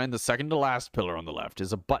 By a sign, the second to last pillar on the left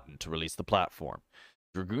is a button to release the platform.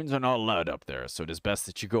 Dragoons are not allowed up there, so it is best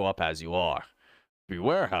that you go up as you are.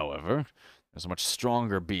 Beware, however, there's a much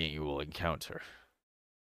stronger being you will encounter.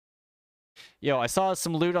 Yo, I saw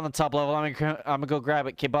some loot on the top level. I'm gonna go grab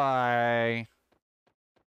it. Okay, bye.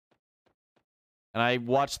 And I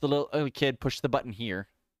watched the little kid push the button here.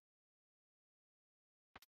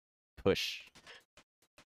 Push.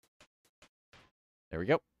 There we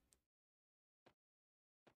go.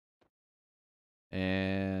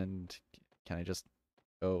 And can I just...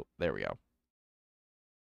 Oh, there we go.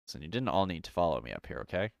 So you didn't all need to follow me up here,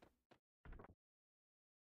 okay?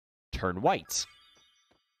 Turn white.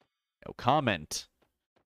 No comment.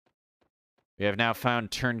 We have now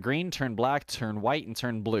found turn green, turn black, turn white, and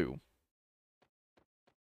turn blue.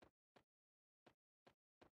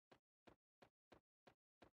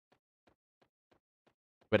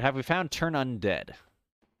 But have we found turn undead?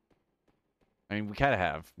 I mean, we kind of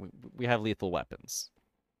have. We have lethal weapons.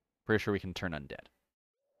 Pretty sure we can turn undead.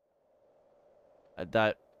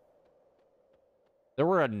 There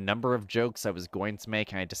were a number of jokes I was going to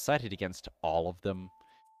make, and I decided against all of them.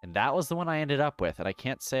 And that was the one I ended up with, and I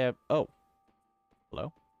can't say... Oh.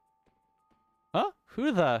 Hello? Huh?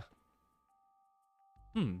 Who the...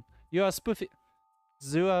 You are Spoofy...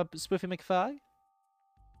 Spoofy McFag?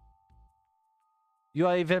 You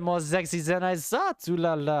are even more sexy than I thought, ooh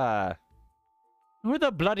la la. Who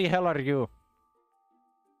the bloody hell are you?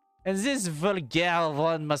 And this vulgar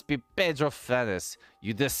one must be Pedro Fanes.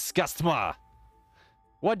 You disgust me.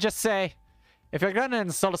 What'd you say? If you're gonna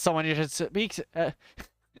insult someone, you should speak...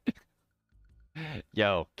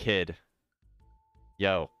 Yo, kid.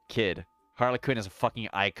 Yo, kid. Harley Quinn is a fucking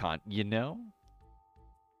icon, you know?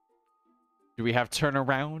 Do we have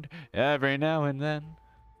turnaround every now and then?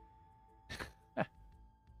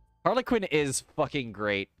 Harley Quinn is fucking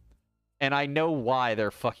great. And I know why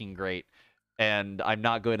they're fucking great. And I'm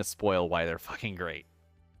not going to spoil why they're fucking great.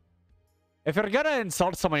 If you're gonna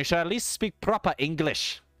insult someone, you should at least speak proper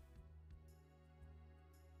English.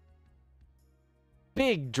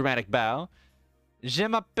 Big dramatic bow. Je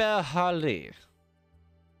m'appelle Harley.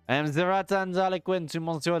 I am the Ratan Harley Quinn to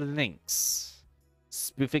Monsieur Lynx.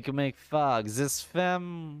 Spoofing McFog. This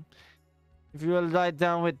femme... If you will lie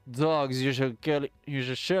down with dogs, you should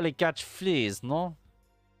surely catch fleas, no?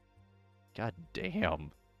 God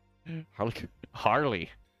damn. Harley.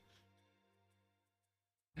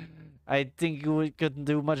 I think you could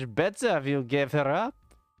do much better if you gave her up.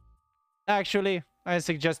 Actually, I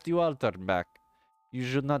suggest you all turn back. You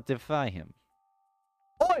should not defy him.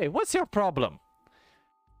 Oi, what's your problem?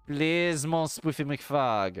 Please, mon Spoofy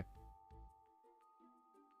McFog.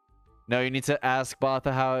 No, you need to ask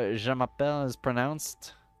Bartha how Je m'appelle is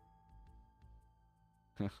pronounced.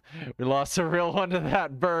 We lost a real one to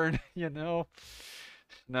that burn, you know?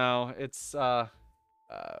 No, it's, shit,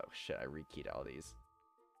 I rekeyed all these.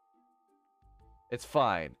 It's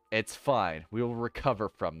fine. It's fine. We will recover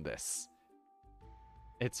from this.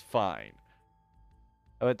 It's fine.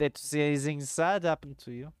 I would hate to see anything sad happen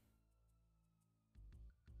to you.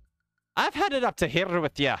 I've had it up to here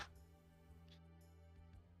with ya.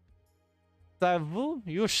 Savou,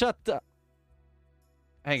 you shut up.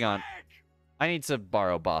 Hang on. I need to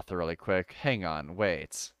borrow Botha really quick. Hang on,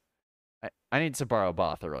 wait. I need to borrow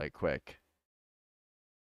Botha really quick.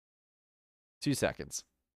 2 seconds.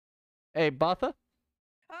 Hey, Botha?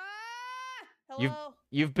 Hello?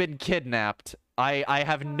 You've been kidnapped. I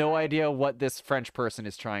have no idea what this French person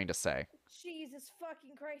is trying to say. Jesus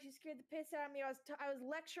fucking Christ, you scared the piss out of me. I was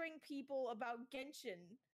lecturing people about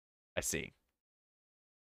Genshin. I see.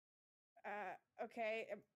 Okay.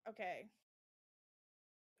 Okay.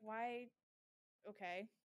 Why? Okay.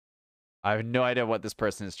 I have no idea what this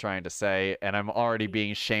person is trying to say, and I'm already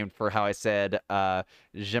being shamed for how I said,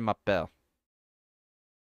 je m'appelle.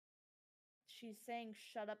 She's saying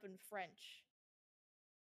shut up in French.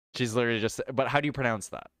 She's literally just... But how do you pronounce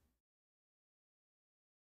that?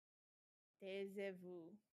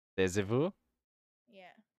 Taisez-vous. Taisez-vous? Yeah.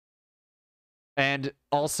 And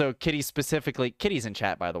also, Kitty specifically... Kitty's in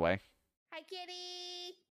chat, by the way. Hi,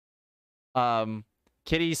 Kitty!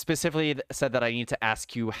 Kitty specifically said that I need to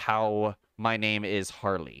ask you how my name is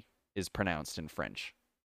Harley is pronounced in French.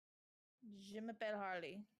 Je m'appelle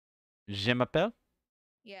Harley. Je m'appelle?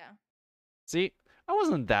 Yeah. See? I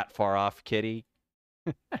wasn't that far off, Kitty.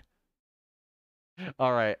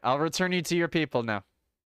 Alright, I'll return you to your people now.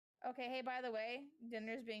 Okay, hey, by the way,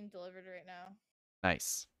 dinner's being delivered right now.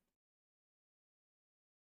 Nice.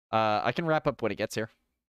 I can wrap up when it gets here.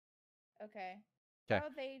 Okay. Okay. Oh,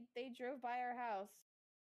 they drove by our house.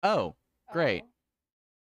 Oh, great. Oh.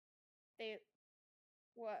 They...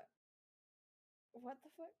 What? What the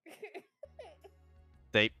fuck?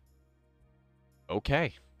 They...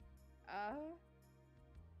 Okay.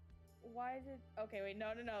 Why did... Okay, wait,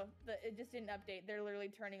 no. It just didn't update. They're literally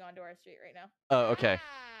turning onto our street right now. Oh, okay.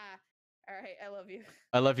 Ah! Alright, I love you.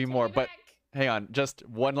 I love you Take more, me but back! hang on. Just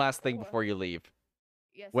one last thing What? before you leave.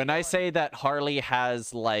 Yes, When go I on. say that Harley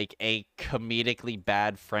has, like, a comedically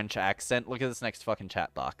bad French accent, look at this next fucking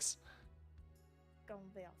chat box.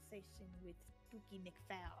 Conversation with Spooky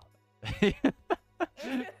McFowl.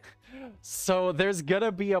 So there's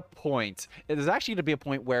gonna be a point. There's actually gonna be a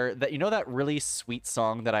point where that, you know that really sweet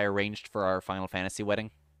song that I arranged for our Final Fantasy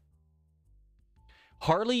wedding?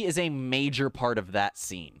 Harley is a major part of that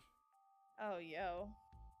scene. Oh, yo.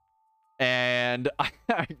 And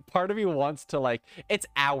part of me wants to, like, it's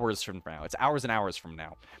hours from now. It's hours and hours from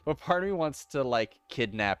now. But part of me wants to, like,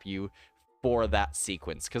 kidnap you for that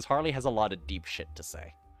sequence. Because Harley has a lot of deep shit to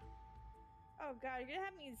say. Oh god, you're gonna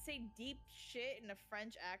have me say deep shit in a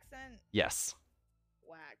French accent? Yes.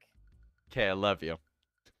 Whack. Okay, I love you.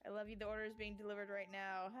 I love you. The order is being delivered right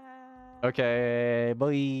now. Okay,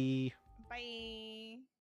 bye. Bye.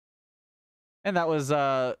 And that was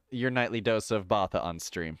your nightly dose of Batha on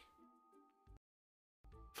stream.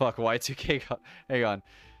 Fuck, Y2K. Hang on.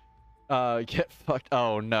 Get fucked.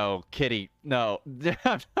 Oh no, Kitty. No.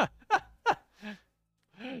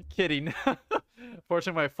 Kitty, no.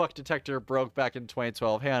 Fortunately, my fuck detector broke back in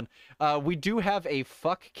 2012. Hang on. We do have a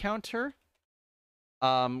fuck counter.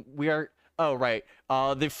 We are. Oh, right.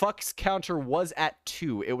 The fucks counter was at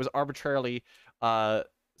 2. It was arbitrarily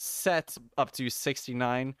set up to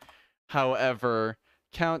 69. However,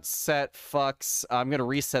 count set fucks. I'm gonna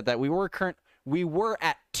reset that. We were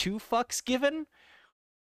at 2 fucks given.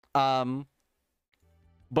 But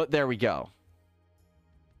there we go.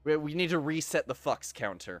 We need to reset the fucks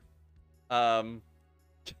counter.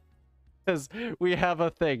 Because we have a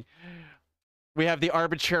thing. We have the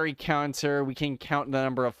arbitrary counter. We can count the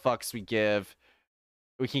number of fucks we give.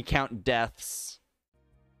 We can count deaths.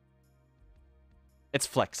 It's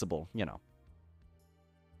flexible, you know.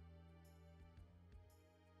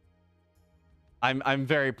 I'm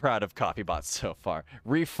very proud of CopyBot so far.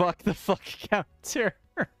 Refuck the fuck counter.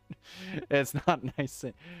 It's not nice.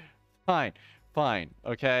 Fine. Fine.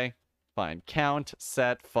 Okay? Fine. Count,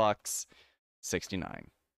 set, fucks, 69.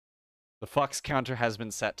 The fucks counter has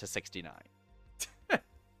been set to 69.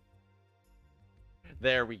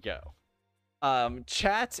 There we go.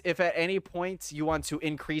 Chat, if at any point you want to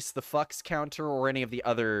increase the fucks counter or any of the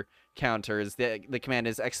other counters, the command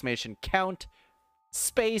is !count,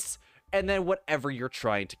 space, and then whatever you're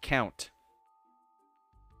trying to count.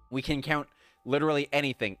 We can count literally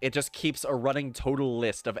anything. It just keeps a running total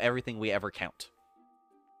list of everything we ever count.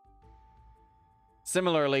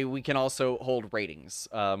 Similarly, we can also hold ratings.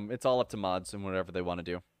 It's all up to mods and whatever they want to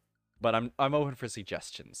do. But I'm open for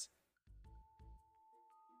suggestions.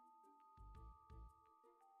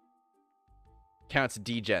 Counts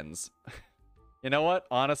degens. You know what?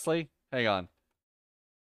 Honestly, hang on.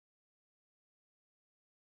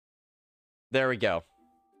 There we go.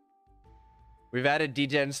 We've added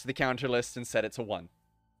degens to the counter list and set it to 1.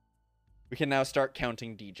 We can now start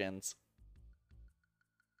counting degens.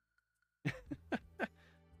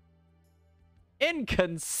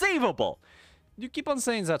 Inconceivable! You keep on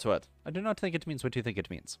saying that word. I do not think it means what you think it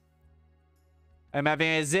means. I'm having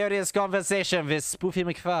a serious conversation with Spoofy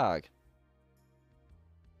McFarg.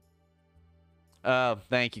 Oh,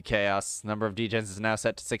 thank you, Chaos. Number of degens is now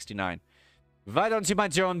set to 69. Why don't you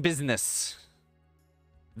mind your own business?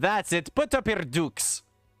 That's it. Put up your dukes.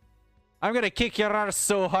 I'm gonna kick your ass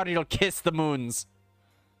so hard you'll kiss the moons.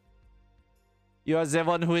 You are the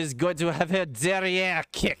one who is going to have her derriere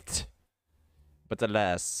kicked. But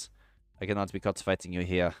alas, I cannot be caught fighting you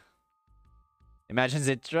here. Imagine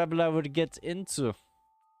the trouble I would get into.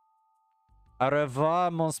 Au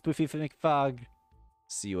revoir, mon spoofy McFarg.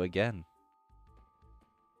 See you again.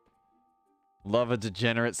 Love a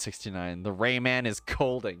degenerate 69. The Rayman is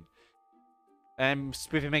colding. I'm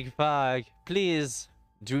Spoofy McFarg. Please,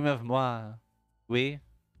 dream of moi. Oui?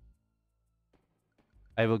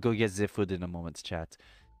 I will go get the food in a moment, chat.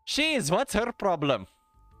 She's, what's her problem?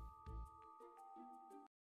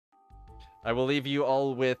 I will leave you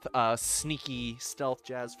all with sneaky stealth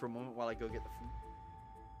jazz for a moment while I go get the food.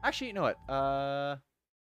 Actually, you know what?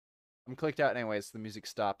 I'm clicked out anyways, so the music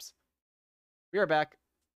stops. We are back.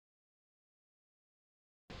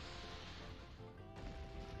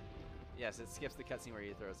 Yes, it skips the cutscene where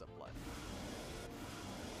he throws up blood.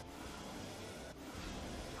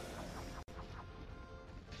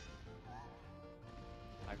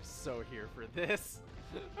 I'm so here for this.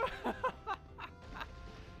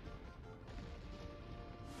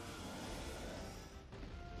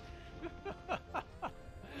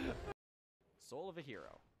 Soul of a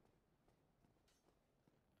hero.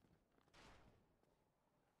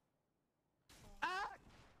 Ah!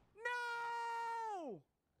 No!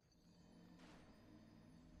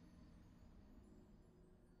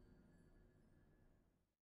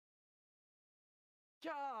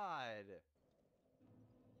 God!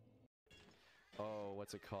 Oh,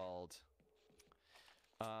 what's it called?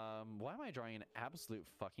 Why am I drawing an absolute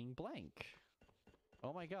fucking blank?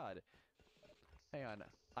 Oh my god. Hang on.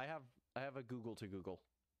 I have a Google to Google.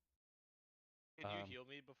 Can you heal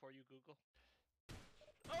me before you Google?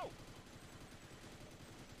 Oh!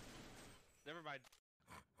 Never mind.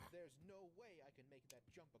 There's no way I can make that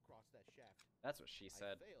jump across that shaft. That's what she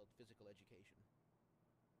said. I failed physical education.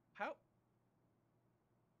 How?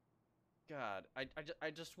 God, I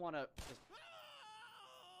just want to.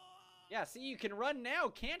 Yeah, see, you can run now,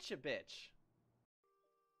 can't you, bitch?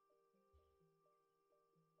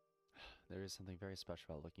 there is something very special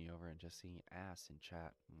about looking over and just seeing ass in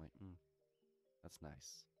chat. I'm like, that's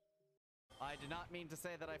nice. I did not mean to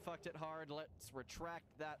say that I fucked it hard. Let's retract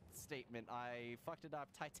that statement. I fucked it up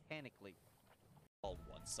titanically. Called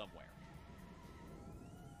one somewhere.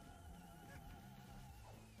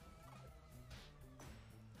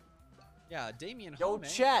 Yeah, Damien Yo, Home,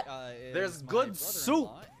 chat, is there's my good soup.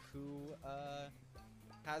 brother-in-law who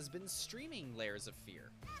has been streaming Layers of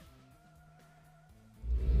Fear.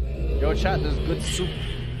 Yo, chat, there's good soup.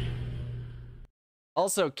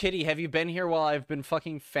 Also, Kitty, have you been here while I've been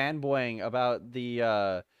fucking fanboying about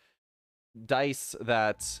the dice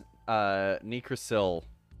that Necrosil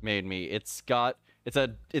made me? It's a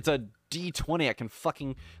D20 I can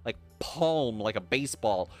fucking like palm like a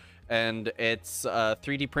baseball, and it's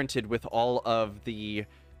 3D printed with all of the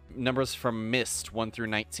numbers from Mist 1 through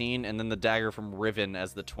 19, and then the dagger from Riven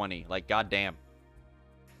as the 20. Like, goddamn.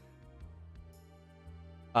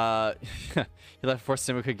 He left before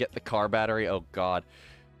Simu could get the car battery. Oh god.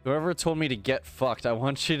 Whoever told me to get fucked, I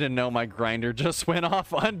want you to know my grinder just went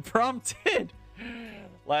off unprompted.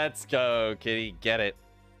 Let's go, Kitty. Get it.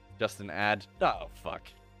 Just an ad. Oh, fuck.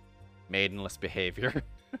 Maidenless behavior.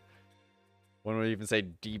 One would even say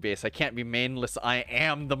debase. I can't be maidenless. I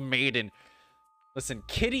am the maiden. Listen,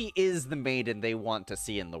 Kitty is the maiden they want to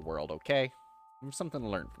see in the world, okay? There's something to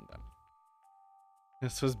learn from them.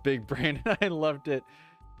 This was big brain, and I loved it.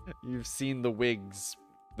 You've seen the wigs.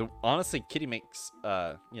 Honestly, Kitty makes,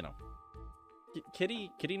 you know,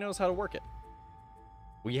 Kitty knows how to work it.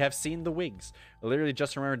 We have seen the wigs. I literally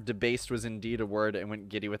just remembered debased was indeed a word and went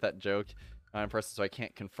giddy with that joke. I'm in person, so I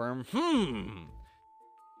can't confirm.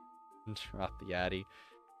 Drop the Addy.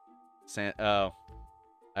 Oh,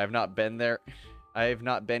 I have not been there. I have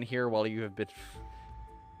not been here while you have been.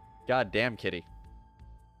 God damn, Kitty.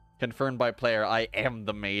 Confirmed by player. I am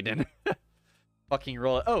the maiden. Fucking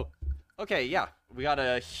roll it. Oh, okay, yeah. We got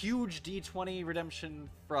a huge D20 redemption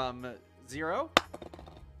from Zero.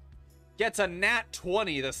 Gets a nat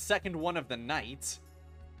 20, the second one of the night.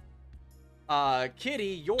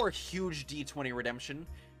 Kitty, your huge D20 redemption.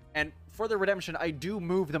 And for the redemption, I do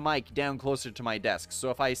move the mic down closer to my desk. So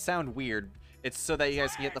if I sound weird, it's so that you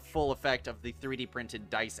guys can get the full effect of the 3D printed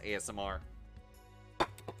dice ASMR.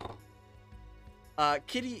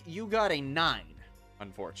 Kitty, you got a 9,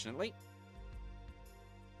 unfortunately.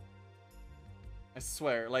 I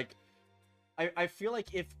swear, like, I feel like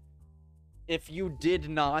if you did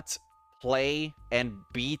not play and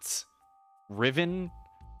beat Riven,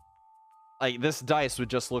 like, this dice would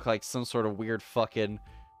just look like some sort of weird fucking,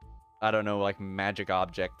 I don't know, like, magic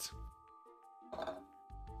object.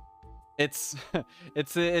 It's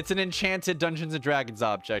it's an enchanted Dungeons and Dragons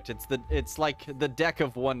object. It's like the Deck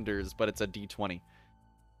of Wonders, but it's a D20.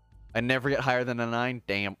 I never get higher than a 9.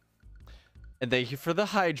 Damn. And thank you for the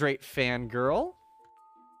hydrate, fangirl.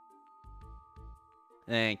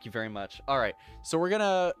 Thank you very much. All right, so we're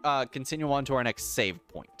gonna continue on to our next save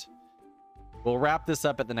point. We'll wrap this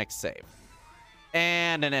up at the next save.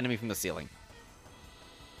 And an enemy from the ceiling.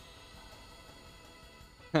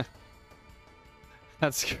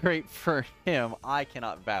 That's great for him. I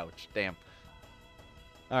cannot vouch. Damn.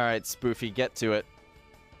 All right, Spoofy, get to it.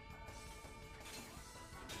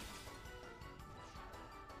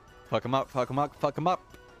 Fuck him up, fuck him up, fuck him up.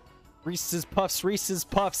 Reese's Puffs, Reese's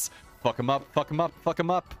Puffs. Fuck him up, fuck him up, fuck him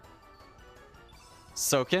up.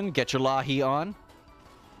 Soken, get your Lahi on.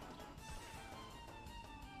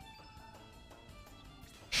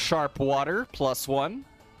 Sharp Water, +1.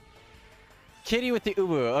 Kitty with the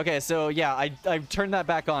uwu. Okay, so yeah, I've turned that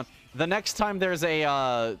back on. The next time there's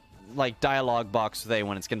a, like, dialogue box with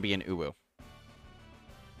A1, it's gonna be an uwu.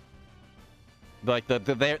 Like,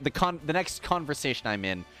 the next conversation I'm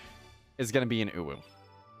in is gonna be an uwu.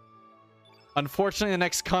 Unfortunately, the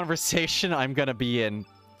next conversation I'm gonna be in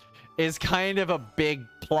is kind of a big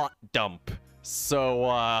plot dump.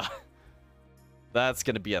 So, that's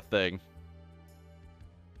gonna be a thing.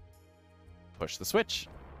 Push the switch.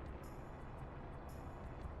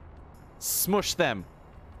 Smush them.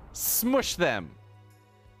 Smush them.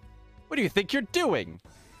 What do you think you're doing?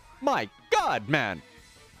 My god, man.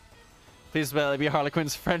 Please let it be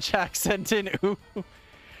Harlequin's French accent in ooh.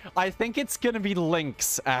 I think it's gonna be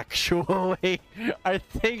Lynx, actually. I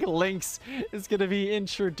think Lynx is gonna be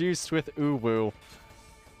introduced with uwu.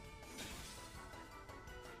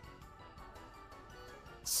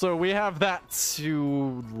 So we have that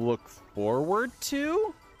to look forward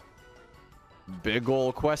to. Big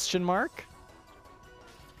ol' question mark.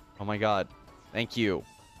 Oh my god. Thank you.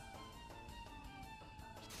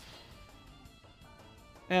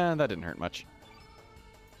 And that didn't hurt much.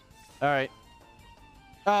 Alright.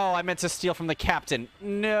 Oh, I meant to steal from the captain.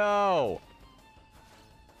 No!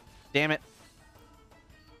 Damn it.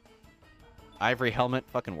 Ivory helmet,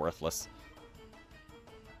 fucking worthless.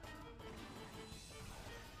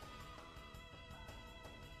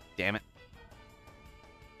 Damn it.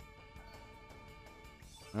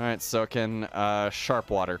 Alright, so can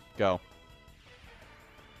sharp water. Go.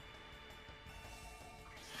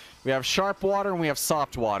 We have sharp water and we have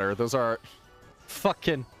soft water. Those are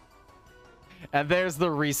fucking... And there's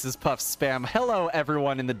the Reese's Puffs spam. Hello,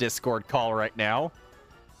 everyone in the Discord call right now.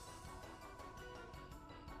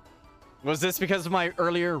 Was this because of my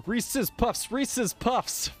earlier Reese's Puffs, Reese's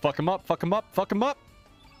Puffs? Fuck him up, fuck him up, fuck him up.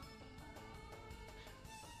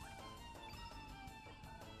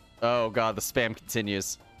 Oh god, the spam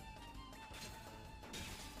continues.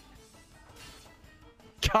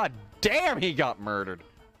 God damn, he got murdered.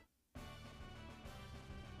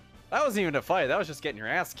 That wasn't even a fight, that was just getting your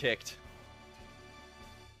ass kicked.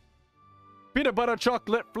 Peanut butter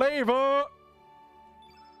chocolate flavor!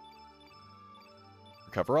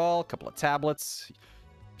 Recover all, couple of tablets.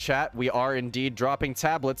 Chat, we are indeed dropping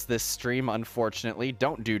tablets this stream, unfortunately.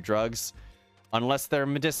 Don't do drugs unless they're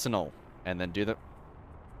medicinal. And then do the...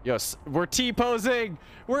 Yes, we're T-posing!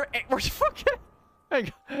 We're fucking...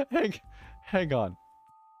 Hang on.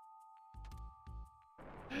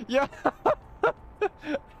 Yeah!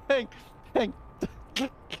 hang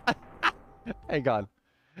on.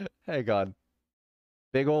 Hang on.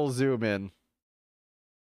 Big ol' zoom in.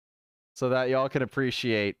 So that y'all can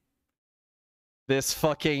appreciate this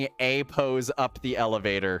fucking A pose up the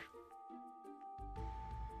elevator.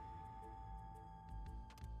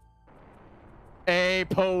 A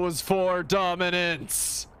pose for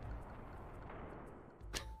dominance.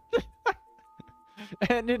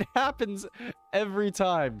 And it happens every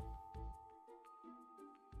time.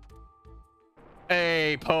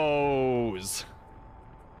 A pose.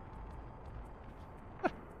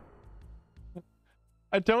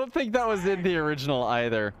 I don't think that was in the original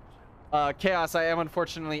either. Chaos, I am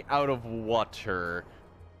unfortunately out of water.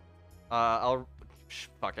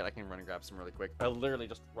 Fuck it, I can run and grab some really quick. I'll literally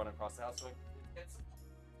just run across the house. So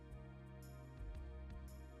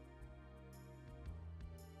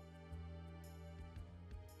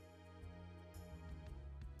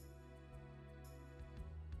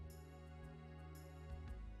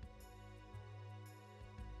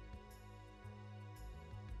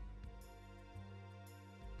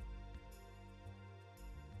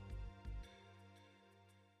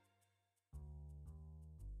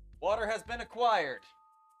water has been acquired.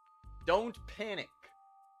 Don't panic.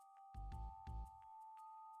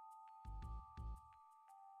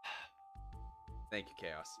 Thank you,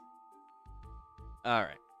 Chaos. All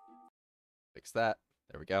right. Fix that.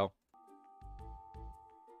 There we go.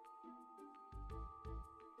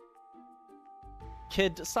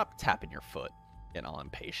 Kid, stop tapping your foot. Getting all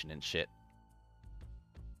impatient and shit.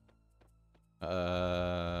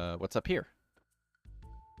 What's up here?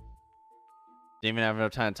 Didn't even have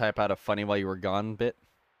enough time to type out a funny while you were gone bit.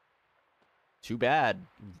 Too bad.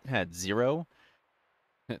 Had 0.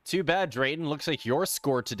 Too bad, Drayton. Looks like your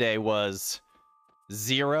score today was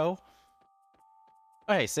 0.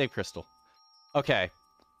 Oh, hey, save crystal. Okay.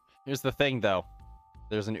 Here's the thing, though.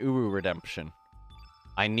 There's an Uwu redemption.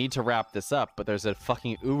 I need to wrap this up, but there's a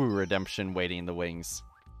fucking Uwu redemption waiting in the wings.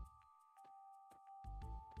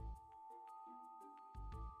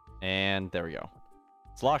 And there we go.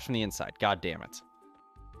 It's locked from the inside. God damn it.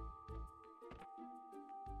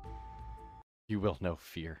 You will know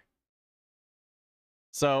fear.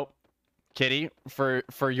 So, Kitty,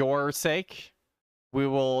 for your sake, we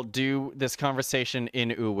will do this conversation in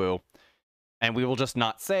Uwu. And we will just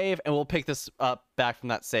not save, and we'll pick this up back from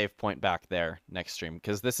that save point back there next stream.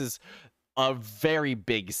 Because this is a very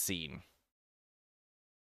big scene.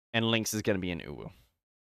 And Lynx is going to be in Uwu.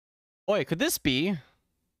 Oi, could this be...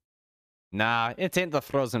 Nah, it ain't the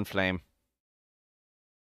frozen flame.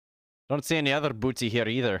 Don't see any other booty here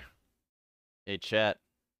either. Hey, chat.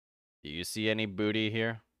 Do you see any booty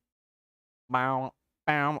here? Bow,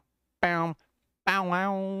 bow, bow, bow,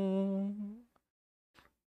 wow.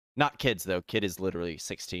 Not kids, though. Kid is literally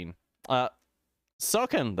 16.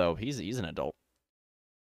 Soken, though. He's an adult.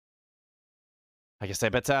 I guess I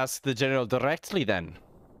better ask the general directly, then.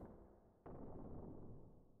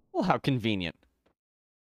 Well, how convenient.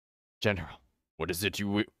 General, what is it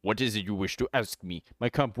you wish to ask me? My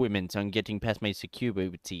compliment on getting past my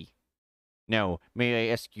security. Now, may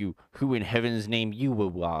I ask you who in heaven's name you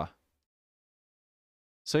are?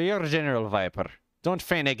 So you're General Viper. Don't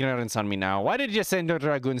feign ignorance on me now. Why did you send your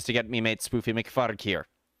dragoons to get me mate Spoofy McFarg here?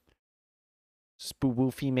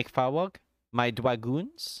 Spoofy McFarg? My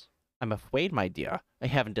dragoons? I'm afraid, my dear, I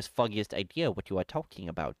haven't the foggiest idea what you are talking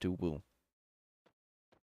about, Duwu.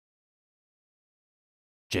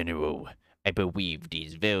 General, I believe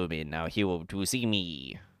these vermin are here to see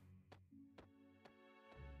me.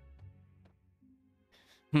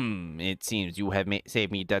 It seems you have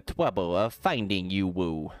saved me the trouble of finding you,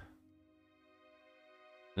 Woo.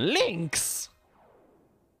 Lynx!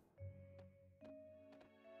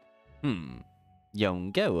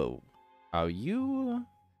 Young girl, are you...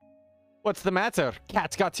 What's the matter?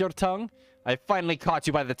 Cat got your tongue? I finally caught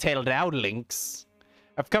you by the tail now, Lynx.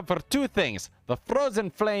 I've come for two things, the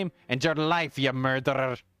frozen flame and your life, you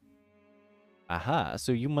murderer. Aha,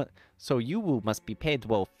 so you must be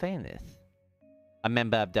Pedro Fairness. A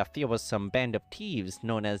member of the fearsome band of thieves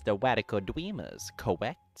known as the Radical Dreamers,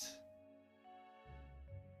 correct?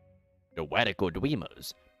 The Radical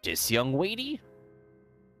Dreamers? This young lady?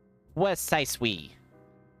 Precisely.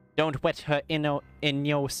 Don't let her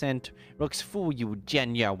innocent looks fool you,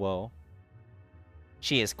 General.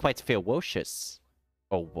 She is quite ferocious.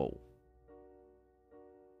 Oh, whoa.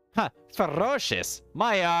 Huh, ferocious?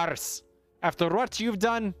 My arse! After what you've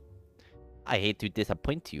done? I hate to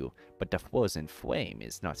disappoint you, but the frozen flame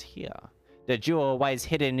is not here. The jewel lies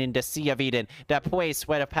hidden in the Sea of Eden, the place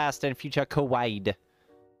where the past and future collide.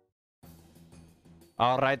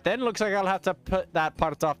 Alright then, looks like I'll have to put that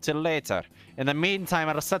part off till later. In the meantime,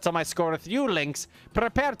 I'll settle my score with you, Lynx.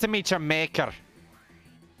 Prepare to meet your maker.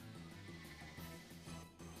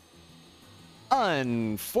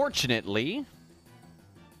 Unfortunately...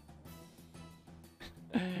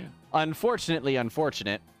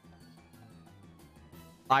 unfortunate.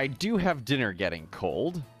 I do have dinner getting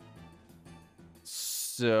cold.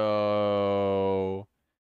 So...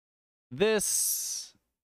 this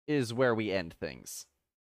is where we end things.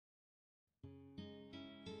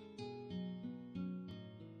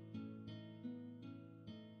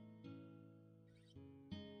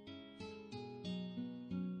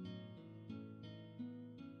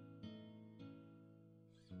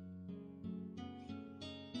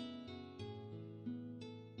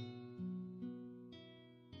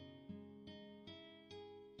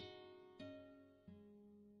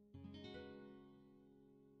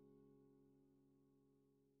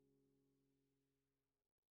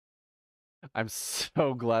 I'm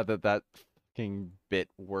so glad that that fucking bit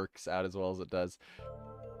works out as well as it does.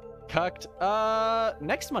 Cucked,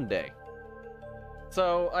 next Monday.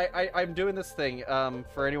 So I'm doing this thing,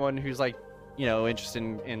 for anyone who's like, you know, interested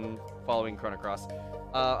in following Chrono Cross.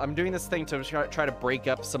 I'm doing this thing to try to break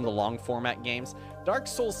up some of the long format games. Dark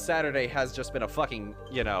Souls Saturday has just been a fucking,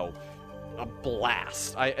 you know, a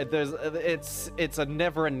blast. It's a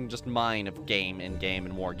never-ending just mine of game and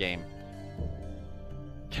more game.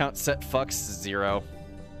 Count set fucks 0.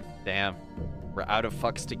 Damn. We're out of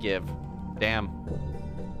fucks to give. Damn.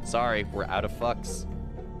 Sorry, we're out of fucks.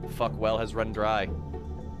 Fuck well has run dry.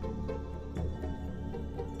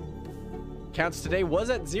 Counts today was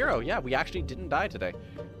at 0. Yeah, we actually didn't die today.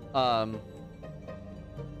 And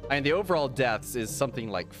the overall deaths is something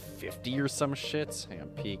like 50 or some shit. Hang on,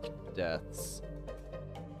 peak deaths.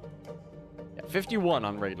 Yeah, 51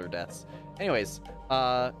 on regular deaths. Anyways,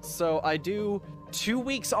 so I do 2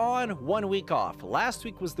 weeks on, 1 week off. Last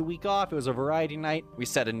week was the week off. It was a variety night. We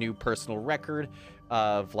set a new personal record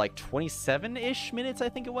of like 27-ish minutes, I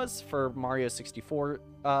think it was, for Mario 64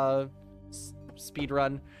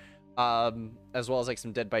 speedrun. As well as like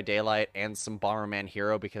some Dead by Daylight and some Bomberman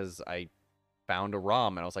Hero, because I found a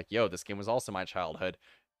ROM and I was like, yo, this game was also my childhood.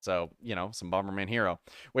 So, you know, some Bomberman Hero.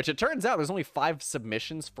 Which it turns out there's only 5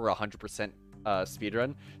 submissions for 100%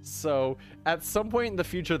 speedrun. So at some point in the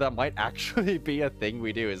future, that might actually be a thing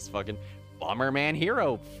we do, is fucking Bomberman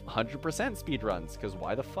Hero 100% speedruns, because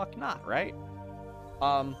why the fuck not, right?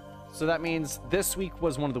 So that means this week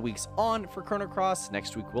was one of the weeks on for Chrono Cross.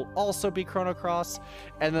 Next week will also be Chrono Cross,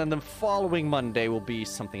 and then the following Monday will be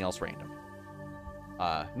something else random.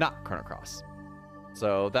 Not Chrono Cross.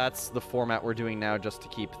 So that's the format we're doing now, just to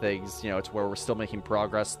keep things, you know, it's where we're still making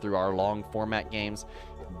progress through our long format games,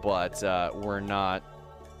 but we're not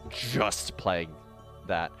just playing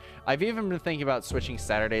that. I've even been thinking about switching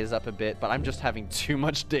Saturdays up a bit, but I'm just having too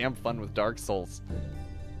much damn fun with Dark Souls.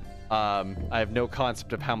 I have no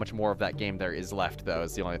concept of how much more of that game there is left, though,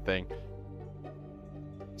 is the only thing.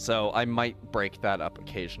 So I might break that up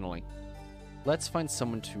occasionally. Let's find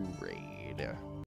someone to raid.